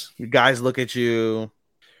sucks. You guys look at you.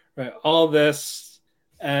 Right. All this."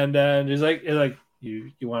 And then he's like,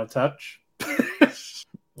 you want to touch?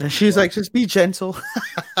 And she's like, "Just be gentle."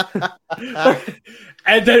 And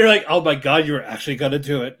then you're like, "Oh my god, you were actually gonna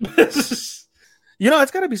do it." It's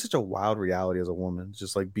got to be such a wild reality as a woman.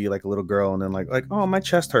 Just be like a little girl, and then like, "Oh, my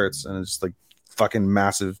chest hurts," and it's just fucking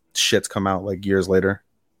massive shits come out years later.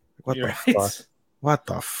 What the fuck? What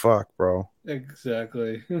the fuck, bro?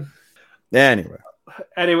 Exactly. Anyway,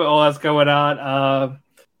 all that's going on.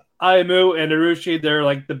 Ayamu and Urushi, they're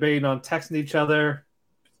debating on texting each other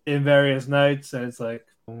in various nights, and it's like,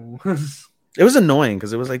 it was annoying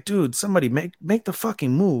because it was like, dude, somebody make the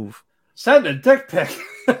fucking move. Send a dick pic.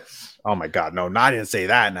 Oh my god, no, I didn't say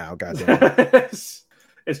that now. Goddamn.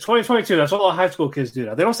 It's 2022. That's what all high school kids do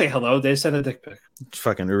now. They don't say hello. They send a dick pic.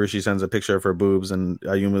 Fucking Urushi sends a picture of her boobs, and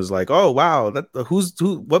Ayuma's like, "Oh wow,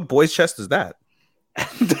 what boy's chest is that?"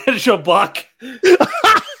 Then she'll block.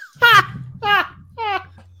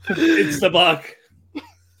 It's the block.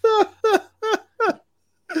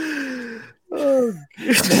 Oh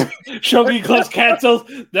Shogi Club's canceled.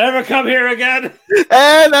 Never come here again.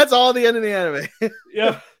 And that's all the end of the anime.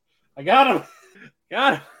 Yep. I got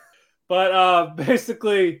him. But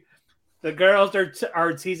basically, the girls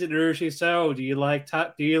are teasing Urushi. So, do you like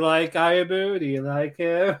Ayabu? Do you like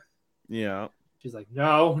him? Yeah. She's like,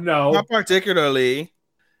 no. Not particularly.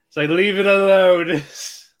 It's like, leave it alone.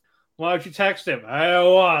 Why don't you text him? I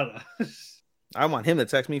don't wanna. I want him to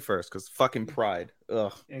text me first because fucking pride.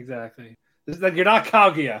 Ugh. Exactly. It's like, you're not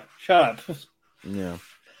Kaguya. Shut up. Yeah.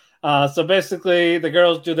 So basically, the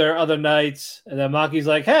girls do their other nights, and then Maki's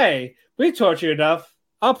like, hey, we tortured you enough.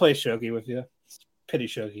 I'll play shogi with you. Pity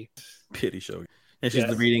shogi. And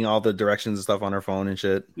she's reading all the directions and stuff on her phone and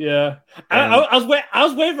shit. Yeah. I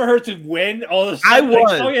was waiting for her to win all this stuff. I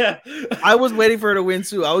was. Like, oh, yeah. I was waiting for her to win,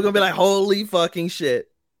 too. I was going to be like, holy fucking shit.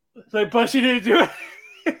 Like, but she didn't do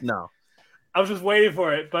it. No. I was just waiting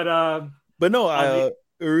for it. But no,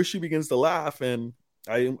 Urushi begins to laugh, and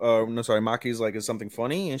Maki's like, is something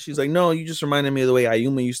funny? And she's like, no, you just reminded me of the way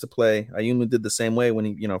Ayuma used to play. Ayuma did the same way when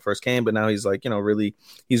he, first came, but now he's like,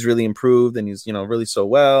 he's really improved, and he's, really so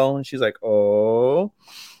well. And she's like, oh.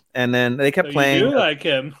 And then they kept playing. You do like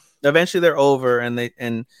him. Eventually they're over,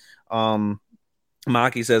 and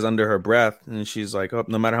Maki says under her breath, and she's like, oh,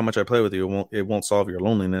 no matter how much I play with you, it won't solve your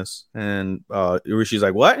loneliness. And Urushi's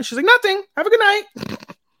like, what? And she's like, nothing. Have a good night.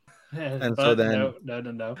 And so then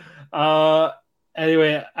no.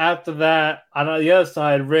 Anyway, after that, on the other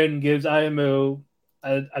side, Rin gives Ayamu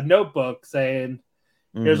a notebook saying,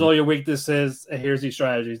 here's all your weaknesses, and here's these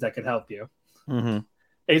strategies that can help you. Mm-hmm.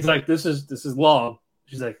 He's like, this is long.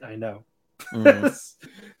 She's like, I know. Mm-hmm.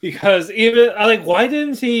 Because even why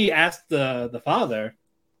didn't he ask the father?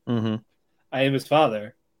 Mm-hmm. I am his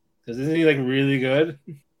father. Because isn't he really good?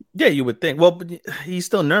 Yeah, you would think. Well, but he's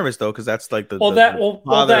still nervous though, because that's like he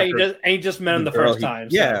just met him the first time.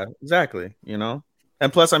 So. Yeah, exactly.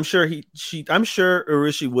 And plus, I'm sure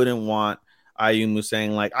Urushi wouldn't want Ayumu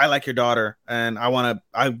saying like, "I like your daughter, and I want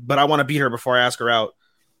to beat her before I ask her out.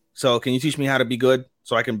 So can you teach me how to be good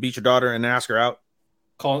so I can beat your daughter and then ask her out?"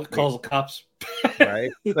 Calls the cops.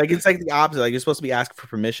 Right? It's like the opposite. Like you're supposed to be asking for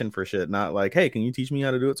permission for shit, not like, "Hey, can you teach me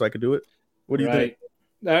how to do it so I can do it?" What do you think?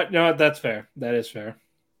 No, that's fair. That is fair.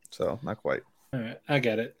 So not quite. All right, I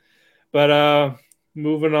get it. But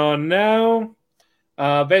moving on now.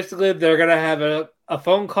 Basically, they're gonna have a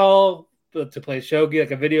phone call to play shogi,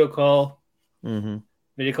 like a video call. Mm-hmm.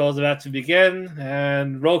 Video call is about to begin,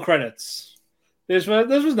 and roll credits. This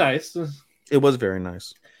was nice. It was very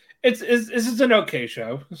nice. It's an okay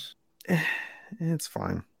show. It's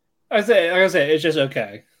fine. Like I say, it's just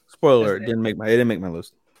okay. Spoiler: it didn't make my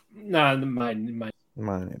list. No, mine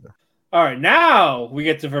either. All right, now we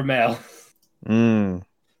get to Vermeil.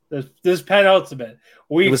 This penultimate.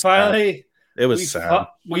 It was sad.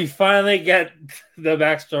 We finally get the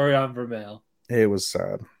backstory on Vermeil. It was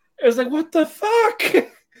sad. It was like, what the fuck?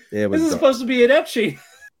 It was. This is supposed to be an ecchi.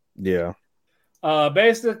 Yeah.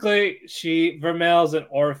 Basically, Vermeil's an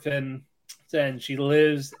orphan, and she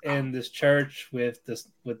lives in this church with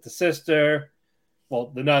the sister, well,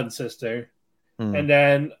 the nun sister, and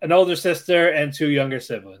then an older sister and two younger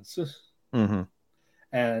siblings. Mm-hmm.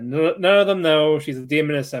 And none of them know she's a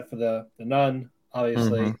demon except for the nun,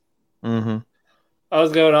 obviously. Mm-hmm.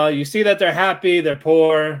 What's going on? You see that they're happy, they're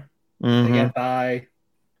poor, they get by.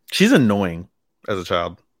 She's annoying as a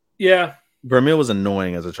child. Yeah. Vermeil was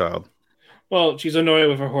annoying as a child. Well, she's annoying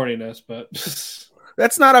with her horniness, but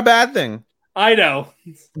that's not a bad thing. I know.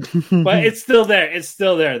 But it's still there. It's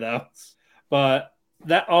still there though. But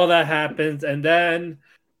all that happens, and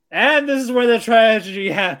this is where the tragedy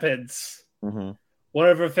happens. Mm-hmm. One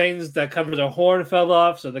of her things that covers her horn fell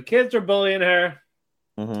off, so the kids are bullying her.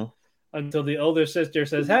 Mm-hmm. Until the older sister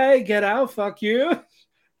says, "Hey, get out, fuck you."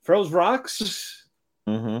 Throws rocks.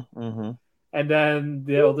 Mm-hmm. And then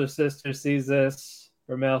the older sister sees this.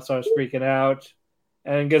 Vermeil starts freaking out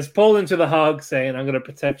and gets pulled into the hug, saying, "I'm going to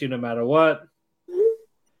protect you no matter what."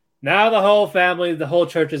 Now the whole family, the whole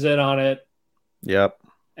church is in on it. Yep.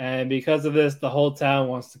 And because of this, the whole town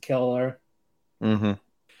wants to kill her. Mm-hmm.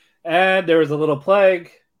 And there was a little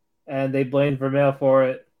plague, and they blamed Vermeil for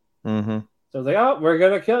it. Mm-hmm. So it's like, "Oh, we're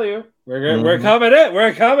going to kill you. We're coming in.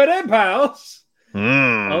 We're coming in, pals."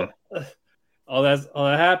 All that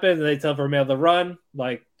happens, and they tell Vermeil to run,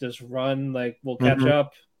 just run, we'll catch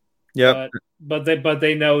up. Yep. But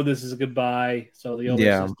they know this is a goodbye. So the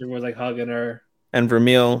older sister was hugging her. And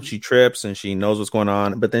Vermeil, she trips and she knows what's going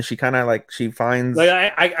on, but then she kind of she finds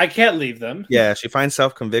I can't leave them. Yeah, she finds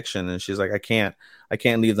self-conviction and she's like, I can't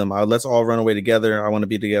leave them. Let's all run away together. I want to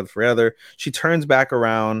be together forever. She turns back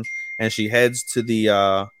around and she heads to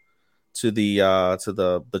the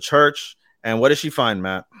church. And what does she find,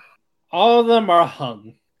 Matt? All of them are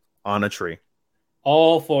hung on a tree.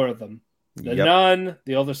 All 4 of them. The Yep. nun,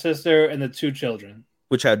 the older sister, and the 2 children.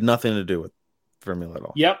 Which had nothing to do with Vermeil at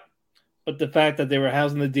all. Yep. But the fact that they were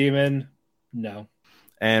housing the demon, no.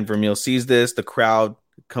 And Vermeil sees this. The crowd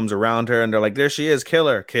comes around her, and they're like, there she is. Kill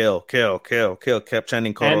her. Kill. Kept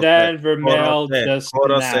chanting. And then Vermeil just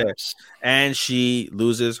snaps. And she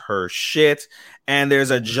loses her shit. And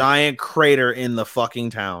there's a giant crater in the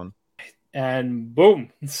fucking town. And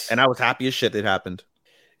boom. And I was happy as shit it happened.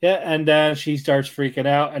 Yeah, and then she starts freaking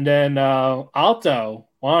out. And then Alto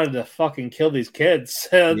wanted to fucking kill these kids.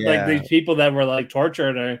 Like these people that were like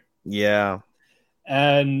torturing her. Yeah.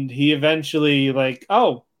 And he eventually like,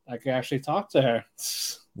 oh, I can actually talk to her.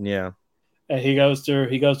 Yeah. And he goes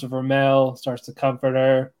to Vermeil, starts to comfort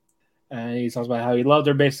her, and he talks about how he loved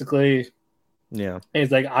her basically. Yeah. And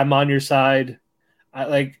he's like, I'm on your side.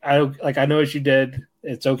 I know what you did.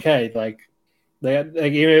 It's okay. Like even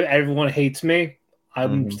if everyone hates me,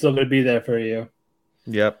 I'm still gonna be there for you.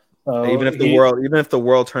 Yep. So even if the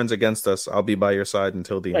world turns against us, I'll be by your side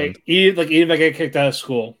until the end. Even if I get kicked out of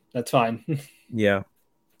school, that's fine. Yeah.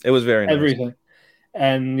 It was very nice. Everything.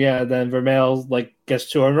 And yeah, then Vermeil like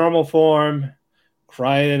gets to her normal form,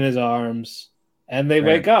 crying in his arms, and they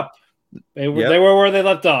wake up. They were where they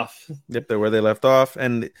left off. Yep, they're where they left off,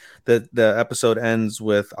 and the episode ends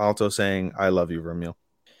with Alto saying, "I love you, Vermeil."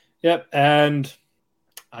 Yep, and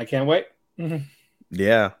I can't wait.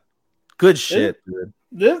 Yeah, good shit, dude.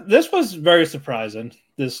 This was very surprising.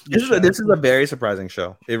 This is a very surprising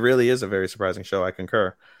show. It really is a very surprising show. I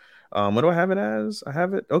concur. What do I have it as? I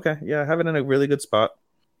have it. Okay, yeah, I have it in a really good spot.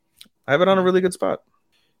 I have it on a really good spot.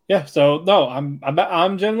 Yeah. So no,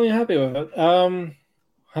 I'm genuinely happy with it.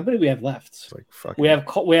 How many do we have left? We have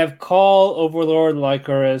Call, Overlord,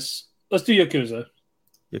 Lycoris. Let's do Yakuza.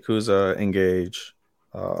 Yakuza, Engage.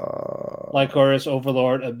 Lycoris,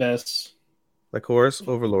 Overlord, Abyss. Lycoris,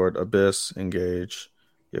 Overlord, Abyss, Engage,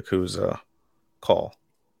 Yakuza, Call.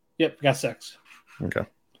 Yep, we got 6. Okay.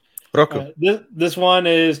 Roku. This one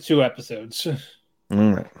is 2 episodes.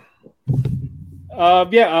 All right.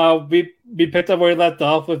 We picked up where we left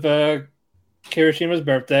off with Kirishima's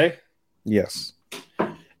birthday. Yes.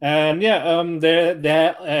 And they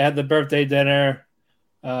had the birthday dinner.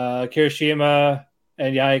 Kirishima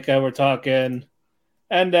and Yaika were talking,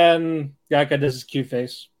 and then Yaika does his cute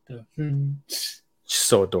face. She's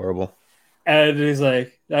so adorable. And he's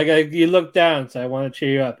like, you look down, so I want to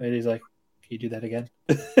cheer you up. And he's like, can you do that again?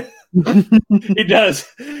 He does.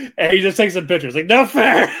 And he just takes some pictures. Like, no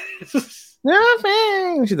fair. No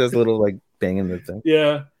fair. She does a little like banging the thing.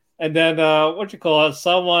 Yeah. And then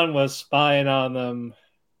someone was spying on them.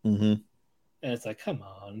 Mm-hmm. And it's like, come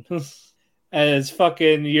on. And it's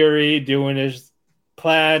fucking Yuri doing his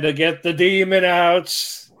plan to get the demon out.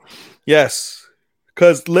 Yes.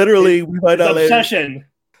 Because literally we find out obsession. Later,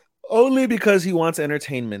 only because he wants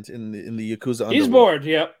entertainment in the Yakuza underworld. He's bored,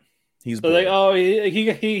 yep. He's bored. Like, oh,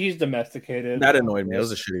 he's domesticated. That annoyed me. It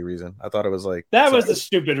was a shitty reason. I thought it was like that was the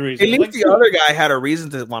stupid reason. At least the other guy had a reason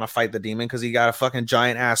to want to fight the demon because he got a fucking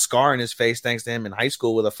giant ass scar in his face thanks to him in high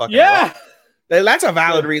school with a fucking rock. That's a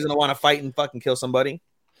valid reason to want to fight and fucking kill somebody.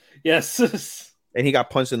 Yes. And he got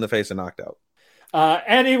punched in the face and knocked out.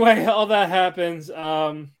 Anyway, all that happens.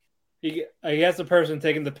 He has the person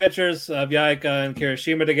taking the pictures of Yaika and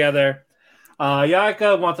Kirishima together.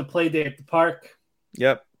 Yaika wants to play date at the park.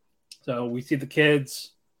 Yep. So we see the kids.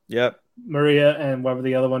 Yep. Maria and whatever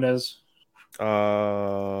the other one is.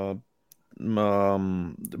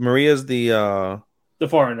 Maria's the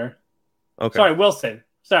foreigner. Okay. Sorry, Wilson.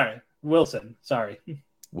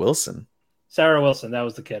 Wilson. Sarah Wilson. That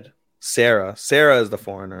was the kid. Sarah is the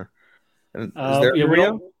foreigner. And is there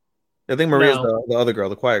Maria? I think Maria's the other girl,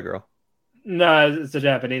 the quiet girl. No, it's a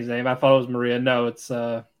Japanese name. I thought it was Maria. No, it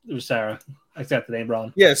was Sarah. I got the name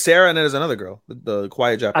wrong. Yeah, Sarah, and then there's another girl, the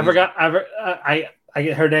quiet Japanese. I forgot. I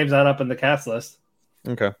get her name's not up in the cast list.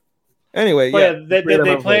 Okay. Anyway,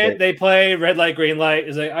 they play red light, green light.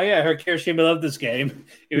 Is like, oh yeah, I heard Kirishima loved this game,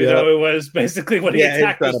 even though it was basically what he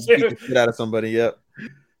attacked us to. Beat the shit out of somebody. Yep.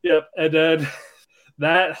 And then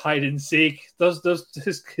that hide and seek. Those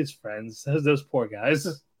his friends. Those poor guys.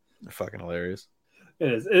 They're fucking hilarious.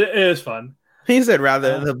 It is. It is fun. He said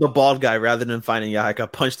the bald guy, rather than finding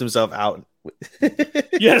Yaika, punched himself out.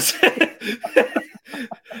 Yes. I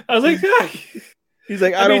was like, he's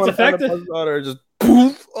like, I don't want to find a punch out or just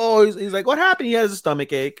poof. Oh, he's like, what happened? He has a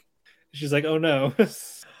stomach ache. She's like, oh no.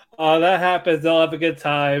 That happens. They'll have a good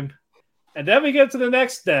time. And then we get to the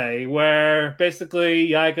next day where basically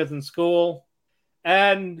Yaika's in school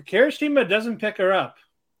and Kirishima doesn't pick her up.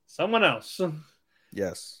 Someone else.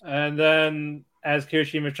 Yes. And then as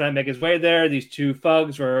Kirishima's trying to make his way there, these two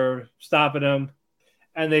thugs were stopping him,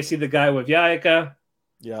 and they see the guy with Yayaka.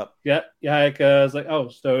 Yep. Yeah, Yayaka is like, oh,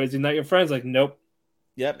 so is he not your friend? Like, nope.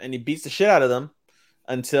 Yep, and he beats the shit out of them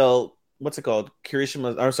until what's it called?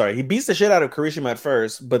 Kirishima. I'm sorry, he beats the shit out of Kirishima at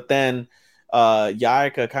first, but then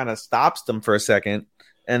Yayaka kind of stops them for a second,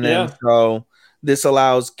 and then so this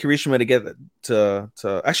allows Kirishima to get to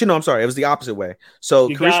actually no, I'm sorry, it was the opposite way. So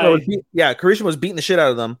Kirishima was beating the shit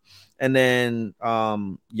out of them, and then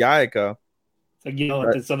Yayaka like yell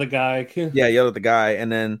at this other guy. Yelled at the guy,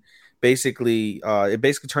 and then basically it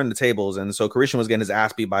basically turned the tables, and so Kirishima was getting his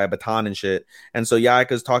ass beat by a baton and shit, and so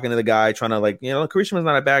Yayaka's talking to the guy trying to like, you know, Kirishima's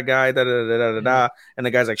not a bad guy, and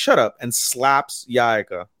the guy's like, shut up, and slaps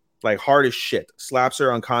Yayaka like hard as shit, slaps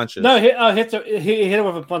her unconscious. No, he hit her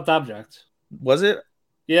with a blunt object. Was it?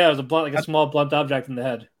 Yeah, it was a small blunt object in the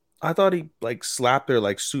head. I thought he like slapped her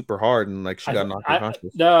like super hard and like she got knocked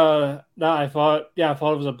unconscious. No, I thought it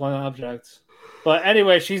was a blunt object. But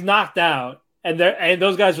anyway, she's knocked out, and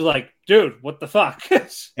those guys were like, "Dude, what the fuck?"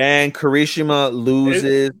 And Kirishima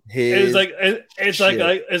loses his. It's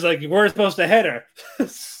like we're supposed to hit her.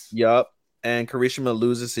 Yup. And Kirishima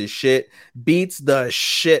loses his shit, beats the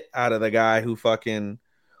shit out of the guy who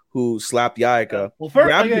slapped Yayaka. Well, first,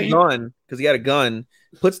 grabbed the gun because he had a gun,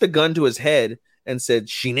 puts the gun to his head and said,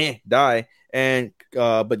 "Shine, die." And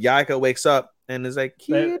but Yayaka wakes up and is like,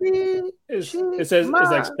 "Kitty." It says it's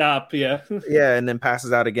like stop, yeah. Yeah, and then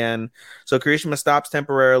passes out again. So Kirishima stops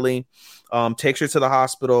temporarily, takes her to the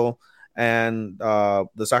hospital, and the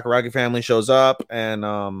Sakuragi family shows up, and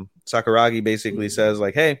Sakuragi basically says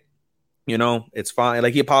like, "Hey, you know, it's fine."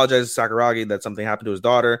 Like he apologizes to Sakuragi that something happened to his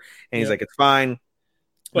daughter, and he's like, "It's fine."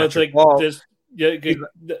 But it's like this. Yeah,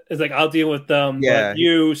 it's like I'll deal with them. Yeah, but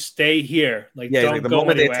you stay here. Like don't like, go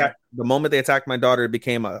anywhere. The moment they attacked my daughter, it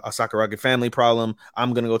became a Sakuragi family problem.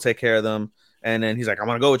 I'm gonna go take care of them. And then he's like, "I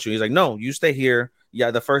want to go with you." He's like, "No, you stay here.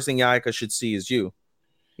 Yeah, the first thing Yayaka should see is you."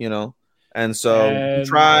 You know. And so he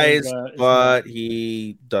tries, but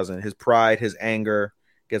he doesn't. His pride, his anger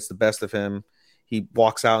gets the best of him. He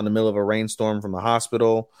walks out in the middle of a rainstorm from the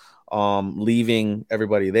hospital, leaving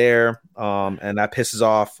everybody there, and that pisses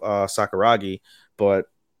off Sakuragi. But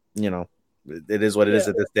you know, it is what it is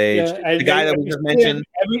at this stage. Yeah. The guy that we just mentioned,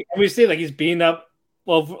 we see like he's beaten up.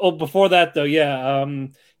 Well, before that though,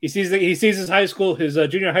 he sees his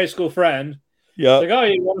junior high school friend. Yeah, like, oh,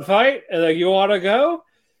 you want to fight? And like, you want to go?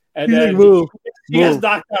 And then he gets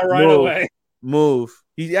knocked out right away.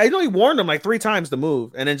 I know he warned him like 3 times to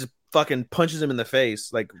move, and then just fucking punches him in the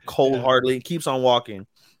face like cold-heartedly. Keeps on walking.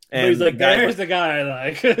 And he's like, "There's the guy,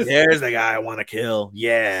 like there's the guy I want to kill."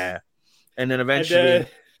 Yeah. And then eventually,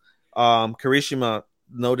 Kirishima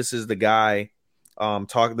notices the guy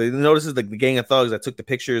notices the gang of thugs that took the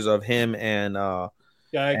pictures of him and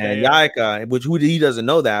Yayaka, which he doesn't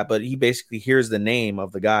know that, but he basically hears the name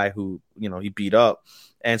of the guy who, you know, he beat up.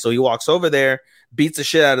 And so he walks over there, beats the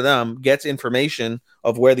shit out of them, gets information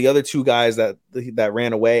of where the other 2 guys that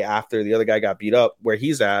ran away after the other guy got beat up, where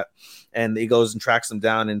he's at, and he goes and tracks them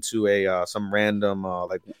down into some random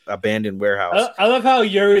like abandoned warehouse. I love how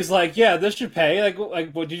Yuri's like, "Yeah, this should pay."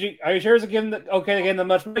 Like, what are you sure it's giving them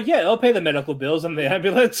much? But yeah, they'll pay the medical bills and the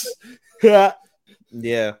ambulance.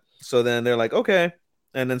 Yeah. So then they're like, okay.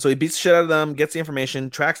 And then so he beats the shit out of them, gets the information,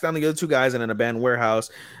 tracks down the other 2 guys in an abandoned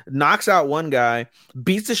warehouse, knocks out one guy,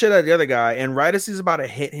 beats the shit out of the other guy, and right as he's about to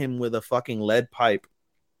hit him with a fucking lead pipe,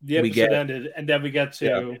 the episode ended, and then we get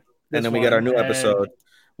to and then we get our new episode.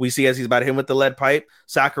 We see as he's about to hit him with the lead pipe,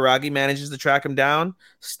 Sakuragi manages to track him down,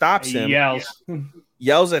 stops him,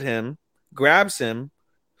 yells at him, grabs him,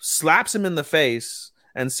 slaps him in the face,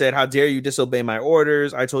 and said, "How dare you disobey my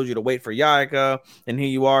orders? I told you to wait for Yayaka, and here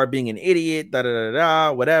you are being an idiot,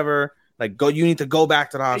 whatever. Like, go, you need to go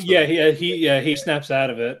back to the hospital." He snaps out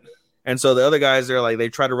of it. And so the other guys, they're like, they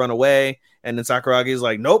try to run away, and then Sakuragi's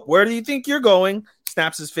like, "Nope, where do you think you're going?"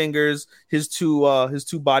 Snaps his fingers, his two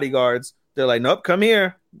bodyguards, they're like, "Nope, come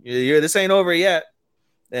here. This ain't over yet."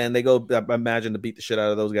 And they go, I imagine, to beat the shit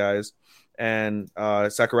out of those guys. And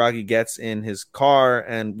Sakuragi gets in his car,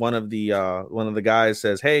 and one of the guys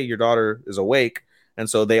says, "Hey, your daughter is awake." And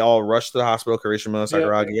so they all rush to the hospital. Kirishima,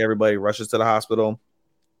 Sakuragi, everybody rushes to the hospital.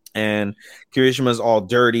 And Kirishima's all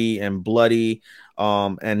dirty and bloody,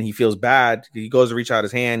 and he feels bad. He goes to reach out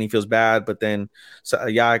his hand. He feels bad, but then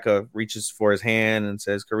Yayaka reaches for his hand and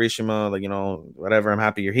says, "Kirishima, like, you know, whatever. I'm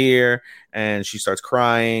happy you're here." And she starts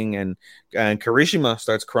crying, and Kirishima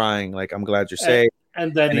starts crying, like, "I'm glad you're safe."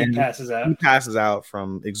 And then he passes out. He passes out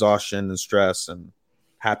from exhaustion and stress and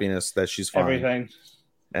happiness that she's fine. Everything.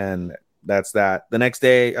 And that's that. The next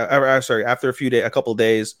day, after a couple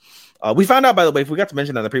days, we found out, by the way, if we got to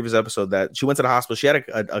mention that in the previous episode, that she went to the hospital. She had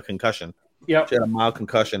a concussion. Yeah, she had a mild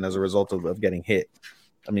concussion as a result of getting hit.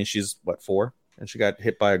 I mean, she's 4, and she got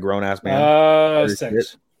hit by a grown ass man.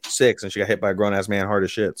 6, and she got hit by a grown ass man hard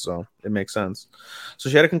as shit. So it makes sense. So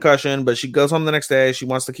she had a concussion, but she goes home the next day. She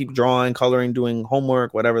wants to keep drawing, coloring, doing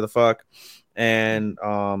homework, whatever the fuck. And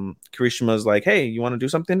Kirishima's like, "Hey, you want to do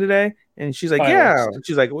something today?" And she's like, fireworks. "Yeah."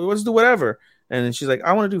 She's like, well, "Let's do whatever." And she's like,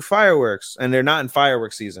 "I want to do fireworks," and they're not in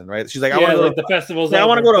fireworks season, right? She's like, "I want to go to the festivals. I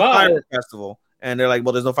want to go to a firework festival." And they're like,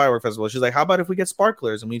 "Well, there's no firework festival." She's like, "How about if we get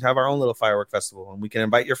sparklers and we have our own little firework festival and we can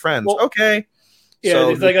invite your friends?" Well, okay. Yeah, so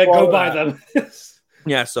he's like, "Go buy them."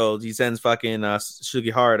 Yeah, so he sends fucking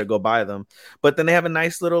Sugihara to go buy them. But then they have a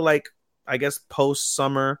nice little, like, I guess,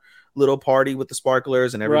 post-summer little party with the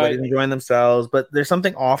sparklers and everybody's enjoying themselves. But there's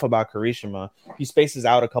something off about Kirishima. He spaces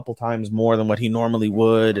out a couple times more than what he normally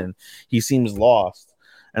would, and he seems lost.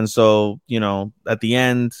 And so, you know, at the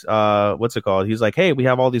end, what's it called? He's like, "Hey, we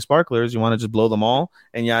have all these sparklers. You want to just blow them all?"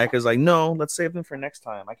 And Yaika's like, "No, let's save them for next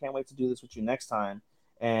time. I can't wait to do this with you next time."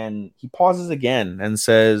 And he pauses again and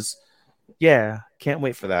says, "Yeah, can't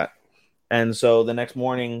wait for that." And so the next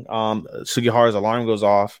morning, Sugihara's alarm goes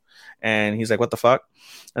off, and he's like, "What the fuck?"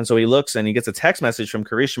 And so he looks, and he gets a text message from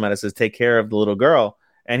Kirishima that says, "Take care of the little girl."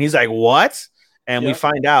 And he's like, "What?" And we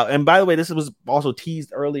find out. And by the way, this was also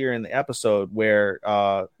teased earlier in the episode where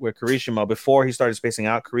Kirishima, before he started spacing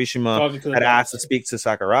out, Kirishima had asked to speak to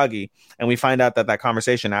Sakuragi. And we find out that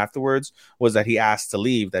conversation afterwards was that he asked to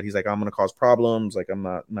leave, that he's like, "I'm going to cause problems. Like,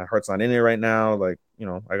 my heart's not in it right now. Like, you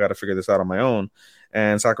know, I got to figure this out on my own."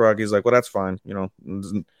 And Sakuragi's like, "Well, that's fine. You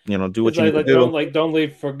know, do what you need to do. Don't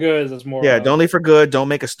leave for good. It's more. Yeah, don't leave for good. Don't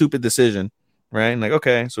make a stupid decision." Right. And like,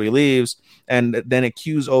 okay, so he leaves, and then it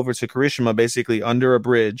cues over to Kirishima basically under a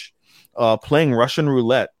bridge, playing Russian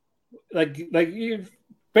roulette. Like you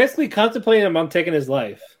basically contemplating him on taking his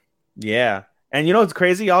life. Yeah. And you know what's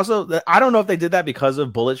crazy? Also, I don't know if they did that because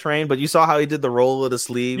of Bullet Train, but you saw how he did the roll of the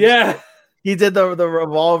sleeve. Yeah. He did the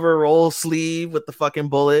revolver roll sleeve with the fucking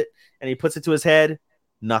bullet, and he puts it to his head.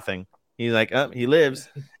 Nothing. He's like, oh, he lives.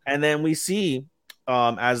 And then we see,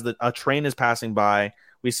 as a train is passing by,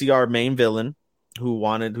 we see our main villain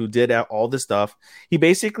who did all this stuff. He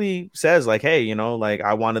basically says like, "Hey, you know, like,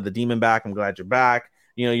 I wanted the demon back. I'm glad you're back.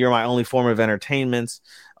 You know, you're my only form of entertainment.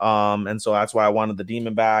 And so that's why I wanted the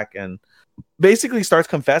demon back." And basically starts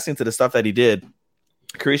confessing to the stuff that he did.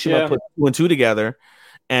 Kirishima put 2 and 2 together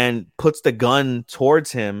and puts the gun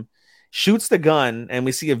towards him, shoots the gun, and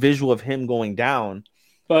we see a visual of him going down.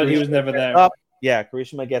 But he was never there.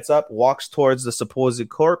 Kirishima gets up, walks towards the supposed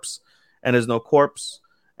corpse, and there's no corpse.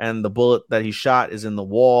 And the bullet that he shot is in the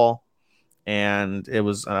wall, and it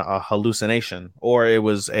was a hallucination, or it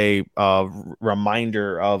was a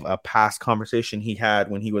reminder of a past conversation he had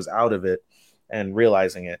when he was out of it and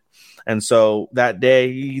realizing it. And so that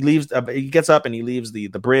day he gets up and he leaves the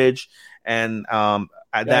bridge, and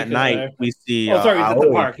at that night we see he's at the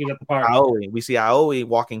park. He's at the park. We see Aoi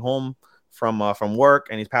walking home from work,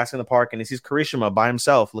 and he's passing the park, and he sees Kirishima by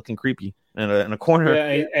himself looking creepy in a corner.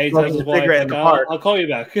 Yeah, he tells his wife, like, I'll call you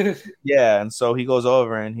back. Yeah, and so he goes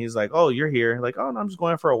over and he's like, "Oh, you're here." Like, "Oh, no, I'm just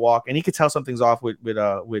going for a walk." And he could tell something's off with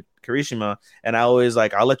Kirishima, and I always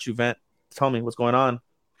like, "I'll let you vent. Tell me what's going on."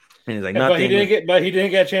 And he's like, "Nothing." But he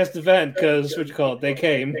didn't get a chance to vent because they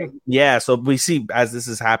came. Yeah, so we see as this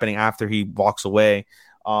is happening after he walks away,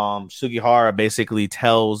 Sugihara basically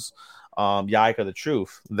tells Yaika the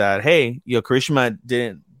truth that, "Hey, Kirishima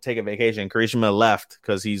didn't take a vacation. Kirishima left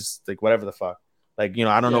because he's like, whatever the fuck. Like, you know,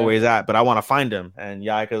 I don't know where he's at, but I want to find him." And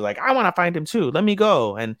Yaika's like, "I want to find him too. Let me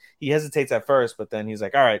go." And he hesitates at first, but then he's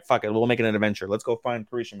like, "All right, fuck it. We'll make it an adventure. Let's go find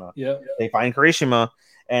Kirishima." Yeah. They find Kirishima,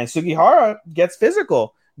 and Sugihara gets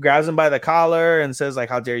physical, grabs him by the collar and says like,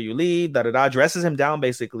 "How dare you leave?" Dresses him down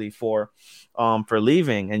basically for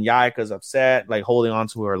leaving. And Yaika's upset, like holding on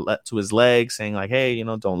to his leg, saying like, "Hey, you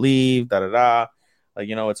know, don't leave, like,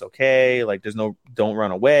 you know, it's okay. Like, don't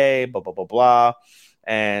run away, blah, blah, blah, blah."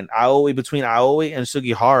 And between Aoi and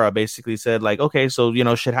Sugihara basically said like, "Okay, so, you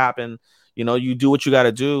know, shit happened. You know, you do what you got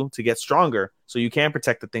to do to get stronger so you can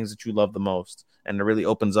protect the things that you love the most." And it really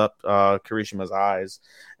opens up Kirishima's eyes.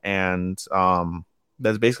 And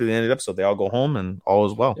that's basically the end of the episode. They all go home and all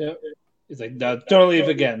is well. Yeah. He's like, "Don't leave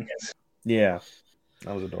again." Yeah.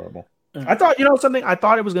 That was adorable. I thought, you know, something, I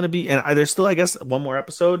thought it was going to be, and there's still, I guess, one more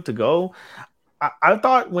episode to go. I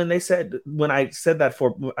thought when I said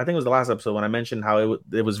that I think it was the last episode when I mentioned how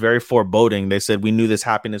it was very foreboding. They said we knew this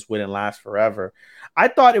happiness wouldn't last forever. I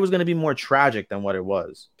thought it was going to be more tragic than what it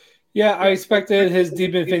was. Yeah, I expected his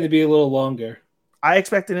demon thing to be a little longer. I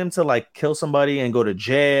expected him to like kill somebody and go to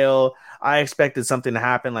jail. I expected something to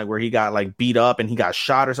happen, like where he got like beat up and he got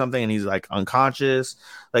shot or something, and he's like unconscious,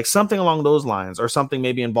 like something along those lines, or something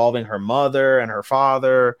maybe involving her mother and her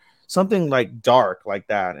father, something like dark like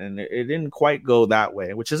that. And it didn't quite go that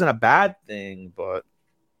way, which isn't a bad thing, but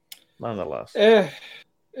nonetheless, it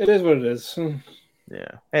is what it is.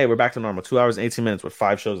 Yeah. Hey, we're back to normal. 2 hours and 18 minutes with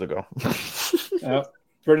 5 shows to go.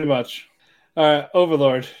 Pretty much. All right,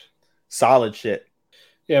 Overlord. Solid shit.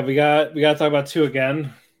 Yeah, we got to talk about 2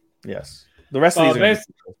 again. Yes. The rest of these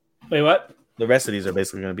wait, what? The rest of these are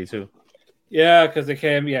basically going to be 2. Yeah, because they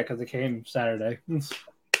came Saturday.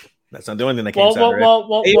 That's not the only thing that came Saturday.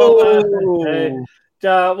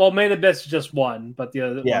 Main Abyss is just 1, but the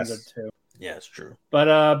other ones are 2. Yeah, it's true.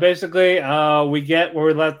 But basically, we have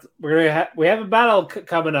a battle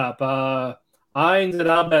coming up. Ainz and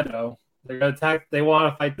Albedo. They're gonna attack. They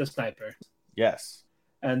want to fight the sniper. Yes.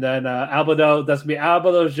 And then Albedo. That's gonna be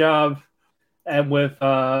Albedo's job. And with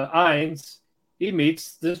Ainz, he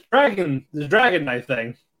meets this dragon knight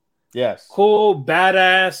thing. Yes. Cool,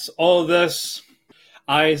 badass. All of this.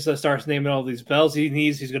 Ainz starts naming all these bells he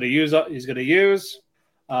needs. He's gonna use.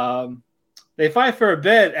 They fight for a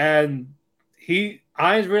bit, and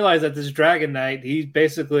Ainz realized that this Dragon Knight, he's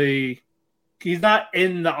not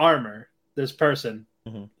in the armor, this person.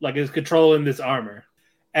 Mm-hmm. Like, is controlling this armor.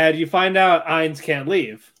 And you find out Ainz can't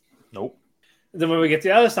leave. Nope. And then when we get to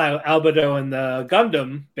the other side, Albedo and the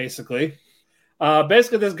Gundam, basically this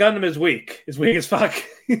Gundam is weak. It's weak as fuck.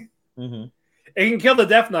 Mm-hmm. It can kill the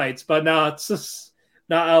Death Knights, but not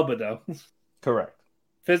Albedo. Correct.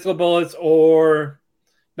 Physical bullets or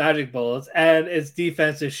magic bullets, and its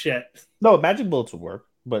defense is shit. No, magic bullets would work,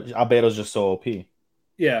 but Albedo's just so OP.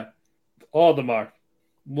 Yeah, all of them are.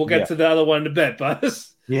 We'll get to the other one in a bit, but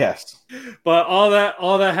yes. But all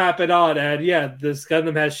that happened on, and this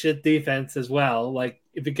Gundam has shit defense as well. Like,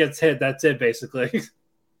 if it gets hit, that's it, basically.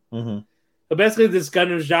 Mm-hmm. But basically, this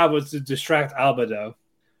Gundam's job was to distract Albedo.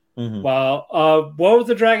 Mm-hmm. Well, what was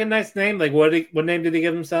the Dragon Knight's name? Like, what name did he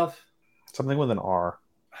give himself? Something with an R.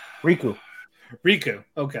 Riku.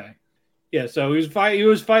 Okay. Yeah, so he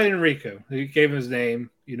was fighting Riku. He gave him his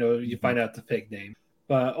name. You find out the fake name.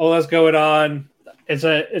 But all that's going on.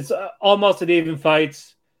 It's almost an even fight.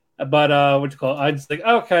 But what you call it? I'm just like,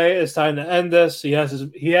 okay, it's time to end this. He has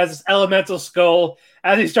his elemental skull.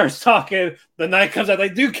 As he starts talking, the knight comes out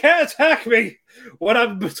like, "You can't attack me when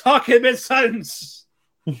I'm talking mid sentence."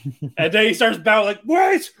 And then he starts bowing like,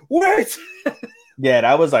 "Wait!" Yeah,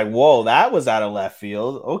 that was like, whoa, that was out of left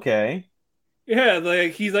field. Okay. Yeah,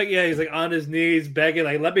 he's on his knees begging,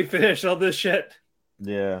 like, "Let me finish all this shit."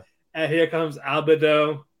 Yeah. And here comes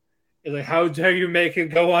Albedo. He's like, "How dare you make him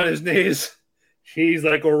go on his knees?" She's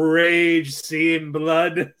like a rage, seeing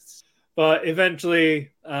blood. But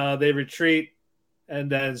eventually they retreat,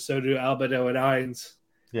 and then so do Albedo and Ainz.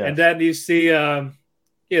 Yes. And then you see the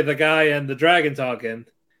guy and the dragon talking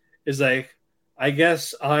is like, "I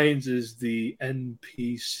guess Ainz is the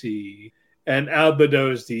NPC and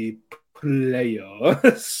Albedo is the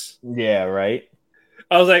players." Yeah, right.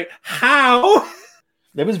 I was like, how?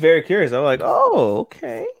 It was very curious. I was like, oh,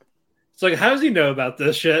 okay. It's like, how does he know about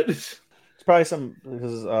this shit? It's probably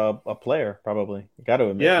because a player, probably. You got to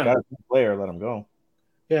admit, got to be a player, let him go.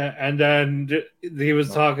 Yeah, and then he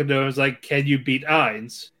was talking to him. It's like, "Can you beat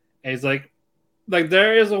Ainz?" And he's like,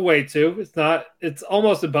 there is a way to. It's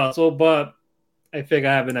almost impossible, but I think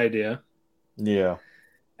I have an idea. Yeah.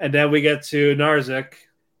 And then we get to Narzik,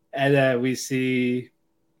 and then we see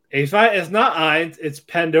a fight. It's not Ainz, it's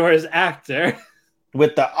Pandora's actor.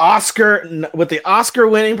 With the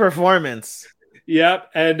Oscar-winning performance. Yep,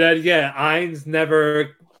 and then Ainz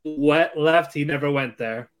never left. He never went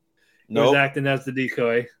there. Nope. He was acting as the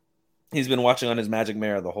decoy. He's been watching on his magic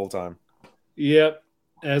mirror the whole time. Yep.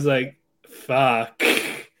 I was like, fuck.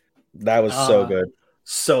 That was so good.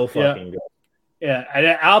 So fucking good. Yeah, and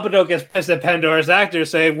then Albedo gets pissed at Pandora's actor,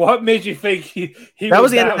 saying, "What made you think he That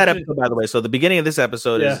was the end of that episode, by the way. So the beginning of this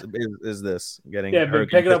episode is this getting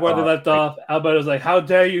picking up where they left off. Albedo's like, "How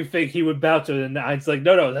dare you think he would bow to it?" And Ainz like,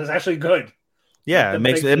 "No, that's actually good." Yeah, it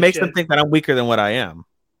makes them think that I'm weaker than what I am,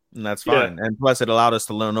 and that's fine. Yeah. And plus, it allowed us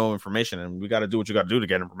to learn no information, and we got to do what you got to do to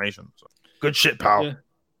get information. So, good shit, pal.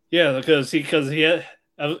 Yeah, because he had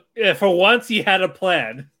for once he had a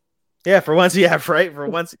plan. Yeah, for once, right. For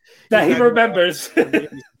once that he remembers.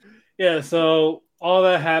 Yeah, so all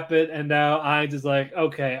that happened, and now Ainz is like,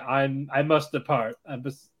 "Okay, I must depart. I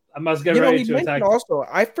must get ready to attack." Also,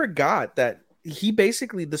 I forgot that he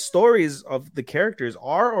basically, the stories of the characters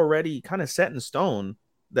are already kind of set in stone,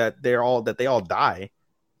 that they all die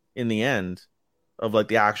in the end of like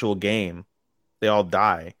the actual game. They all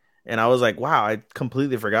die, and I was like, wow, I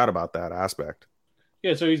completely forgot about that aspect.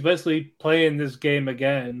 Yeah, so he's basically playing this game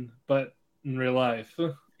again, but in real life.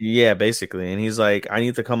 Yeah, basically. And he's like, I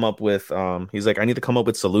need to come up with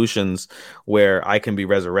solutions where I can be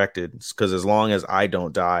resurrected. Because as long as I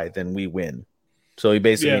don't die, then we win. So he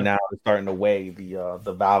basically now is starting to weigh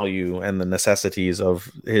the value and the necessities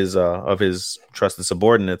of his trusted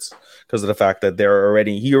subordinates because of the fact that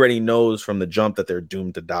he already knows from the jump that they're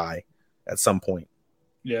doomed to die at some point.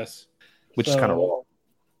 Yes. Which is kind of wrong.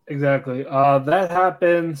 Exactly. That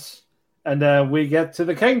happens, and then we get to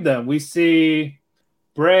the kingdom. We see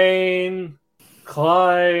Brain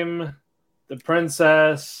climb the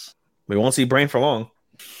princess. We won't see Brain for long.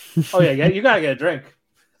 Oh yeah, you gotta get a drink.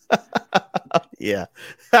 Yeah.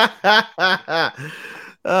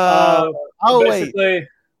 Basically,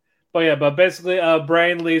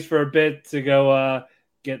 Brain leaves for a bit to go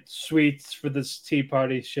get sweets for this tea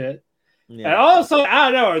party shit. Yeah. And also,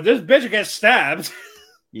 I don't know, this bitch gets stabbed.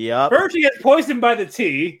 Yep. First, she gets poisoned by the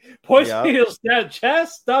tea. Poison needle stab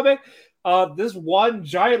chest, stomach. This one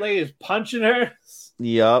giant lady is punching her.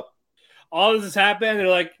 Yep. All this has happened. They're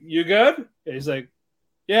like, "You good?" And he's like,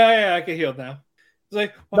 "Yeah, I can heal now." He's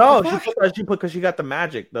like, "No, because she got the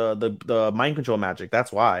magic, the mind control magic.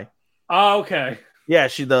 That's why." Oh, okay. Yeah,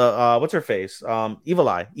 what's her face? Evil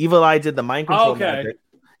Eye. Evil Eye did the mind control magic.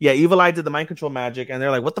 Yeah, Evil Eye did the mind control magic, and they're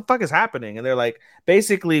like, "What the fuck is happening?" And they're like,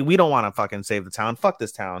 "Basically, we don't want to fucking save the town. Fuck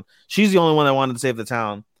this town. She's the only one that wanted to save the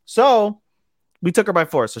town. So we took her by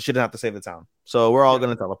force, so she didn't have to save the town. So we're all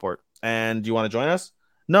gonna teleport. And do you want to join us?"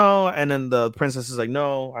 No. And then the princess is like,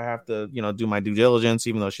 "No, I have to, do my due diligence,"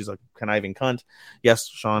 even though she's like conniving cunt. Yes,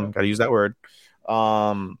 Sean, gotta use that word.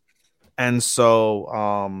 And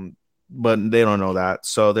so but they don't know that.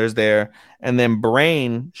 So there's there. And then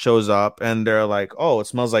Brain shows up and they're like, "Oh, it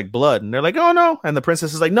smells like blood." And they're like, "Oh, no." And the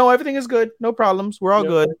princess is like, "No, everything is good. No problems. We're all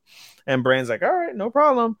good." And Brain's like, "All right, no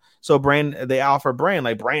problem." So they offer Brain,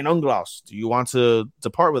 like, "Brain Unglaus, do you want to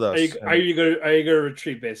depart with us?" Are you gonna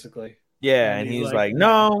retreat, basically? Yeah. And he's like,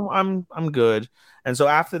 "No, I'm good." And so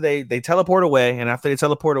after they teleport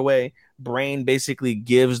away, Brain basically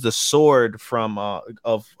gives the sword from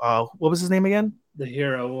what was his name again? The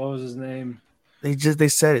hero. What was his name? They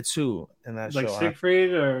said it too in that like show. Like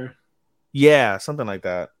Siegfried or something like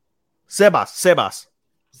that. Sebas.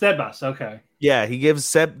 Okay. Yeah, he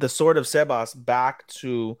gives the sword of Sebas back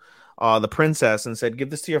to the princess and said, "Give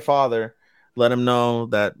this to your father. Let him know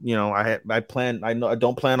that I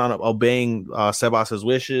don't plan on obeying Sebas's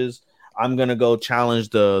wishes. I'm gonna go challenge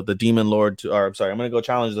the demon lord I'm gonna go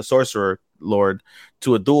challenge the sorcerer lord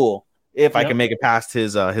to a duel if I can make it past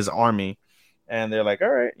his army." And they're like, "All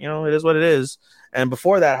right, it is what it is." And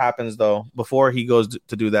before that happens, though, before he goes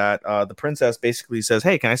to do that, the princess basically says,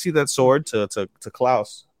 "Hey, can I see that sword?" to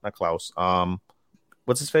Klaus, not Klaus.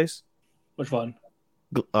 What's his face? Which one?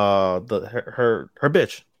 Her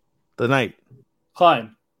bitch, the knight.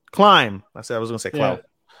 Climb. I said I was gonna say Klaus. Yeah.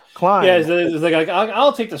 Climb. Yeah, it's like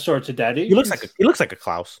I'll take the sword to Daddy. He looks like a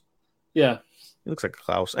Klaus. Yeah. He looks like a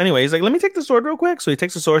Klaus. Anyway, he's like, "Let me take the sword real quick." So he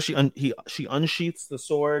takes the sword. She unsheaths the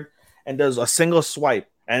sword and does a single swipe,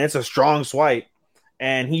 and it's a strong swipe.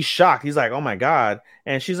 And he's shocked. He's like, "Oh my god!"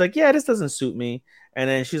 And she's like, "Yeah, this doesn't suit me." And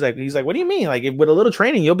then he's like, "What do you mean? Like, with a little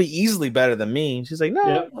training, you'll be easily better than me." And she's like,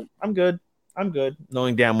 "No, I'm good.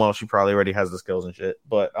 Knowing damn well she probably already has the skills and shit.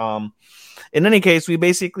 But in any case, we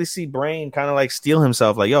basically see Brain kind of like steel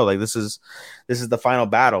himself, like, "Yo, like this is the final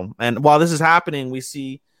battle." And while this is happening, we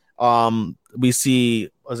see is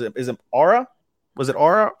it Aura? Was it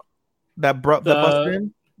Aura that busted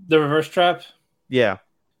in? The reverse trap? Yeah.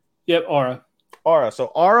 Yep, Aura. So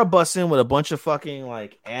Aura busts in with a bunch of fucking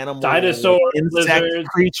like animals, dinosaur, insect lizards,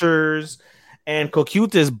 creatures, and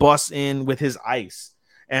Cocytus busts in with his ice.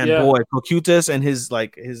 And boy, Cocytus and his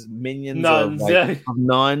minions of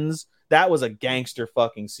nuns. That was a gangster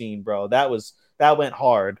fucking scene, bro. That went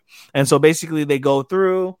hard. And so basically they go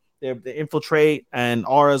through, they infiltrate, and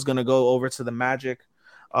Aura's gonna go over to the magic,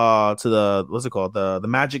 to the what's it called? The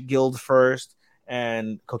Magic Guild first.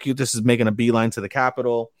 And Cocytus is making a beeline to the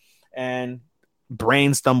capital, and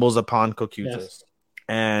Brain stumbles upon Cocytus,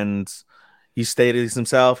 and he stated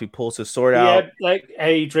himself. He pulls his sword out.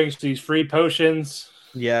 He drinks these free potions.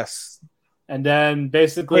 Yes, and then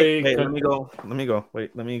basically, wait, let me go.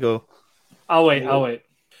 I'll wait.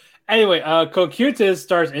 Anyway, Cocytus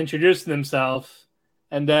starts introducing himself,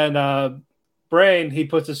 and then Brain, he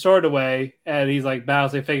puts his sword away, and he's like,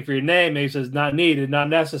 "Bows, they thank you for your name." And he says, "Not needed, not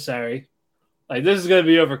necessary." Like, this is going to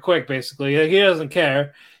be over quick, basically. Like, he doesn't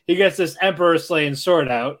care. He gets this Emperor Slaying sword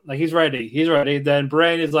out. Like, he's ready. Then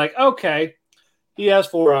Brain is like, "Okay, he has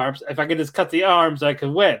 4 arms. If I could just cut the arms, I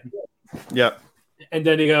could win." Yep. And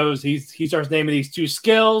then he starts naming these 2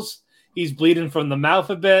 skills. He's bleeding from the mouth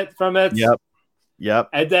a bit from it. Yep.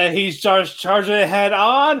 And then he starts charging it head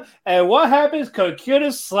on. And what happens?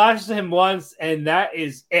 Kokura slashes him once, and that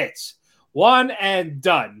is it. One and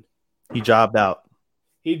done. He jobbed out.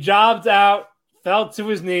 He jobbed out, fell to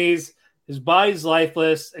his knees. His body's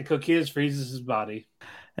lifeless, and Kokura freezes his body.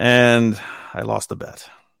 And I lost the bet.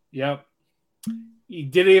 Yep. He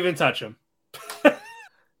didn't even touch him.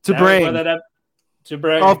 To Brain.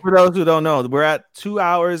 Oh, for those who don't know, we're at 2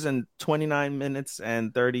 hours and 29 minutes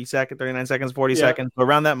and 39 seconds, 40 seconds. So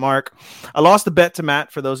around that mark, I lost the bet to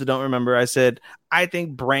Matt. For those who don't remember, I said, I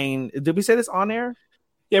think Brain. Did we say this on air?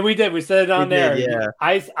 Yeah, we did. We said it on there. Yeah.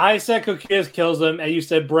 I said Kokura kills him, and you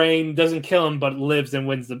said Brain doesn't kill him, but lives and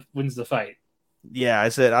wins the fight. Yeah, I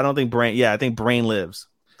said I don't think Brain. Yeah, I think Brain lives.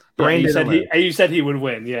 Brain. You said he would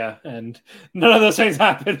win. Yeah, and none of those things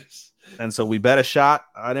happened. And so we bet a shot.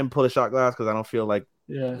 I didn't pull a shot glass because I don't feel like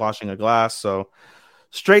washing a glass. So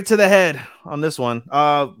straight to the head on this one.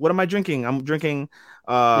 What am I drinking? I'm drinking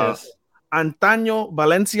Antaño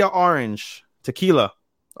Valencia Orange Tequila.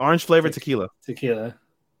 Orange flavored tequila. Tequila.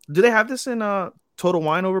 Do they have this in Total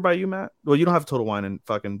Wine over by you, Matt? Well, you don't have Total Wine in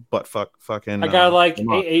fucking fucking. I got like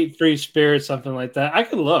 883 Spirits, something like that. I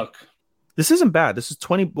could look. This isn't bad. This is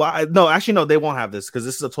 20. No, actually, no, they won't have this because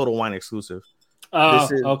this is a Total Wine exclusive. Oh,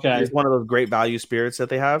 this is, okay. It's one of those great value spirits that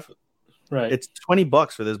they have. Right. It's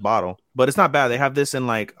 $20 for this bottle, but it's not bad. They have this in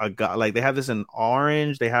they have this in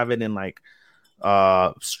orange. They have it in like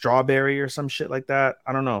strawberry or some shit like that.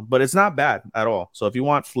 I don't know, but it's not bad at all. So if you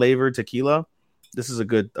want flavored tequila, this is a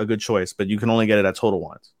good choice, but you can only get it at Total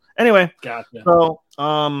Wines. Anyway, gotcha. So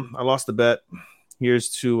I lost the bet. Here's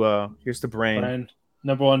to Brain.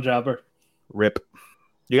 Number one jobber. Rip.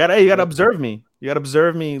 You gotta observe me. You gotta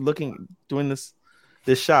observe me doing this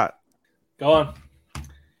shot. Go on.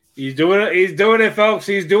 He's doing it. He's doing it, folks.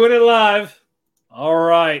 He's doing it live. All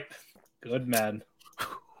right. Good man.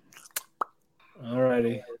 All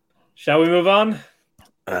righty. Shall we move on?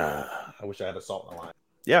 I wish I had a salt in the line.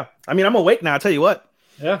 Yeah. I mean, I'm awake now. I'll tell you what.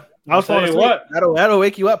 Yeah. I'll tell you what. That'll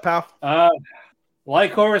wake you up, pal.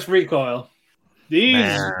 Lycoris Recoil.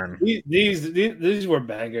 These were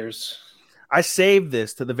bangers. I saved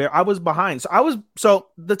this to the very. I was behind. So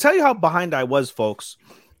to tell you how behind I was, folks.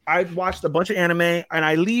 I watched a bunch of anime, and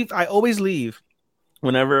I always leave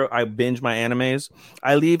whenever I binge my animes.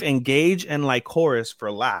 I leave Engage and Lycoris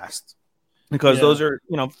for last because those are,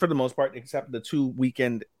 for the most part, except the 2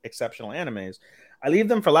 weekend exceptional animes, I leave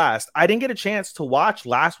them for last. I didn't get a chance to watch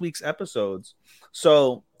last week's episodes,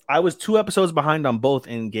 so I was 2 episodes behind on both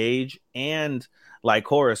Engage and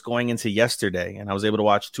Lycoris going into yesterday, and I was able to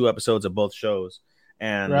watch 2 episodes of both shows.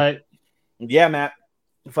 And yeah, Matt,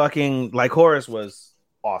 fucking Lycoris was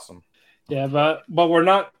awesome. Yeah, but we're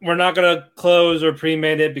not gonna close or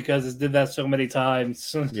pre-made it because it did that so many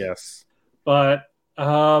times. Yes. But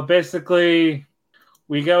basically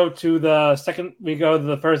we go to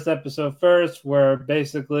the first episode first, where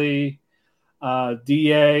basically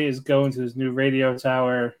DA is going to his new radio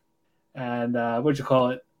tower, and what'd you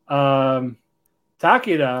call it?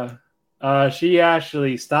 Takeda, she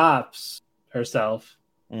actually stops herself,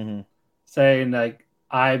 saying like,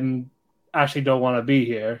 I'm actually don't want to be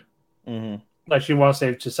here. Like she wants to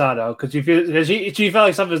save Chisato because she felt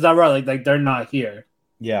like something's not right. Like they're not here.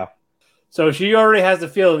 Yeah. So she already has the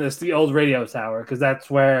feeling it's the old radio tower because that's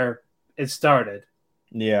where it started.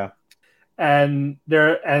 Yeah. And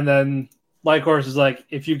then Lycoris is like,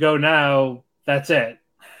 if you go now, that's it.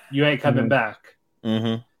 You ain't coming back.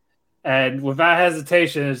 And without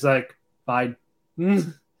hesitation, it's like, fine.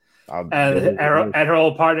 And her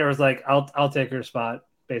old partner was like, I'll take her spot.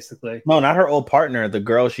 Basically. No, not her old partner, the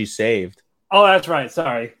girl she saved. Oh, that's right.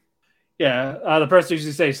 Sorry. Yeah, the person who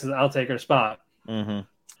says, I'll take her spot. On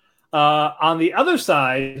the other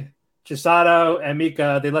side, Chisato and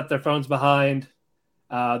Mika, they left their phones behind.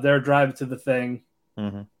 They're driving to the thing.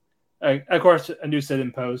 Of course, a new sit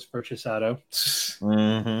imposed for Chisato.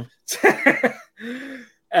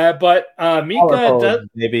 But Mika does,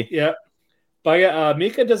 maybe. Yeah. But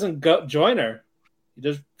Mika doesn't join her. He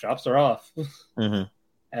just drops her off.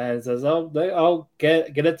 And says, I'll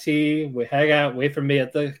get a tea. We hang out, wait for me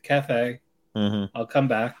at the cafe. I'll come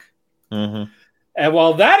back. And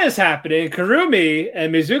while that is happening, Kurumi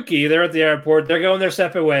and Mizuki, they're at the airport. They're going their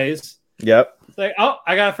separate ways. Yep. It's like,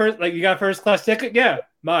 I got you got first class ticket? Yeah,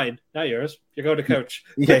 mine, not yours. You're going to coach.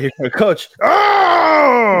 Yeah, you're going to coach.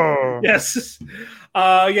 Oh! Yes.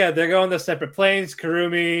 Yeah, they're going to separate planes.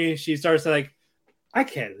 Kurumi, she starts to like, I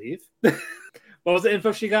can't leave. What was the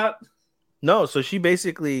info she got? No, so she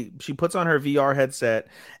puts on her VR headset,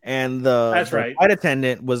 and the flight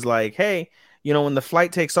attendant was like, "Hey, when the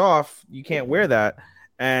flight takes off, you can't wear that."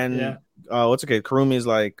 And what's okay? Kurumi's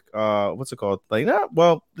like, what's it called? Like, nah,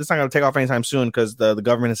 well, it's not gonna take off anytime soon because the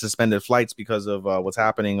government has suspended flights because of what's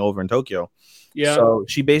happening over in Tokyo. Yeah. So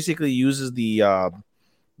she basically uses the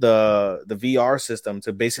VR system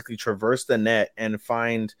to basically traverse the net and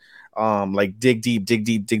find like dig deep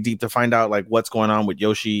to find out like what's going on with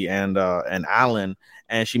Yoshi and Alan.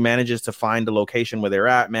 And she manages to find the location where they're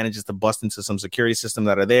at, manages to bust into some security system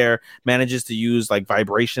that are there, manages to use like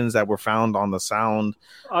vibrations that were found on the sound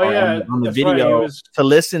on the video to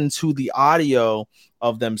listen to the audio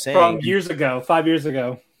of them saying from 5 years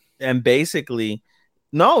ago. And basically,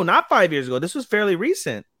 no, not 5 years ago. This was fairly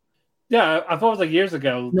recent. Yeah, I thought it was like years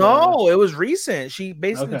ago. No, it was recent. She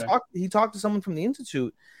basically talked to someone from the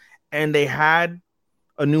Institute, and they had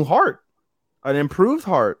a new heart, an improved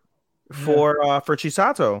heart for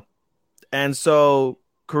Chisato. And so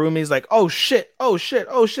Kurumi's like, oh shit. So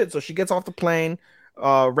she gets off the plane,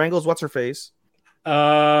 wrangles what's her face?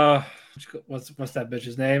 What's that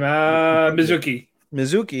bitch's name? Mizuki.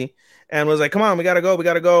 And was like, come on, we gotta go. A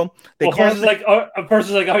person's like,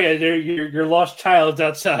 oh yeah, your lost child's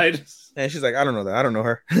outside. And she's like, I don't know that. I don't know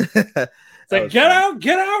her. It's like, get out.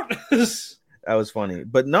 That was funny.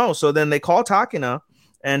 But no, so then they call Takina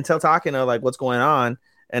and tell Takina like what's going on.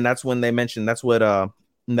 And that's when they mentioned that's what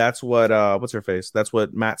what's her face? That's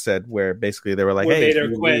what Matt said, where basically they were like, hey, if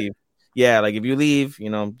you leave, like if you leave,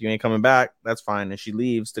 you ain't coming back, that's fine. And she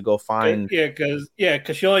leaves to go find because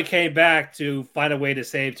she only came back to find a way to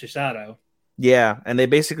save Chisato. Yeah, and they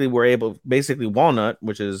basically were able, Walnut,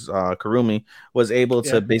 which is Kurumi, was able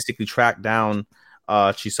to basically track down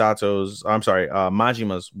Majima's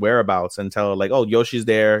whereabouts and tell her, like, oh, Yoshi's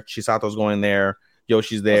there, Chisato's going there,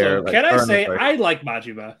 Yoshi's there. Also, can I say I like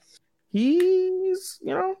Majima? He's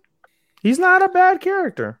not a bad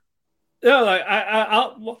character. No, like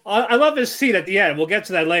I love his scene at the end. We'll get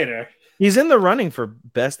to that later. He's in the running for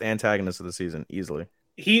best antagonist of the season easily.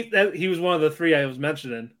 He was one of the three I was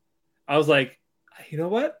mentioning. I was like, you know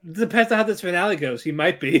what? It depends on how this finale goes. He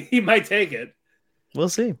might take it. We'll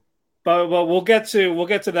see. But we'll get to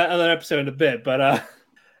that other episode in a bit. But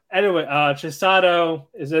anyway, Chisato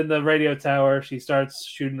is in the radio tower. She starts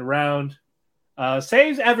shooting around,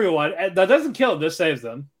 saves everyone. That doesn't kill them, just saves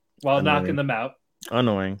them while knocking them out.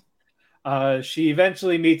 Annoying. She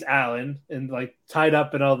eventually meets Alan and like tied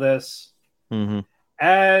up and all this. Mm-hmm.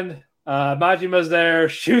 And Majima's there,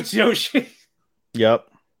 shoots Yoshi. Yep.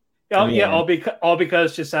 Oh yeah, all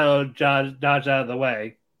because Chisato dodged out of the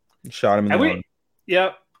way. Shot him in the lung.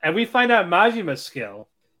 Yep. And we find out Majima's skill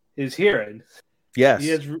is hearing. Yes.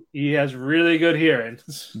 He has really good hearing.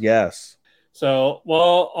 Yes. So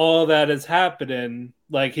while all that is happening,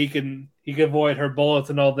 like he can avoid her bullets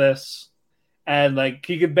and all this. And like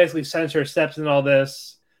he can basically sense her steps and all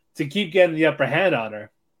this to keep getting the upper hand on her.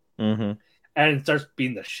 Mm-hmm. And starts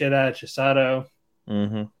beating the shit out of Chisato.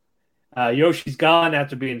 Mm-hmm. Yoshi's gone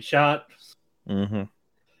after being shot. Mm-hmm.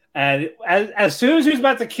 And as soon as he's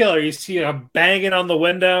about to kill her, you see him banging on the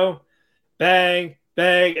window. Bang,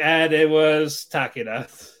 bang, and it was Takina.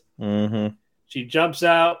 Mm-hmm. She jumps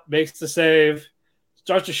out, makes the save,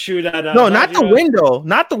 starts to shoot at No, not the window.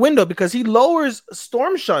 Not the window, because he lowers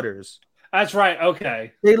storm shutters. That's right,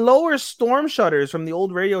 okay. They lower storm shutters from the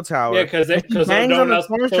old radio tower. Yeah, because no one else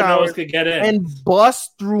could get in. And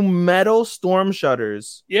bust through metal storm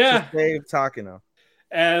shutters to save Takina.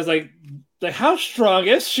 And it's like how strong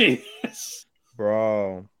is she?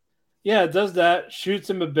 Bro. Yeah, it does that, shoots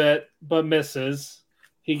him a bit, but misses.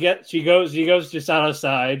 She goes just out of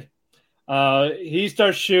side. He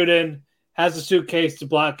starts shooting, has a suitcase to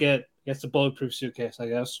block it. Gets a bulletproof suitcase, I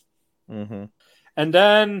guess. Mm-hmm. And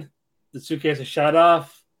then the suitcase is shot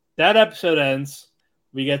off. That episode ends.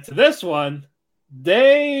 We get to this one.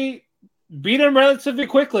 They beat him relatively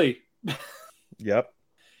quickly. Yep.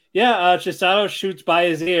 Yeah, Chisato shoots by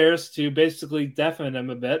his ears to basically deafen him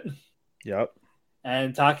a bit. Yep.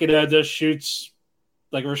 And Takeda just shoots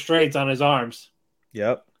like restraints on his arms.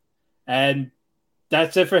 Yep. And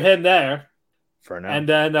that's it for him there. For now. And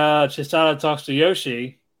then Chisato talks to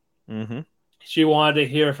Yoshi. Mm-hmm. She wanted to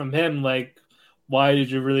hear from him, like, why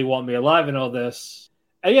did you really want me alive and all this?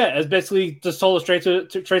 And yeah, it's basically just told straight to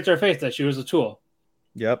her face that she was a tool.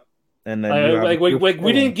 Yep. And then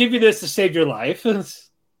we didn't give you this to save your life.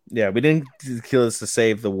 Yeah, we didn't kill this to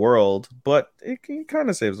save the world, but it kind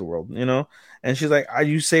of saves the world, And she's like,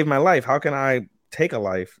 you saved my life. How can I take a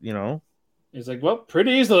life, He's like, well,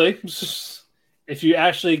 pretty easily. If you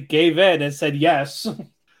actually gave in and said yes.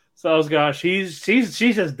 So I was going, she's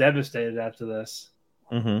just devastated after this.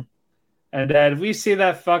 Mm-hmm. And then we see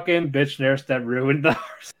that fucking bitch nurse that ruined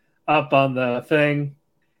ours up on the thing.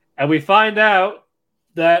 And we find out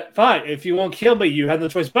that fine, if you won't kill me, you have no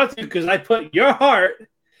choice but to, because I put your heart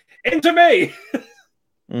into me.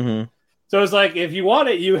 Mm-hmm. So it's like, if you want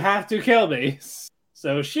it, you have to kill me.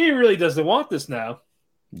 So she really doesn't want this now.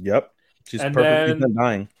 Yep. She's perfectly done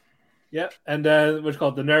dying. Yep. And then what's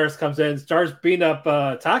called the nurse comes in, starts beating up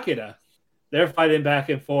Takeda. They're fighting back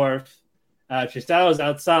and forth. Chisato's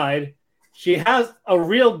outside. She has a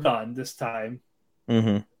real gun this time.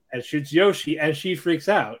 Mm-hmm. And shoots Yoshi, and she freaks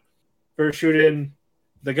out for shooting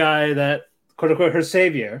the guy that, quote unquote, her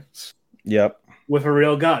savior. Yep. With a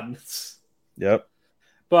real gun. Yep.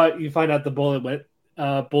 But you find out the bullet went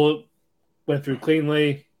through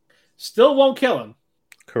cleanly. Still won't kill him.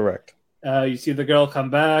 Correct. You see the girl come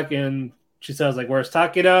back, and she says, like, where's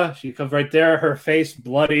Takeda? She comes right there, her face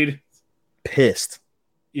bloodied. Pissed.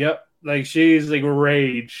 Yep. Like, she's, like,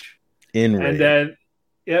 rage. In rage. And then,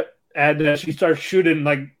 yep. And she starts shooting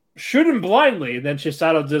blindly. And then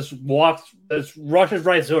Chisato just rushes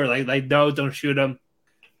right to her, like, no, don't shoot him.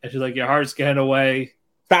 And she's like, your heart's getting away.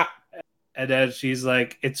 Stop. And then she's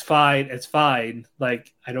like, it's fine.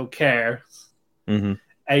 Like, I don't care. Mm-hmm.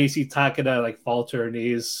 And you see Takeda, like, fall to her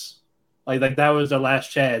knees. Like that was the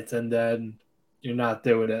last chance. And then you're not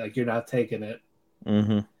doing it. Like, you're not taking it.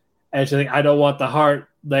 Mm-hmm. And she's like, I don't want the heart.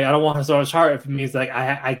 Like, I don't want Hazora's heart if it means, like,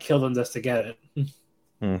 I killed him just to get it.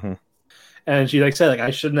 Mm-hmm. And she, like, said, like,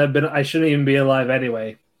 I shouldn't even be alive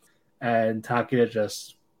anyway. And Takeda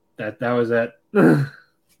just, that was it.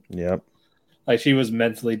 Yep. Like, she was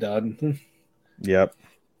mentally done. Yep.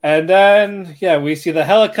 And then, yeah, we see the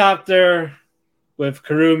helicopter with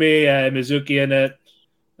Kurumi and Mizuki in it.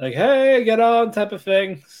 Like, hey, get on type of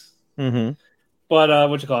thing. Mm-hmm. But,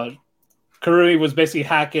 what you call it? Kurumi was basically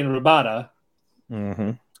hacking Rubata.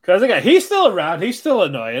 Mm-hmm. Because, again, he's still around. He's still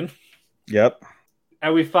annoying. Yep.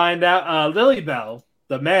 And we find out Lilybell,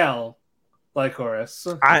 the male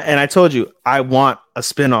Lycoris. I told you, I want a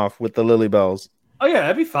spinoff with the Lilybells. Oh, yeah,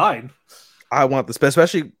 that'd be fine. I want this,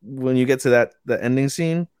 especially when you get to the ending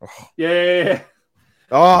scene. Oh. Yeah.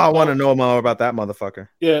 Oh, I want to know more about that motherfucker.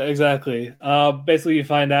 Yeah, exactly. Basically, you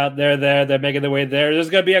find out they're there. They're making their way there. There's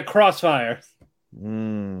going to be a crossfire.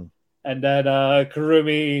 Mm. And then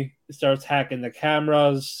Kurumi starts hacking the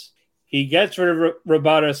cameras. He gets rid of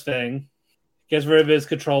Robato's thing. Gets rid of his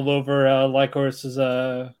control over Lycoris's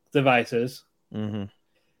devices. Mm-hmm.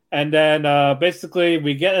 And then basically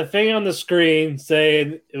we get a thing on the screen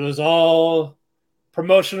saying it was all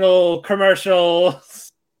promotional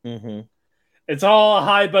commercials. Mm-hmm. It's all a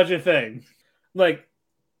high budget thing. Like,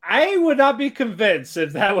 I would not be convinced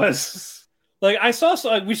if that was like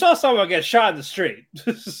we saw someone get shot in the street.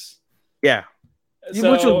 Yeah.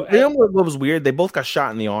 So, what was weird? They both got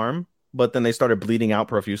shot in the arm, but then they started bleeding out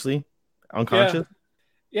profusely, unconscious.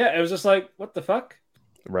 Yeah, it was just like, what the fuck?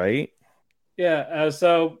 Right. Yeah.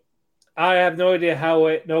 So I have no idea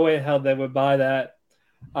no way in hell they would buy that.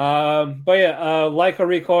 But yeah, Leica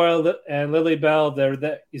Recoil and Lilybell, they're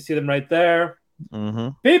there. You see them right there. Mm-hmm.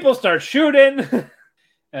 People start shooting.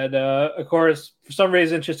 And of course, for some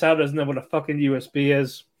reason, Chisato doesn't know what a fucking USB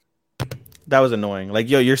is. That was annoying. Like,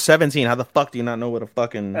 yo, you're 17. How the fuck do you not know what a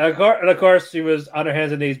fucking... And of course, she was on her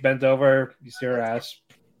hands and knees, bent over. You see her ass.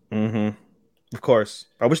 Mm-hmm. Of course.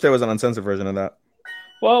 I wish there was an uncensored version of that.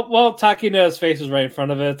 Well, Takina's face was right in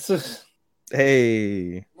front of it.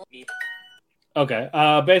 Hey.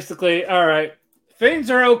 Okay. Basically, all right. Things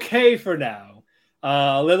are okay for now.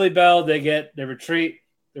 Lilybell, they retreat.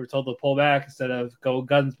 They were told to pull back instead of go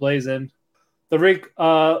guns blazing. Like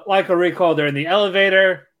a recall, they're in the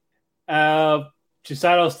elevator.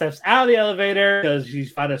 Chisato steps out of the elevator because she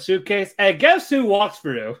found a suitcase. And guess who walks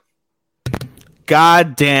through?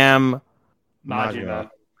 Goddamn Majima.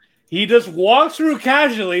 He just walks through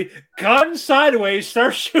casually, gun sideways,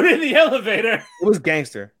 starts shooting the elevator. It was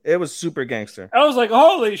gangster. It was super gangster. I was like,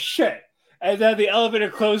 holy shit. And then the elevator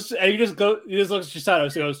closes, and you just look at Chisato,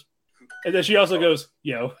 and she goes, and then she also goes,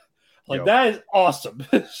 yo. That is awesome.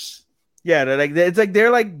 Yeah,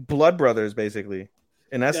 they're like blood brothers, basically.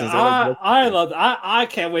 In essence. Yeah, I love that. I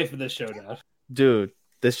can't wait for this showdown. Dude,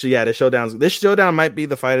 this showdown might be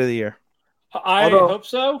the fight of the year. I hope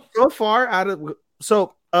so. So far,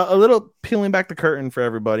 a little peeling back the curtain for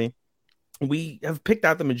everybody. We have picked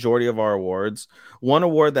out the majority of our awards. One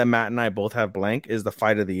award that Matt and I both have blank is the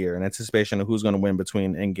fight of the year in anticipation of who's going to win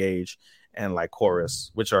between Engage and like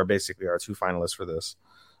Chorus, which are basically our two finalists for this.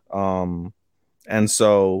 And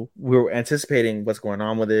so we're anticipating what's going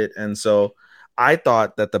on with it. And so I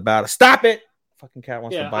thought that the battle... Stop it! Fucking cat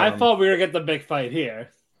wants to bite I thought we were going to get the big fight here.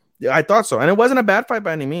 Yeah, I thought so. And it wasn't a bad fight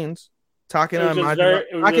by any means. Takina and Majima.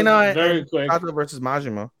 Takina and Sato versus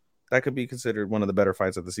Majima. That could be considered one of the better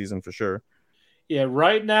fights of the season for sure. Yeah,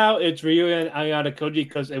 right now it's Ryu and Ayana Koji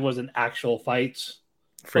because it was an actual fight.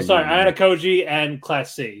 For sorry, you. Ayana Koji and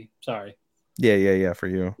Class C. Sorry. Yeah, for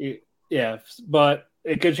you. Yeah, but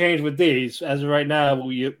it could change with these. As of right now,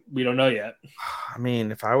 we don't know yet. I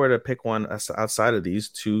mean, if I were to pick one outside of these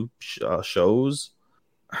two shows,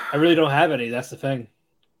 I really don't have any. That's the thing.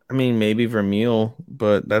 I mean, maybe Vermeil,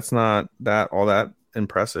 but that's not all that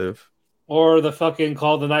impressive. Or the fucking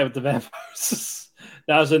Call of the Night with the vampires.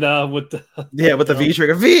 That was with the with the V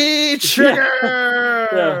trigger. V trigger.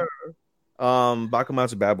 Yeah.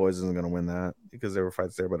 Bakumatsu Bad Boys isn't gonna win that because there were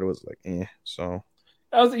fights there, but it was like so.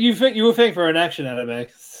 You would think for an action anime.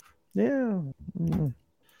 Yeah.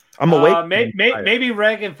 I'm awake. Maybe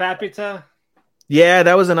Reg and Fapita. Yeah,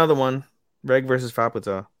 that was another one. Reg versus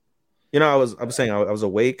Fapita. I was saying I was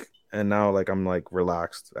awake and now like I'm like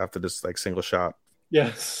relaxed after this like single shot.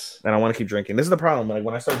 Yes. And I want to keep drinking. This is the problem. Like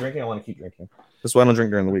when I start drinking, I want to keep drinking. That's why I don't drink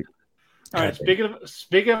during the week. All right.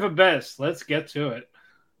 Speaking of the best, let's get to it.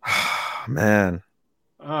 Man.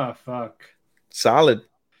 Oh fuck. Solid.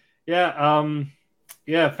 Yeah.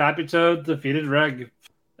 Fapito defeated Reg.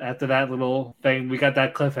 After that little thing, we got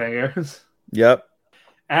that cliffhanger. Yep.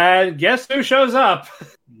 And guess who shows up?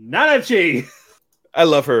 Nanachi. I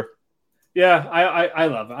love her. Yeah, I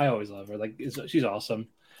love her. I always love her. Like she's awesome.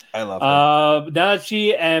 I love her.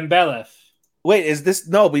 Nanachi and Belef. Wait, is this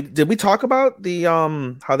did we talk about the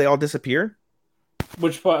how they all disappear?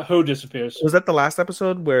 Which part? Who disappears? Was that the last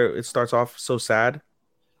episode where it starts off so sad?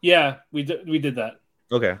 Yeah, we did that.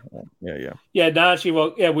 Okay. Yeah. Yeah, Nanachi.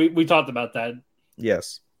 Well, yeah, we talked about that.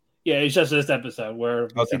 Yes. Yeah, it's just this episode where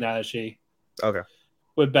we see Nanachi. Okay.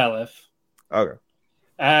 With Belef. Okay.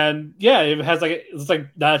 And yeah, it's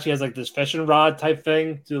like Nanachi has like this fishing rod type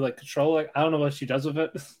thing to like control it. I don't know what she does with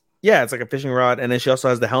it. Yeah, it's like a fishing rod, and then she also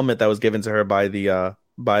has the helmet that was given to her by the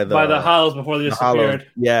Hollows before they disappeared.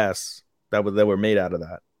 Yes, that were made out of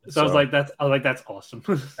that. So I was like, that's awesome.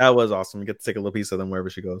 That was awesome. You get to take a little piece of them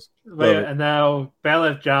wherever she goes. And now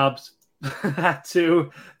Belef jobs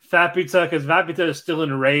to Fapita because Fapita is still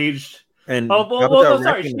enraged. And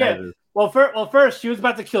sorry, yeah. Well, first she was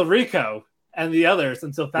about to kill Rico and the others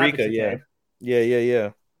until Fapita came.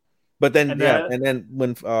 Yeah. But then and then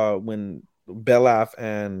when Belaf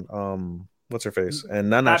and what's her face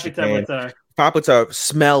and Nanachi came, Fapita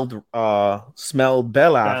smelled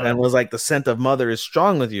Belaf and was like, the scent of mother is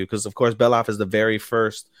strong with you, because of course Belaf is the very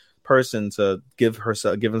first person to give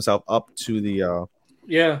himself up to the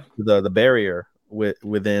barrier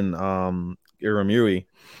within Iramuri.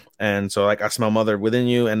 And so, like, I smell mother within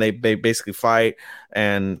you, and they basically fight.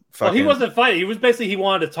 And he wasn't fighting. He was basically, he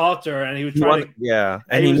wanted to talk to her, and he was trying to.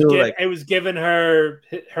 And he knew it was giving her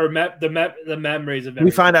the memories of everything.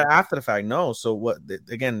 We find out after the fact. No, so what?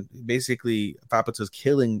 Again, basically, Fapita's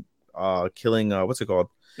killing what's it called?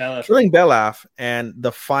 Belaf. Killing Belaf, and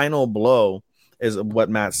the final blow is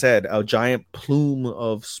what Matt said. A giant plume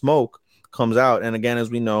of smoke comes out, and again, as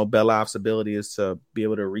we know, Belaf's ability is to be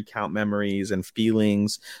able to recount memories and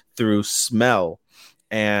feelings through smell,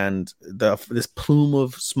 and this plume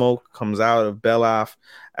of smoke comes out of Belaf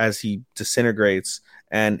as he disintegrates,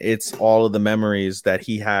 and it's all of the memories that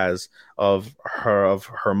he has of her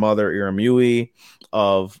mother Iramui,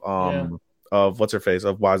 of what's her face,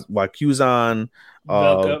 of Wakuzan,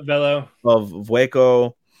 of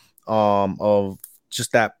Vueko, of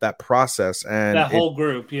just that process and that whole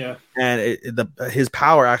group, yeah. And his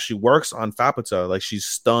power actually works on Fapita. Like, she's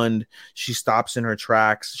stunned, she stops in her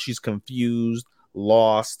tracks, she's confused,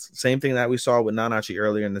 lost. Same thing that we saw with Nanachi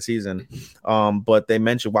earlier in the season. But they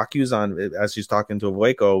mentioned Wakuzan, as she's talking to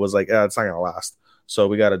Vueko, was like, it's not gonna last. So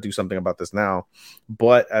we got to do something about this now.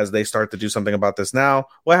 But as they start to do something about this now,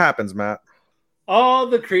 what happens, Matt? All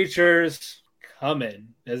the creatures come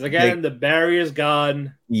in. As again, the barrier's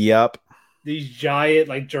gone. Yep. These giant,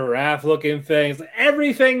 like, giraffe-looking things.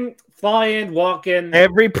 Everything flying, walking.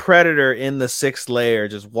 Every predator in the 6th layer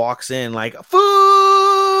just walks in like,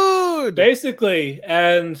 food! Basically.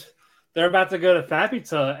 And they're about to go to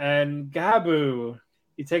Fapita, and Gabu,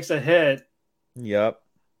 he takes a hit. Yep.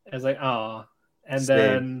 It's like, oh. And Save.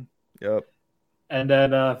 then... Yep. And then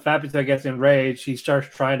Fapita gets enraged. He starts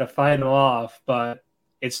trying to fight him off, but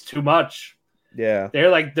it's too much. Yeah. They're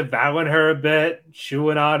like devouring her a bit,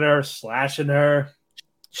 chewing on her, slashing her.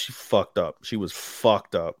 She fucked up. She was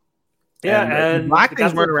fucked up. Yeah, and Black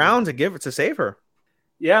things run around to save her.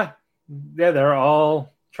 Yeah. Yeah, they're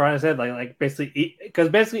all trying to say like basically eat, because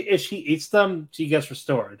basically if she eats them, she gets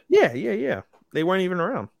restored. Yeah. They weren't even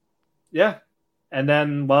around. Yeah. And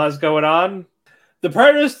then while it's going on, the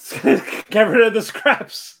predators get rid of the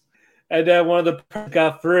scraps. And then one of the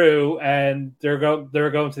got through, and they're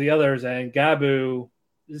going to the others, and Gabu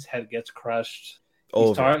his head gets crushed.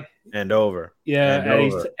 Over and over. Yeah,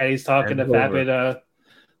 and he's talking to Fabita,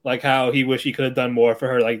 like how he wished he could have done more for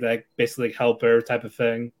her, like that, basically help her type of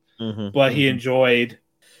thing. But he enjoyed,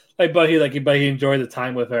 but he enjoyed the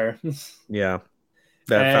time with her. Yeah,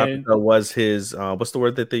 that Fabita was his. What's the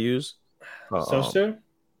word that they use? Sosu.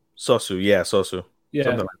 Sosu, yeah, Sosu. Yeah,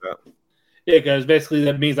 something like that. Yeah, because basically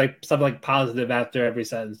that means like something like positive after every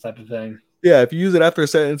sentence type of thing. Yeah, if you use it after a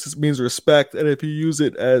sentence, it means respect, and if you use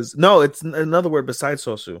it as it's another word besides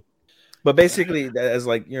Sosu, but basically as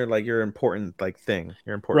like your important thing,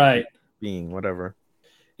 your important being, whatever.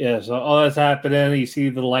 Yeah, so all that's happening. You see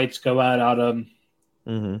the lights go out on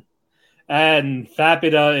him, and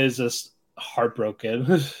Fabita is just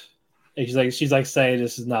heartbroken. she's like saying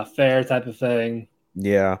this is not fair type of thing.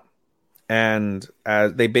 Yeah. And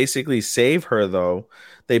as they basically save her, though,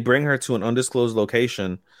 they bring her to an undisclosed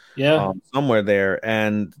location, somewhere there,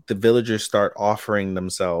 and the villagers start offering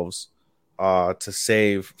themselves to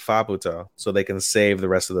save Faputa so they can save the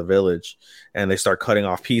rest of the village. And they start cutting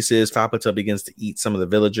off pieces. Faputa begins to eat some of the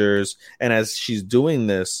villagers, and as she's doing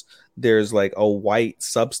this, there's like a white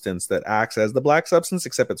substance that acts as the black substance,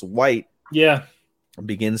 except it's white. Yeah.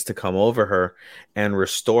 Begins to come over her and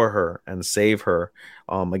restore her and save her.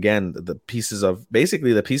 Again, the pieces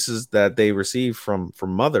that they receive from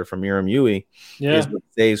Mother, from Irumyuui, is what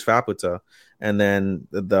saves Faputa. And then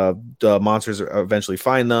the monsters eventually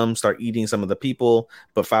find them, start eating some of the people,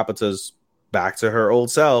 but Faputa's back to her old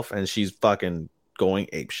self, and she's fucking going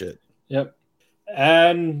apeshit. Yep.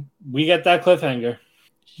 And we get that cliffhanger.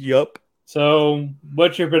 Yep. So,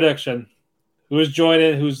 what's your prediction? Who's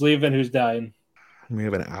joining? Who's leaving? Who's dying? We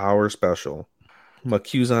have an hour special.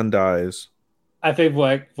 Makuzan dies. I think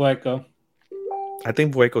Vueko. I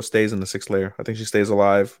think Vueko stays in the 6th layer. I think she stays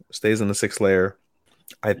alive, stays in the 6th layer.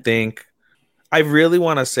 I really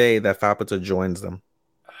want to say that Faputa joins them.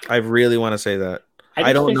 I really want to say that.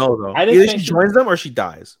 I don't know, though. Either she joins them or she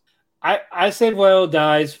dies. I say Vueko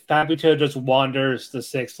dies. Faputa just wanders the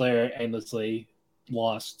 6th layer aimlessly,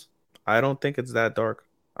 lost. I don't think it's that dark.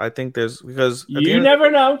 I think because you never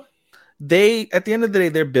know. At the end of the day,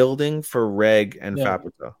 they're building for Reg and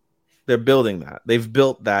Faputa. They're building that. They've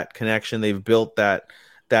built that connection. They've built that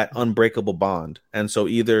unbreakable bond. And so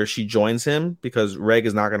either she joins him because Reg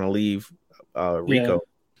is not going to leave Rico.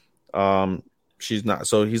 She's not.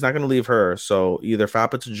 So he's not going to leave her. So either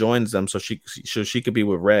Faputa joins them so she could be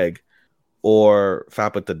with Reg, or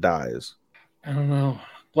Faputa dies. I don't know.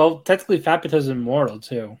 Well, technically, Faputa's immortal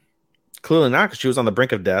too. Clearly not, because she was on the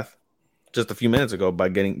brink of death just a few minutes ago by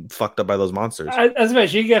getting fucked up by those monsters. That's right.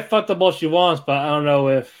 She can get fucked up all she wants, but I don't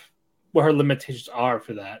know what her limitations are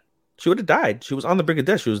for that. She would have died. She was on the brink of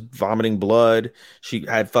death. She was vomiting blood. She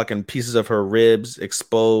had fucking pieces of her ribs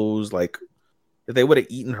exposed. Like, if they would have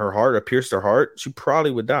eaten her heart or pierced her heart, she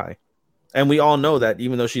probably would die. And we all know that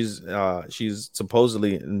even though she's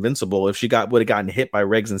supposedly invincible, if she would have gotten hit by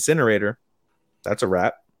Reg's incinerator, that's a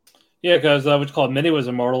wrap. Yeah, because what's called Minnie was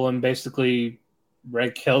immortal, and basically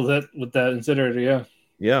Reg killed it with that incinerator.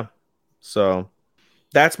 Yeah. So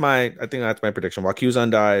I think that's my prediction. Wakuzan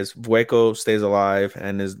dies, Vueko stays alive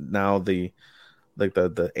and is now the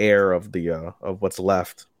heir of of what's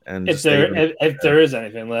left. And if there is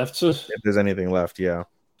anything left. If there's anything left, yeah.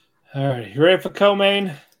 All right, you ready for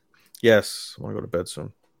co-main? Yes, I want to go to bed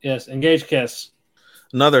soon. Yes, Engage Kiss.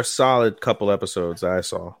 Another solid couple episodes I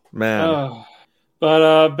saw. Man.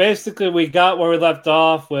 But basically, we got where we left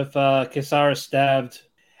off with Kisara stabbed.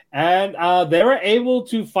 And they were able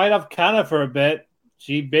to fight off Kana for a bit.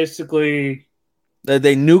 She basically...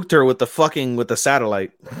 They nuked her with the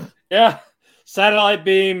satellite. Yeah. Satellite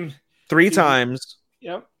beam. 3 times.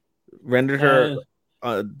 Yep. Rendered her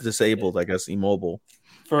disabled, I guess, immobile.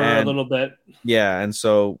 For a little bit. Yeah, and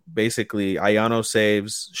so basically Ayano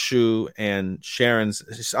saves Shu and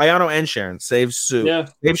Ayano and Sharon saves Sue. Yeah.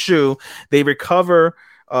 Save Shu. They recover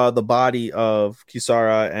the body of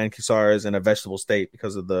Kisara, and Kisara is in a vegetable state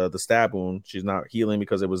because of the stab wound. She's not healing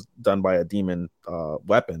because it was done by a demon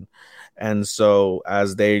weapon. And so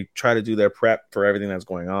as they try to do their prep for everything that's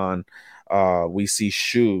going on, we see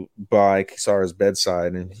Shu by Kisara's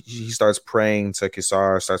bedside, and he starts praying to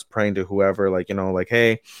Kisara, starts praying to whoever,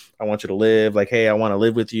 hey, I want you to live, hey, I want to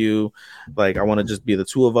live with you, I want to just be the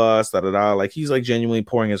two of us, he's genuinely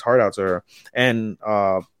pouring his heart out to her. And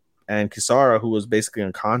Kisara, who was basically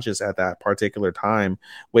unconscious at that particular time,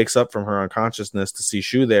 wakes up from her unconsciousness to see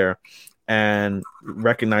Shu there and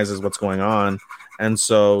recognizes what's going on. And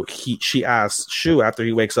so she asks Shu after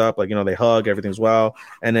he wakes up, they hug, everything's well.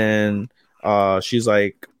 And then she's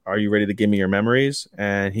like, are you ready to give me your memories?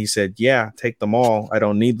 And he said, yeah, take them all. I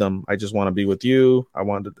don't need them. I just want to be with you. I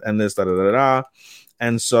want to end this, da da da da.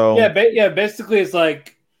 And so basically it's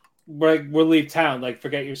like we'll leave town, like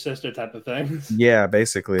forget your sister type of thing. Yeah,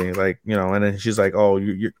 basically, like, you know, and then she's like, "Oh,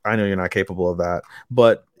 I know you're not capable of that,"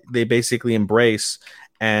 but they basically embrace,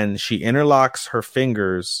 and she interlocks her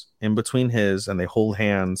fingers in between his, and they hold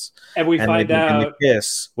hands, and we find they begin out. to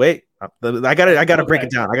kiss. Wait, I gotta break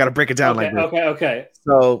it down. I gotta break it down like this. Okay.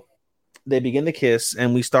 So they begin to kiss,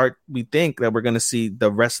 and we think that we're gonna see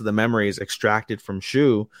the rest of the memories extracted from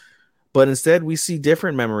Shu, but instead we see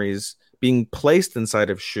different memories being placed inside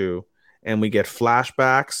of Shu, and we get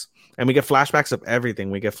flashbacks. And we get flashbacks of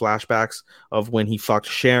everything. We get flashbacks of when he fucked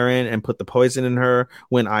Sharon and put the poison in her,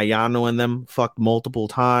 when Ayano and them fucked multiple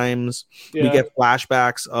times. Yeah. We get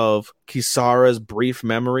flashbacks of Kisara's brief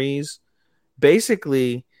memories.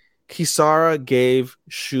 Basically, Kisara gave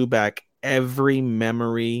Shu back every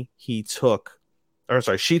memory she took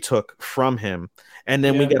from him. And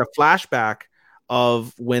then we get a flashback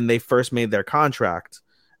of when they first made their contract.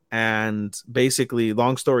 And basically,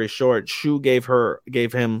 long story short, Shu gave her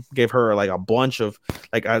like a bunch of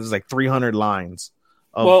like, it was like 300 lines.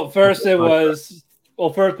 First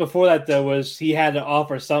before that though was he had to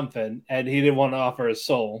offer something, and he didn't want to offer his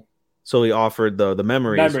soul. So he offered the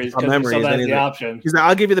memories. Memories, because he saw that as the option. He's like,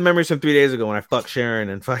 I'll give you the memories from 3 days ago when I fucked Sharon,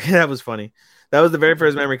 and that was funny. That was the very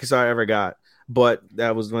first memory Kisara ever got. But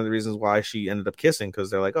that was one of the reasons why she ended up kissing, because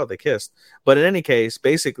they're like, oh, they kissed. But in any case,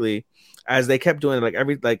 basically, as they kept doing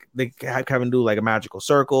it, they kept having to do like a magical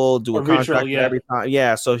circle, do a contract every time.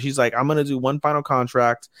 Yeah. So she's like, I'm gonna do one final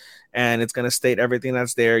contract, and it's gonna state everything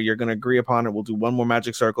that's there. You're gonna agree upon it. We'll do one more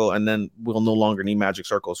magic circle, and then we'll no longer need magic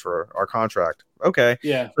circles for our contract. Okay.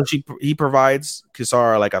 Yeah. So he provides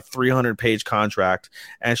Kisara like a 300-page contract,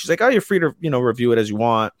 and she's like, oh, you're free to review it as you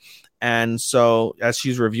want. And so as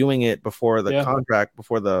she's reviewing it before the contract,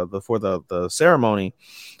 before the ceremony,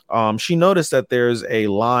 she noticed that there's a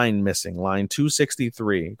line missing, line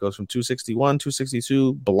 263. It goes from 261,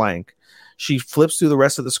 262, blank. She flips through the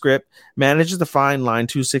rest of the script, manages to find line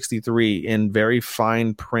 263 in very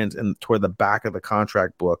fine print and toward the back of the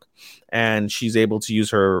contract book. And she's able to use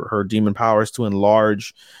her demon powers to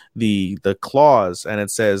enlarge the clause, and it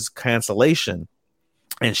says cancellation.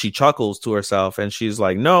 And she chuckles to herself, and she's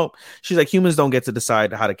like, no, she's like, humans don't get to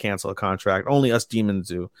decide how to cancel a contract. Only us demons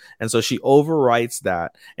do. And so she overwrites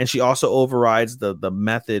that. And she also overrides the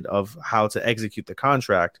method of how to execute the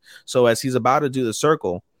contract. So as he's about to do the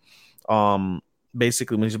circle,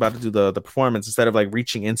 basically when he's about to do the performance, instead of like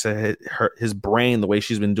reaching into his brain the way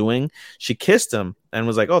she's been doing, she kissed him and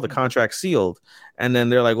was like, oh, the contract's sealed. And then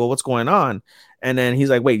they're like, well, what's going on? And then he's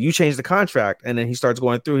like, wait, you changed the contract. And then he starts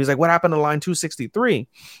going through. He's like, what happened to line 263?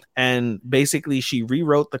 And basically she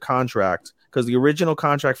rewrote the contract, because the original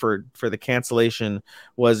contract for the cancellation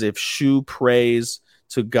was if Shu prays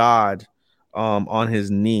to God on his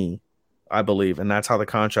knee, I believe. And that's how the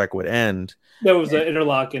contract would end. That was the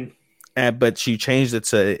interlocking. But she changed it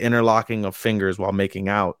to interlocking of fingers while making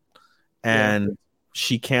out. And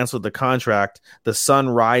she canceled the contract. The sun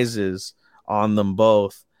rises on them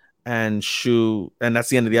both. And Shu, and that's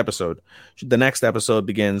the end of the episode. The next episode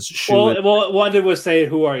begins. Shu Wanda was saying,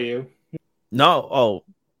 "Who are you?" No,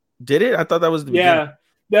 did it? I thought that was the beginning.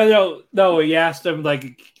 No. He asked him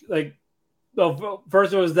like. Well,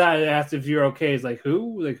 first it was that I asked if you're okay. He's like,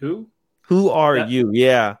 who? Like who? Who are you?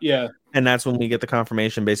 Yeah. And that's when we get the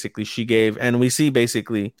confirmation. Basically, she gave, and we see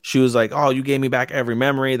basically she was like, "Oh, you gave me back every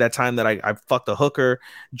memory. That time that I fucked a hooker,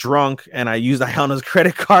 drunk, and I used Ayano's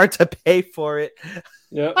credit card to pay for it."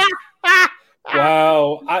 Yeah.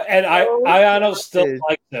 Wow. Ayano still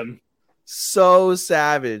likes him. So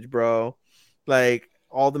savage, bro. Like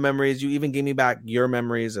all the memories. You even gave me back your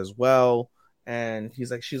memories as well. And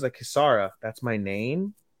she's like, Kisara, that's my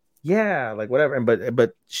name. Yeah, like whatever. And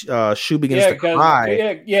but Shu begins to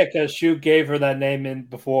cry. Yeah, because Shu gave her that name in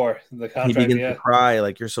before the contract. He begins to cry,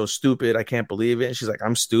 like, you're so stupid. I can't believe it. And she's like,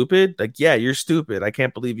 I'm stupid. Like, yeah, you're stupid. I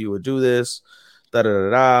can't believe you would do this. Da da da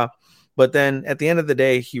da. But then at the end of the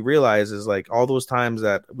day, he realizes, like, all those times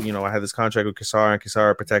that, I had this contract with Kisara and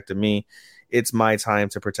Kisara protected me, it's my time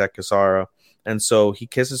to protect Kisara. And so he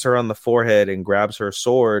kisses her on the forehead and grabs her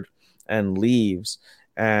sword and leaves.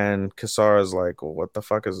 And Kisara's like, well, what the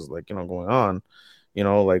fuck is going on?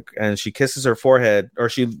 And she kisses her forehead, or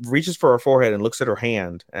she reaches for her forehead and looks at her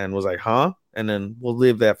hand and was like, huh? And then we'll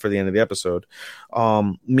leave that for the end of the episode.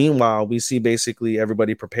 Meanwhile, we see basically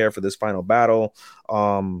everybody prepare for this final battle.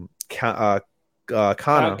 Kana.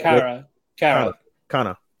 It's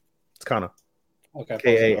Kana.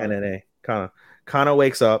 Okay. Kanna. Kana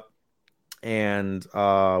wakes up, and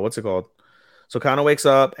what's it called? So Kana wakes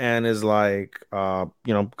up and is like,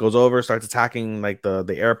 goes over, starts attacking like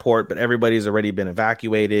the airport, but everybody's already been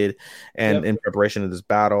evacuated and in preparation of this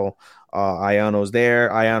battle. Ayano's there.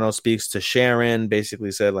 Ayano speaks to Sharon,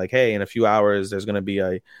 basically said like, hey, in a few hours there's gonna be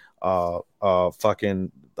a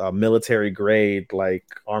fucking military grade like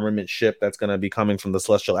armament ship that's gonna be coming from the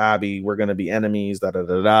Celestial Abbey. We're gonna be enemies,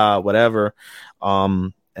 whatever.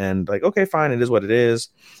 And like, okay, fine, it is what it is.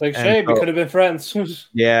 It's like, shame, we could have been friends.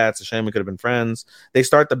 Yeah, it's a shame we could have been friends. They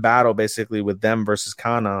start the battle basically with them versus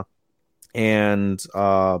Kana. And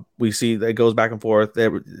we see it goes back and forth.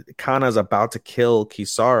 Kana's about to kill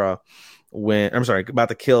Kisara about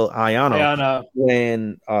to kill Ayano.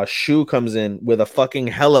 When Shu comes in with a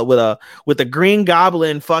fucking with a Green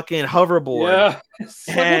Goblin fucking hoverboard,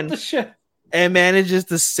 and manages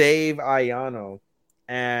to save Ayano.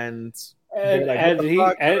 And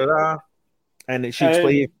she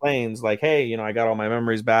explains like, hey, I got all my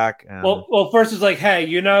memories back. And... Well, first it's like, hey,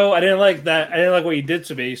 I didn't like that. I didn't like what you did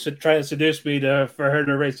to me. So try to seduce me for her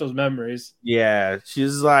to erase those memories. Yeah,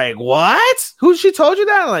 she's like, what? Who? She told you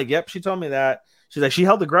that? I'm like, yep, she told me that. She's like, she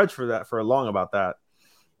held a grudge for long about that.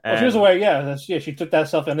 And, she was aware, she took that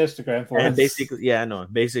stuff on Instagram for and us.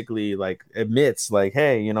 Basically like admits like,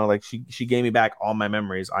 hey, like she gave me back all my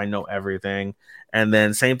memories. I know everything. And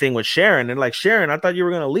then same thing with Sharon. And like, Sharon, I thought you were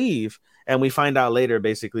gonna leave. And we find out later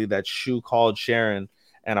basically that Shu called Sharon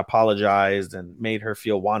and apologized and made her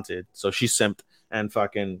feel wanted. So she simped and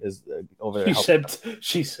fucking is over there.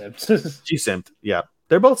 She simped. Yeah,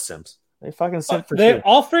 they're both simps. They fucking simp for Shu.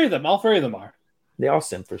 All three of them are. They all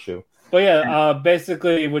simp for Shu. But yeah,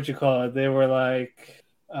 basically, what you call it? They were like,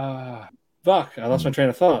 fuck, I lost my train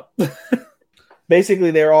of thought.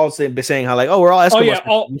 Basically, they're all saying how like, oh, we're all Eskimos.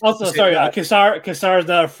 Oh yeah. Also, sorry, Kisara's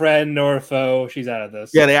not a friend nor a foe. She's out of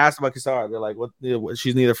this. Yeah, they asked about Kisara. They're like, what?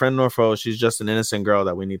 She's neither friend nor foe. She's just an innocent girl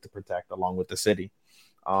that we need to protect, along with the city.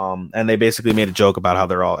 And they basically made a joke about how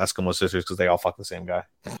they're all Eskimo sisters because they all fuck the same guy.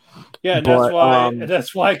 Yeah,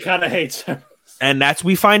 that's why Kana hates her. And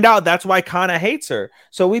we find out that's why Kana hates her.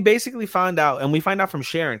 So we basically find out, and we find out from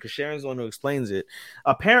Sharon, because Sharon's the one who explains it.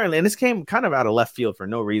 Apparently, and this came kind of out of left field for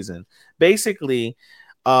no reason. Basically,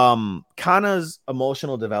 Kana's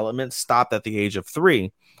emotional development stopped at the age of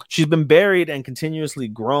 3. She's been buried and continuously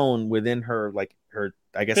grown within her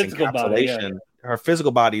I guess, physical encapsulation. Body, yeah. Her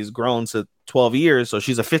physical body has grown to 12 years. So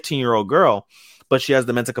she's a 15-year-old girl, but she has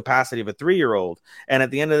the mental capacity of a 3-year-old. And at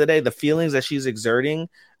the end of the day, the feelings that she's exerting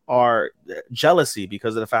are jealousy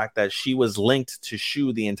because of the fact that she was linked to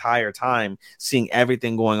Shu the entire time, seeing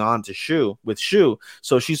everything going on with Shu.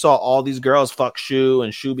 So she saw all these girls fuck Shu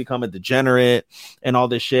and Shu become a degenerate and all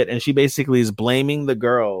this shit. And she basically is blaming the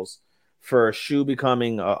girls for Shu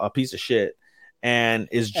becoming a piece of shit and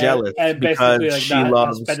is jealous and because like she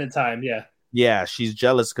loves spending time. Yeah. Yeah. She's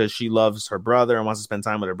jealous because she loves her brother and wants to spend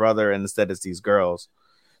time with her brother. And instead it's these girls.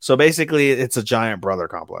 So basically it's a giant brother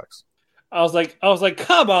complex. I was like,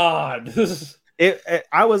 come on.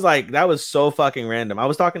 I was like, that was so fucking random. I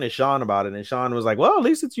was talking to Sean about it, and Sean was like, well, at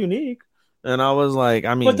least it's unique. And I was like,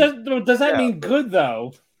 I mean, but does that mean good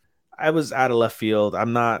though? I was out of left field.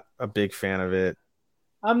 I'm not a big fan of it.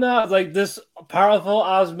 I'm not. Like, this powerful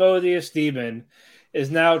Asmodeus demon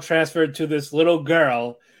is now transferred to this little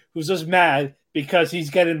girl who's just mad because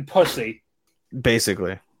he's getting pussy.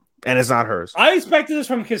 Basically. And it's not hers. I expected this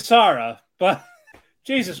from Kisara, but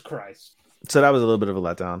Jesus Christ. So that was a little bit of a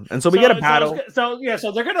letdown. And so we get a battle. So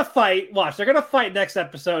they're going to fight. Watch, they're going to fight next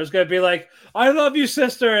episode. It's going to be like, I love you,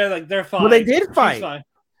 sister. And like, they're fine. Well, they did fight.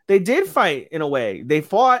 They did fight in a way. They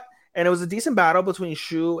fought, and it was a decent battle between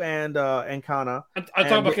Shu and Kana. I'm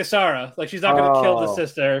talking about Kisara. Like, she's not going to kill the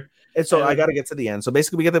sister. And so I got to get to the end. So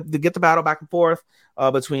basically, we get the battle back and forth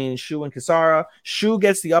between Shu and Kisara. Shu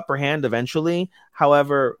gets the upper hand eventually.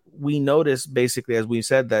 However, we notice basically, as we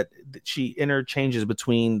said, that she interchanges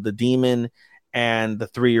between the demon and the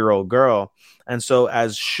 3-year-old girl. And so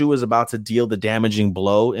as Shu is about to deal the damaging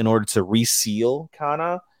blow in order to reseal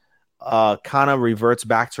Kana, Kana reverts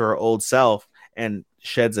back to her old self and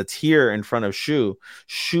sheds a tear in front of Shu.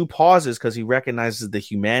 Shu pauses because he recognizes the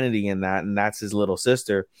humanity in that, and that's his little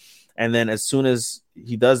sister. And then as soon as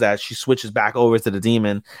he does that, she switches back over to the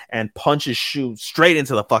demon and punches Shu straight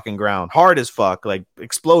into the fucking ground. Hard as fuck, like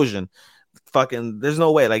explosion. Fucking, there's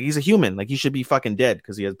no way. Like, he's a human. Like, he should be fucking dead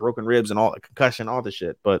because he has broken ribs and all concussion, all the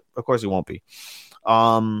shit. But of course he won't be.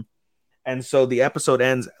 And so the episode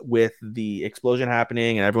ends with the explosion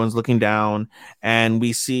happening and everyone's looking down. And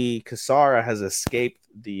we see Kisara has escaped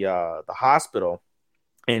the hospital.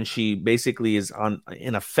 and she basically is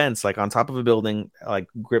in a fence, like on top of a building, like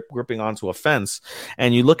gripping onto a fence.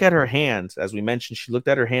 And you look at her hand, as we mentioned, she looked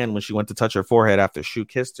at her hand when she went to touch her forehead after Shu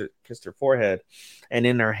kissed her forehead, and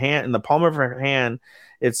in her hand, in the palm of her hand,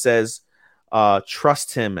 it says,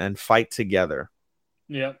 "Trust him and fight together."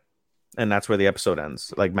 Yep. And that's where the episode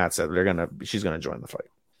ends. Like Matt said, she's gonna join the fight.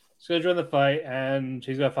 She's gonna join the fight, and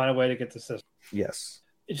she's gonna find a way to get the sister. Yes.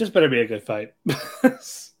 It just better be a good fight.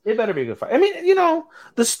 It better be a good fight. I mean,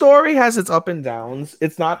 the story has its up and downs.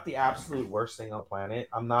 It's not the absolute worst thing on the planet.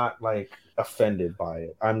 I'm not like offended by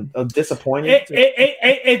it. I'm disappointed.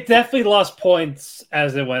 It definitely lost points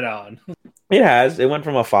as it went on. It has. It went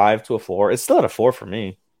from a 5 to a 4. It's still at a 4 for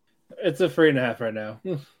me. It's a 3.5 right now.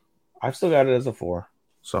 I've still got it as a 4.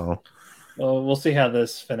 So, well, we'll see how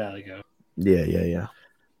this finale goes. Yeah.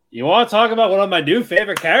 You want to talk about one of my new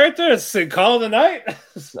favorite characters in Call of the Night?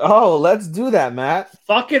 Oh, let's do that, Matt.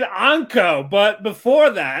 Fucking Anko. But before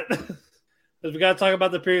that, we got to talk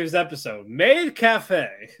about the previous episode. Maid Cafe.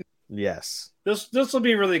 Yes. This will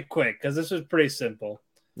be really quick because this was pretty simple.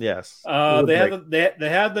 Yes. They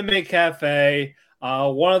had the Maid Cafe.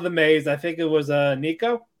 One of the maids, I think it was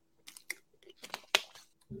Nico.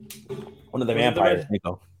 One of the vampires,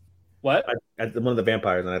 Nico. What? One of the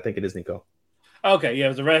vampires, and I think it is Nico. Okay, yeah, it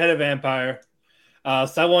was a redheaded vampire.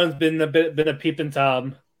 Someone's been a peeping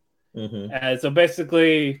Tom. Mm-hmm. And so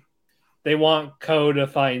basically, they want Ko to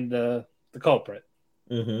find the culprit.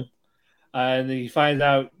 Mm-hmm. And he finds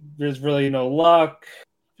out there's really no luck,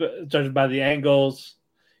 judged by the angles.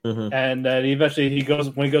 Mm-hmm. And then eventually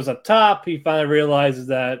when he goes up top, he finally realizes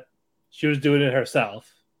that she was doing it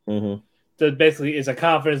herself. Mm-hmm. So basically, it's a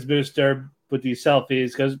confidence booster with these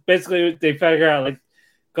selfies because basically they figure out like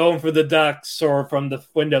going for the ducks or from the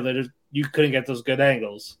window that you couldn't get those good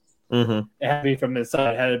angles. Mm-hmm. It had to be from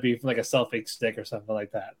inside. It had to be from like a selfie stick or something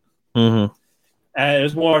like that. Mm-hmm. And it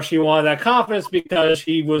was more she wanted that confidence because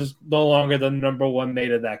she was no longer the number one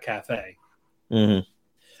maid of that cafe. Mm-hmm.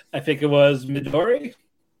 I think it was Midori.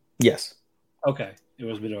 Yes. Okay, it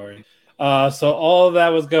was Midori. So all of that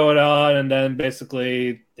was going on, and then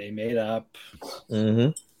basically they made up.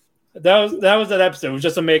 Mm-hmm. That was that episode. It was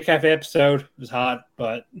just a Maid Cafe episode. It was hot,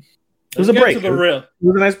 but it was a break. It was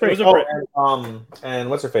a nice break. Break. And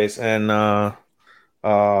what's her face? And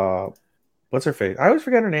what's her face? I always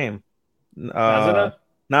forget her name. Nazuna.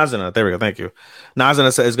 There we go. Thank you. Nazuna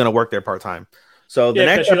is going to work there part time. So the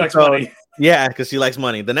next episode, because she likes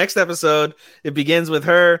money. The next episode, it begins with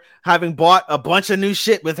her having bought a bunch of new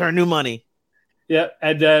shit with her new money. Yeah,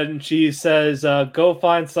 and then she says, "Go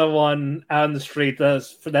find someone out on the street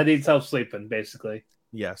that needs help sleeping." Basically,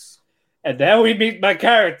 yes. And then we meet my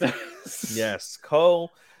characters. Yes,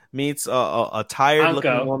 Ko meets a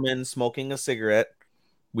tired-looking woman smoking a cigarette.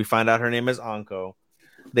 We find out her name is Anko.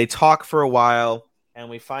 They talk for a while, and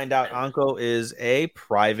we find out Anko is a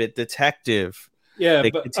private detective. Yeah,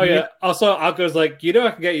 Also, Anko's like, I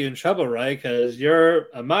can get you in trouble, right? Because you're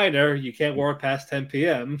a minor. You can't work past 10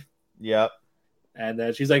 p.m. Yep. And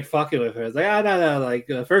then she's like fucking with her. It's like, no. Like,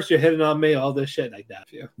 first you're hitting on me, all this shit like that.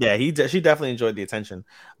 Yeah, she definitely enjoyed the attention.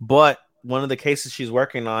 But one of the cases she's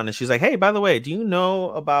working on, and she's like, hey, by the way, do you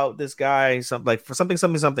know about this guy? Something.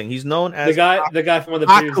 He's known as the guy from one of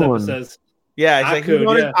the previous episodes. Yeah, he's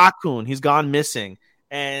like, Akun. He's gone missing.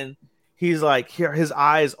 And he's like, here, his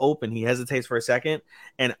eyes open. He hesitates for a second,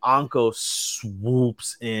 and Anko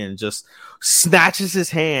swoops in, just snatches his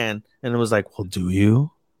hand, and it was like, well, do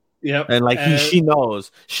you? Yep. And like she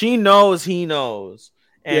knows, he knows,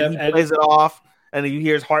 and he plays it off, and you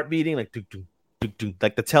hear his heart beating, like do do do do,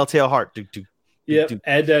 like the telltale heart. Do do. Yep.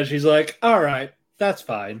 And she's like, all right, that's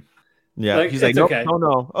fine. Yeah. Like, he's like, nope, okay.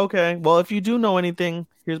 No. Okay. Well, if you do know anything,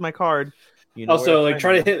 here's my card. Also, like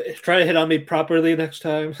try to hit on me properly next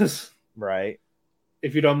time. Right.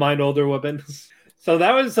 If you don't mind older women. So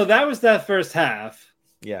that was that first half.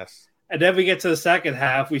 Yes. And then we get to the second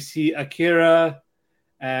half. We see Akira.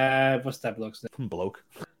 What's that bloke's name? Bloke.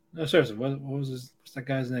 No, seriously. What's that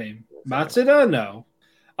guy's name? Matsuda? No.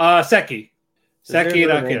 Seki. Seki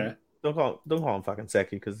and Akira. Don't call him fucking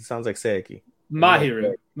Seki because it sounds like Seiki.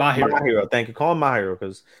 Mahiru. Thank you. Call him Mahiru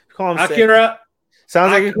because call him Akira. Seiki.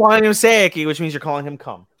 Sounds like you're calling him Seiki, which means you're calling him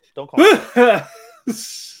cum. Don't call him.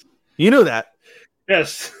 You knew that.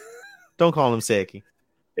 Yes. Don't call him Seiki.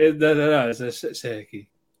 No, it's Seiki.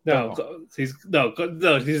 No,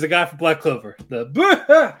 he's the guy from Black Clover.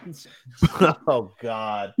 Oh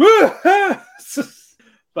God.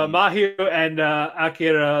 But Mahiru and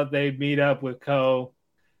Akira, they meet up with Ko,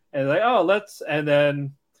 and like, and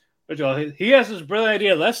then he has this brilliant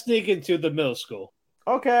idea. Let's sneak into the middle school.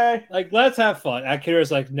 Okay. Like, let's have fun. Akira's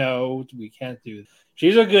like, no, we can't do that.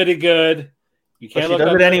 She's a goody good. You But can't she look does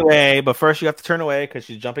up it there. anyway. But first, you have to turn away because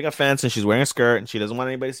she's jumping a fence and she's wearing a skirt and she doesn't want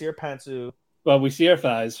anybody to see her pantsuit. Well, we see her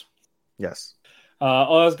thighs. Yes.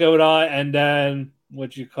 All that's going on, and then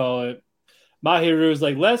what you call it? Mahiru's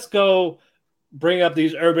like, let's go bring up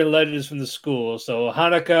these urban legends from the school. So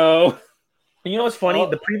Hanako. You know what's funny?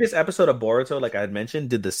 The previous episode of Boruto, like I had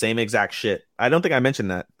mentioned, did the same exact shit. I don't think I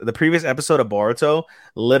mentioned that. The previous episode of Boruto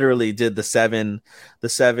literally did the seven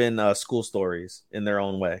school stories in their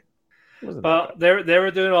own way. Well, they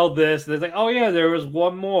were doing all this. They're like, oh yeah, there was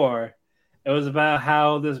one more. It was about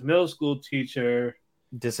how this middle school teacher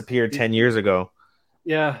disappeared 10 years ago.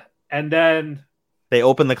 Yeah, and then they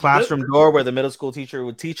opened the classroom door where the middle school teacher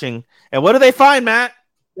was teaching, and what do they find, Matt?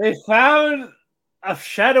 They found a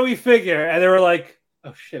shadowy figure, and they were like,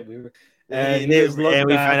 "Oh shit, we were." And we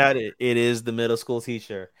find out it is the middle school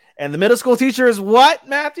teacher, and the middle school teacher is what,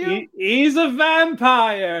 Matthew? He's a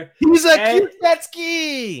vampire. He's a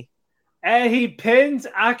Kyutetsuki. And he pins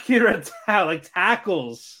Akira down, like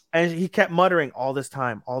tackles. And he kept muttering, all this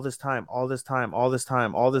time,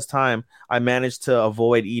 I managed to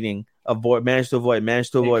avoid eating, managed to avoid.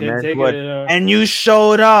 And you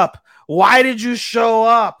showed up. Why did you show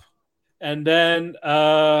up? And then,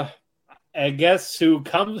 I guess who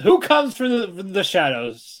comes from the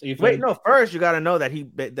shadows? Ethan? Wait, no. First, you got to know that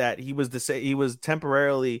he was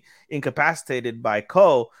temporarily incapacitated by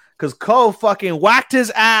Ko, because Ko fucking whacked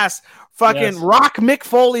his ass, fucking Rock Mick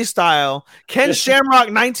Foley style, Ken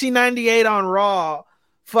Shamrock 1998 on Raw,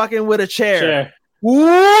 fucking with a chair.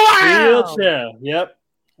 Wow! Wheelchair. Yep.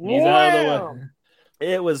 He's out of the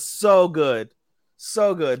way. It was so good.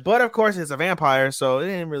 So good. But of course, it's a vampire, so it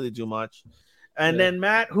didn't really do much. And then,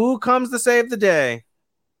 Matt, who comes to save the day?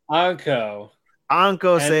 Anko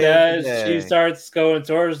saves the day. She starts going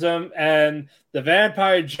towards him, and the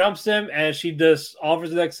vampire jumps him, and she just offers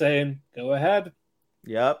the next saying, "Go ahead."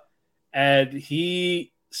 Yep. And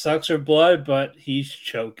he sucks her blood, but he's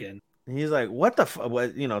choking. He's like, "What the fuck?"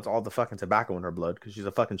 It's all the fucking tobacco in her blood because she's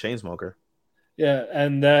a fucking chain smoker. Yeah,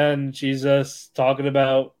 and then she's just talking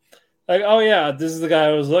about, like, "Oh yeah, this is the guy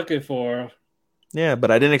I was looking for." Yeah,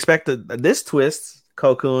 but I didn't expect this twist,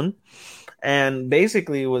 Cocoon. And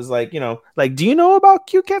basically it was like, do you know about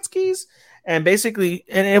Kyutetskis? And basically,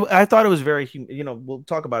 I thought it was very, we'll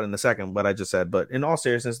talk about it in a second, what I just said. But in all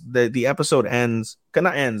seriousness, the episode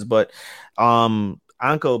not ends, but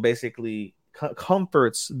Anko basically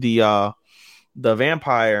comforts the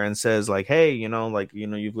vampire and says, like, hey,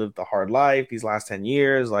 you've lived a hard life these last 10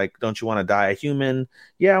 years. Like, don't you want to die a human?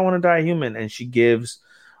 Yeah, I want to die a human. And she gives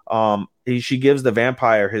the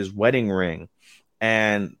vampire his wedding ring.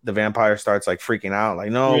 And the vampire starts like freaking out,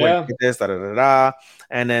 like, no, wait, this, da da da da.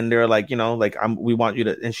 And then they're like, we want you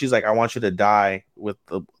to, and she's like, I want you to die with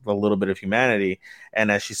a little bit of humanity.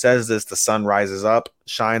 And as she says this, the sun rises up,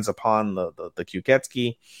 shines upon the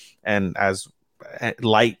Kyutetsuki, and as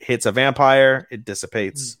light hits a vampire, it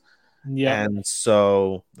dissipates. Yeah. And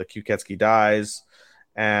so the Kyutetsuki dies,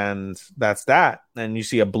 and that's that. And you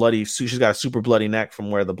see she's got a super bloody neck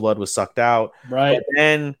from where the blood was sucked out. Right. But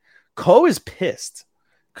then Ko is pissed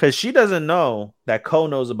because she doesn't know that Ko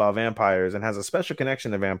knows about vampires and has a special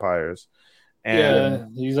connection to vampires.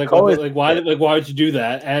 And he's like, why would you do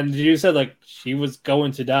that? And you said like she was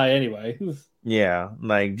going to die anyway. Yeah,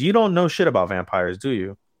 like you don't know shit about vampires, do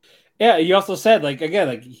you? Yeah, you also said like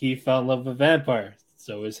he fell in love with vampires.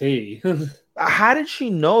 So is he. How did she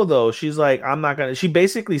know though? She's like, I'm not gonna. She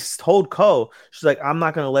basically told Ko, she's like, I'm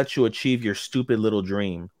not gonna let you achieve your stupid little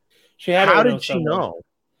dream. How did she know?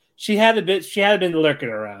 She had been lurking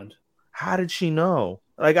around. How did she know?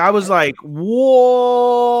 Like, I was like, whoa.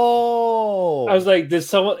 I was like,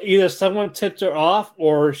 either someone tipped her off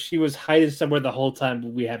or she was hiding somewhere the whole time,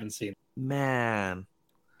 but we haven't seen her. Man.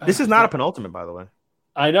 This is not a penultimate, by the way.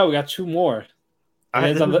 I know, we got two more.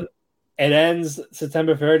 It ends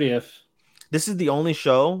September 30th. This is the only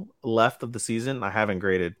show left of the season I haven't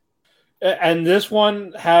graded. And this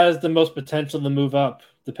one has the most potential to move up.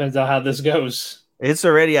 Depends on how this goes. It's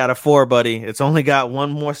already out of 4, buddy. It's only got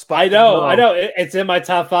one more spot. I know. It's in my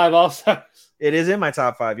top 5 also. It is in my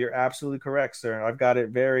top 5. You're absolutely correct, sir. I've got it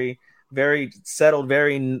very, very settled.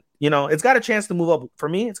 Very, it's got a chance to move up. For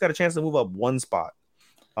me, it's got a chance to move up one spot.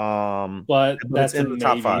 But that's in the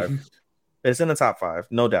top 5. It's in the top 5,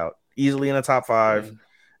 no doubt. Easily in the top 5.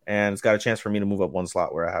 And it's got a chance for me to move up one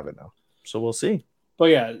slot where I have it now. So we'll see.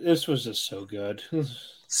 But yeah, this was just so good.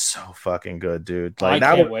 So fucking good, dude. Like,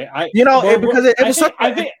 I can't wait.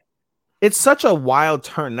 It's such a wild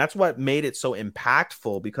turn. That's what made it so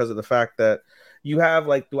impactful, because of the fact that you have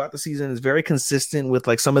like throughout the season is very consistent with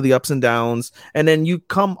like some of the ups and downs, and then you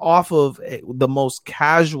come off of the most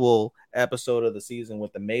casual episode of the season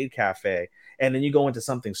with the Maid Cafe, and then you go into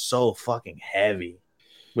something so fucking heavy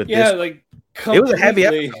with this. Like it was a heavy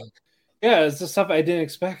episode. Yeah, it's the stuff I didn't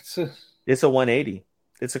expect. It's a 180.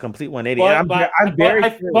 It's a complete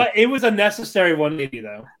 180. But it was a necessary 180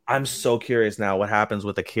 though. I'm so curious now what happens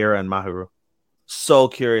with Akira and Mahiru. So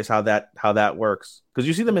curious how that works, because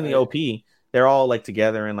you see them in the OP. They're all like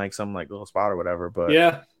together in like some like little spot or whatever. But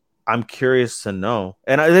yeah, I'm curious to know.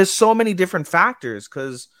 And there's so many different factors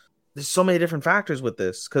with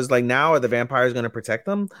this. Because like now, are the vampires going to protect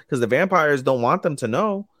them? Because the vampires don't want them to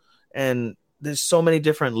know. And there's so many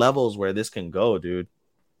different levels where this can go, dude.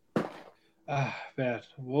 Man,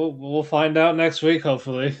 we'll find out next week.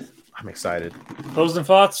 Hopefully, I'm excited. Closing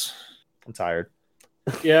thoughts. I'm tired.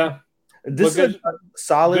 Yeah, this is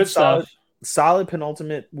a solid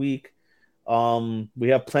penultimate week. We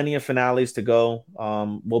have plenty of finales to go.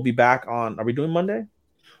 We'll be back on. Are we doing Monday?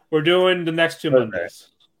 We're doing the next 2 Mondays.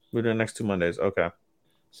 We're doing next 2 Mondays. Okay.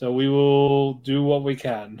 So we will do what we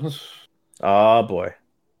can. Oh boy.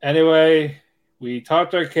 Anyway, we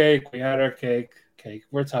talked our cake. We had our cake.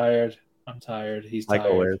 We're tired. I'm tired. He's tired.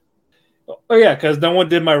 Always. Oh yeah, because no one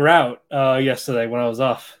did my route yesterday when I was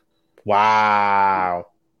off. Wow.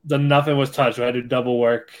 Nothing was touched. I had to do double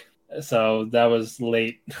work. So that was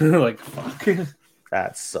late. Like, fuck.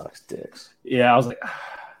 That sucks, dicks. Yeah, I was like,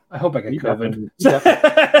 I hope I get COVID.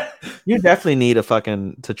 You definitely need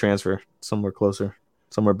to transfer somewhere closer,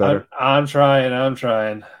 somewhere better. I'm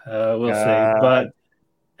trying. We'll see. But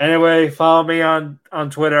anyway, follow me on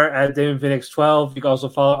Twitter at DamonPhoenix12. You can also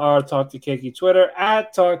follow our Talk to Keki Twitter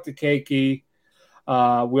at Talk to Keki.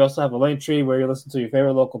 We also have a link tree where you listen to your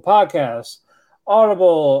favorite local podcasts.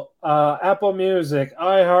 Audible, Apple Music,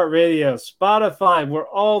 iHeartRadio, Spotify, we're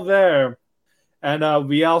all there. And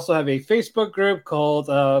we also have a Facebook group called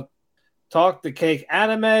Talk the Cake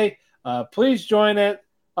Anime. Please join it.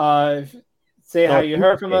 Say how you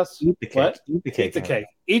heard from us. Eat the cake. What? Eat the cake.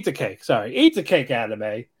 Eat the cake. Sorry. Eat the cake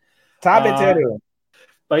anime. Tabeteru.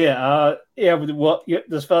 But well,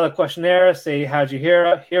 just fill out a questionnaire. Say how'd you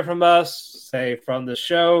hear from us. Say from the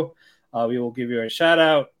show. We will give you a shout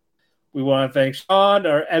out. We want to thank Sean,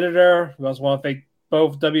 our editor. We also want to thank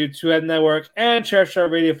both W2N Network and Chair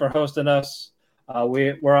Shot Radio for hosting us.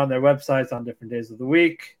 We're on their websites on different days of the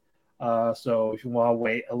week. So if you want to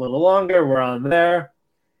wait a little longer, we're on there.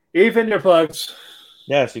 Even your plugs.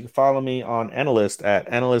 Yes, you can follow me on Analyst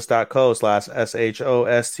at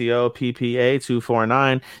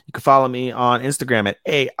analyst.co/SHOSTOPPA249. You can follow me on Instagram at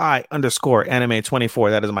AI_anime24.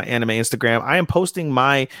 That is my anime Instagram. I am posting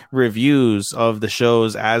my reviews of the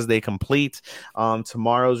shows as they complete.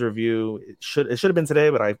 Tomorrow's review, it should have been today,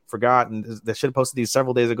 but I forgot. And they should have posted these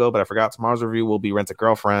several days ago, but I forgot. Tomorrow's review will be Rent a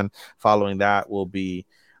Girlfriend. Following that will be,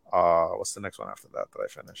 what's the next one after that I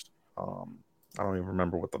finished? I don't even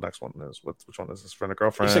remember what the next one is. Which one is this? Friend or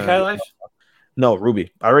Girlfriend? Isekai Life? No,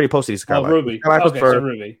 Ruby. I already posted Isekai Life. Ruby. Life so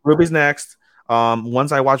Ruby. Ruby's next.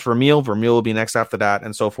 Once I watch Vermeil will be next after that,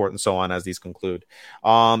 and so forth and so on as these conclude.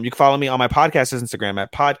 You can follow me on my podcast Instagram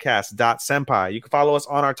at podcast.senpai. You can follow us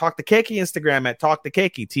on our Talk to Keki Instagram at Talk to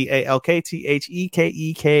Keki,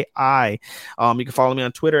 TalkTheKeki. You can follow me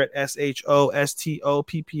on Twitter at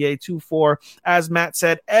SHOSTOPPA24. As Matt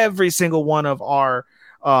said, every single one of our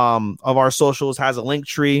socials has a link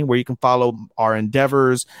tree where you can follow our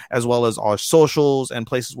endeavors as well as our socials and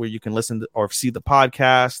places where you can listen to or see the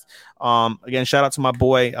podcast. Again, shout out to my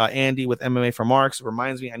boy Andy with MMA for Marks. It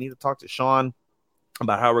reminds me I need to talk to Sean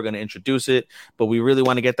about how we're going to introduce it, but we really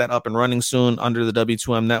want to get that up and running soon under the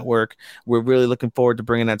W2M network. We're really looking forward to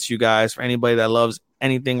bringing that to you guys. For anybody that loves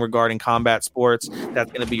anything regarding combat sports,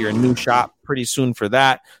 that's going to be your new shop pretty soon for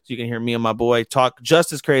that. So you can hear me and my boy talk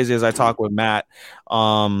just as crazy as I talk with Matt.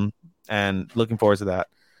 And looking forward to that.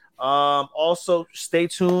 Also stay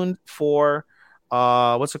tuned for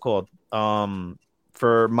what's it called?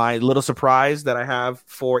 For my little surprise that I have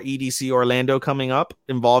for EDC Orlando coming up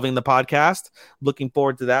involving the podcast. Looking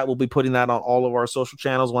forward to that. We'll be putting that on all of our social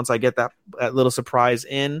channels once I get that little surprise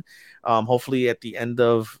in. Hopefully at the end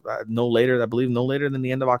of no later than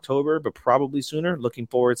the end of October, but probably sooner. Looking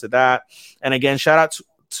forward to that. And again, shout out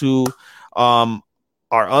to our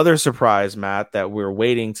other surprise, Matt, that we're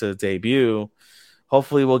waiting to debut.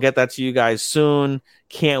 Hopefully we'll get that to you guys soon.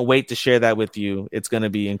 Can't wait to share that with you. It's going to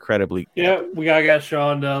be incredibly. Yeah, we got to get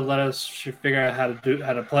Sean to let us figure out how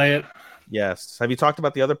to play it. Yes. Have you talked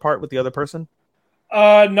about the other part with the other person?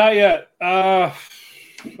 Not yet. I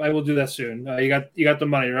will do that soon. You got the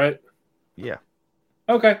money, right? Yeah.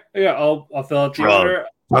 Okay. Yeah, I'll fill out the order.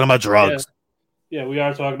 Talking about drugs. Yeah, we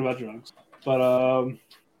are talking about drugs. But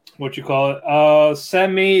what you call it?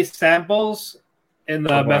 Send me samples in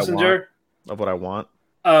the messenger. Of what I want.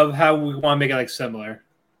 of how we want to make it like similar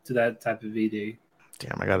to that type of VD.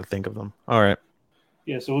 Damn, I got to think of them. All right.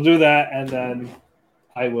 Yeah, so we'll do that, and then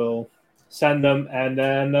I will send them, and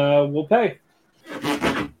then we'll pay.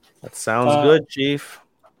 That sounds good, Chief.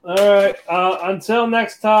 All right. Until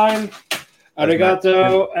next time,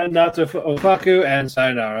 arigato, and nato ofaku, and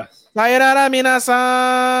sayonara. Sayonara,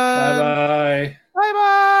 minasan. Bye-bye.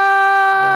 Bye-bye.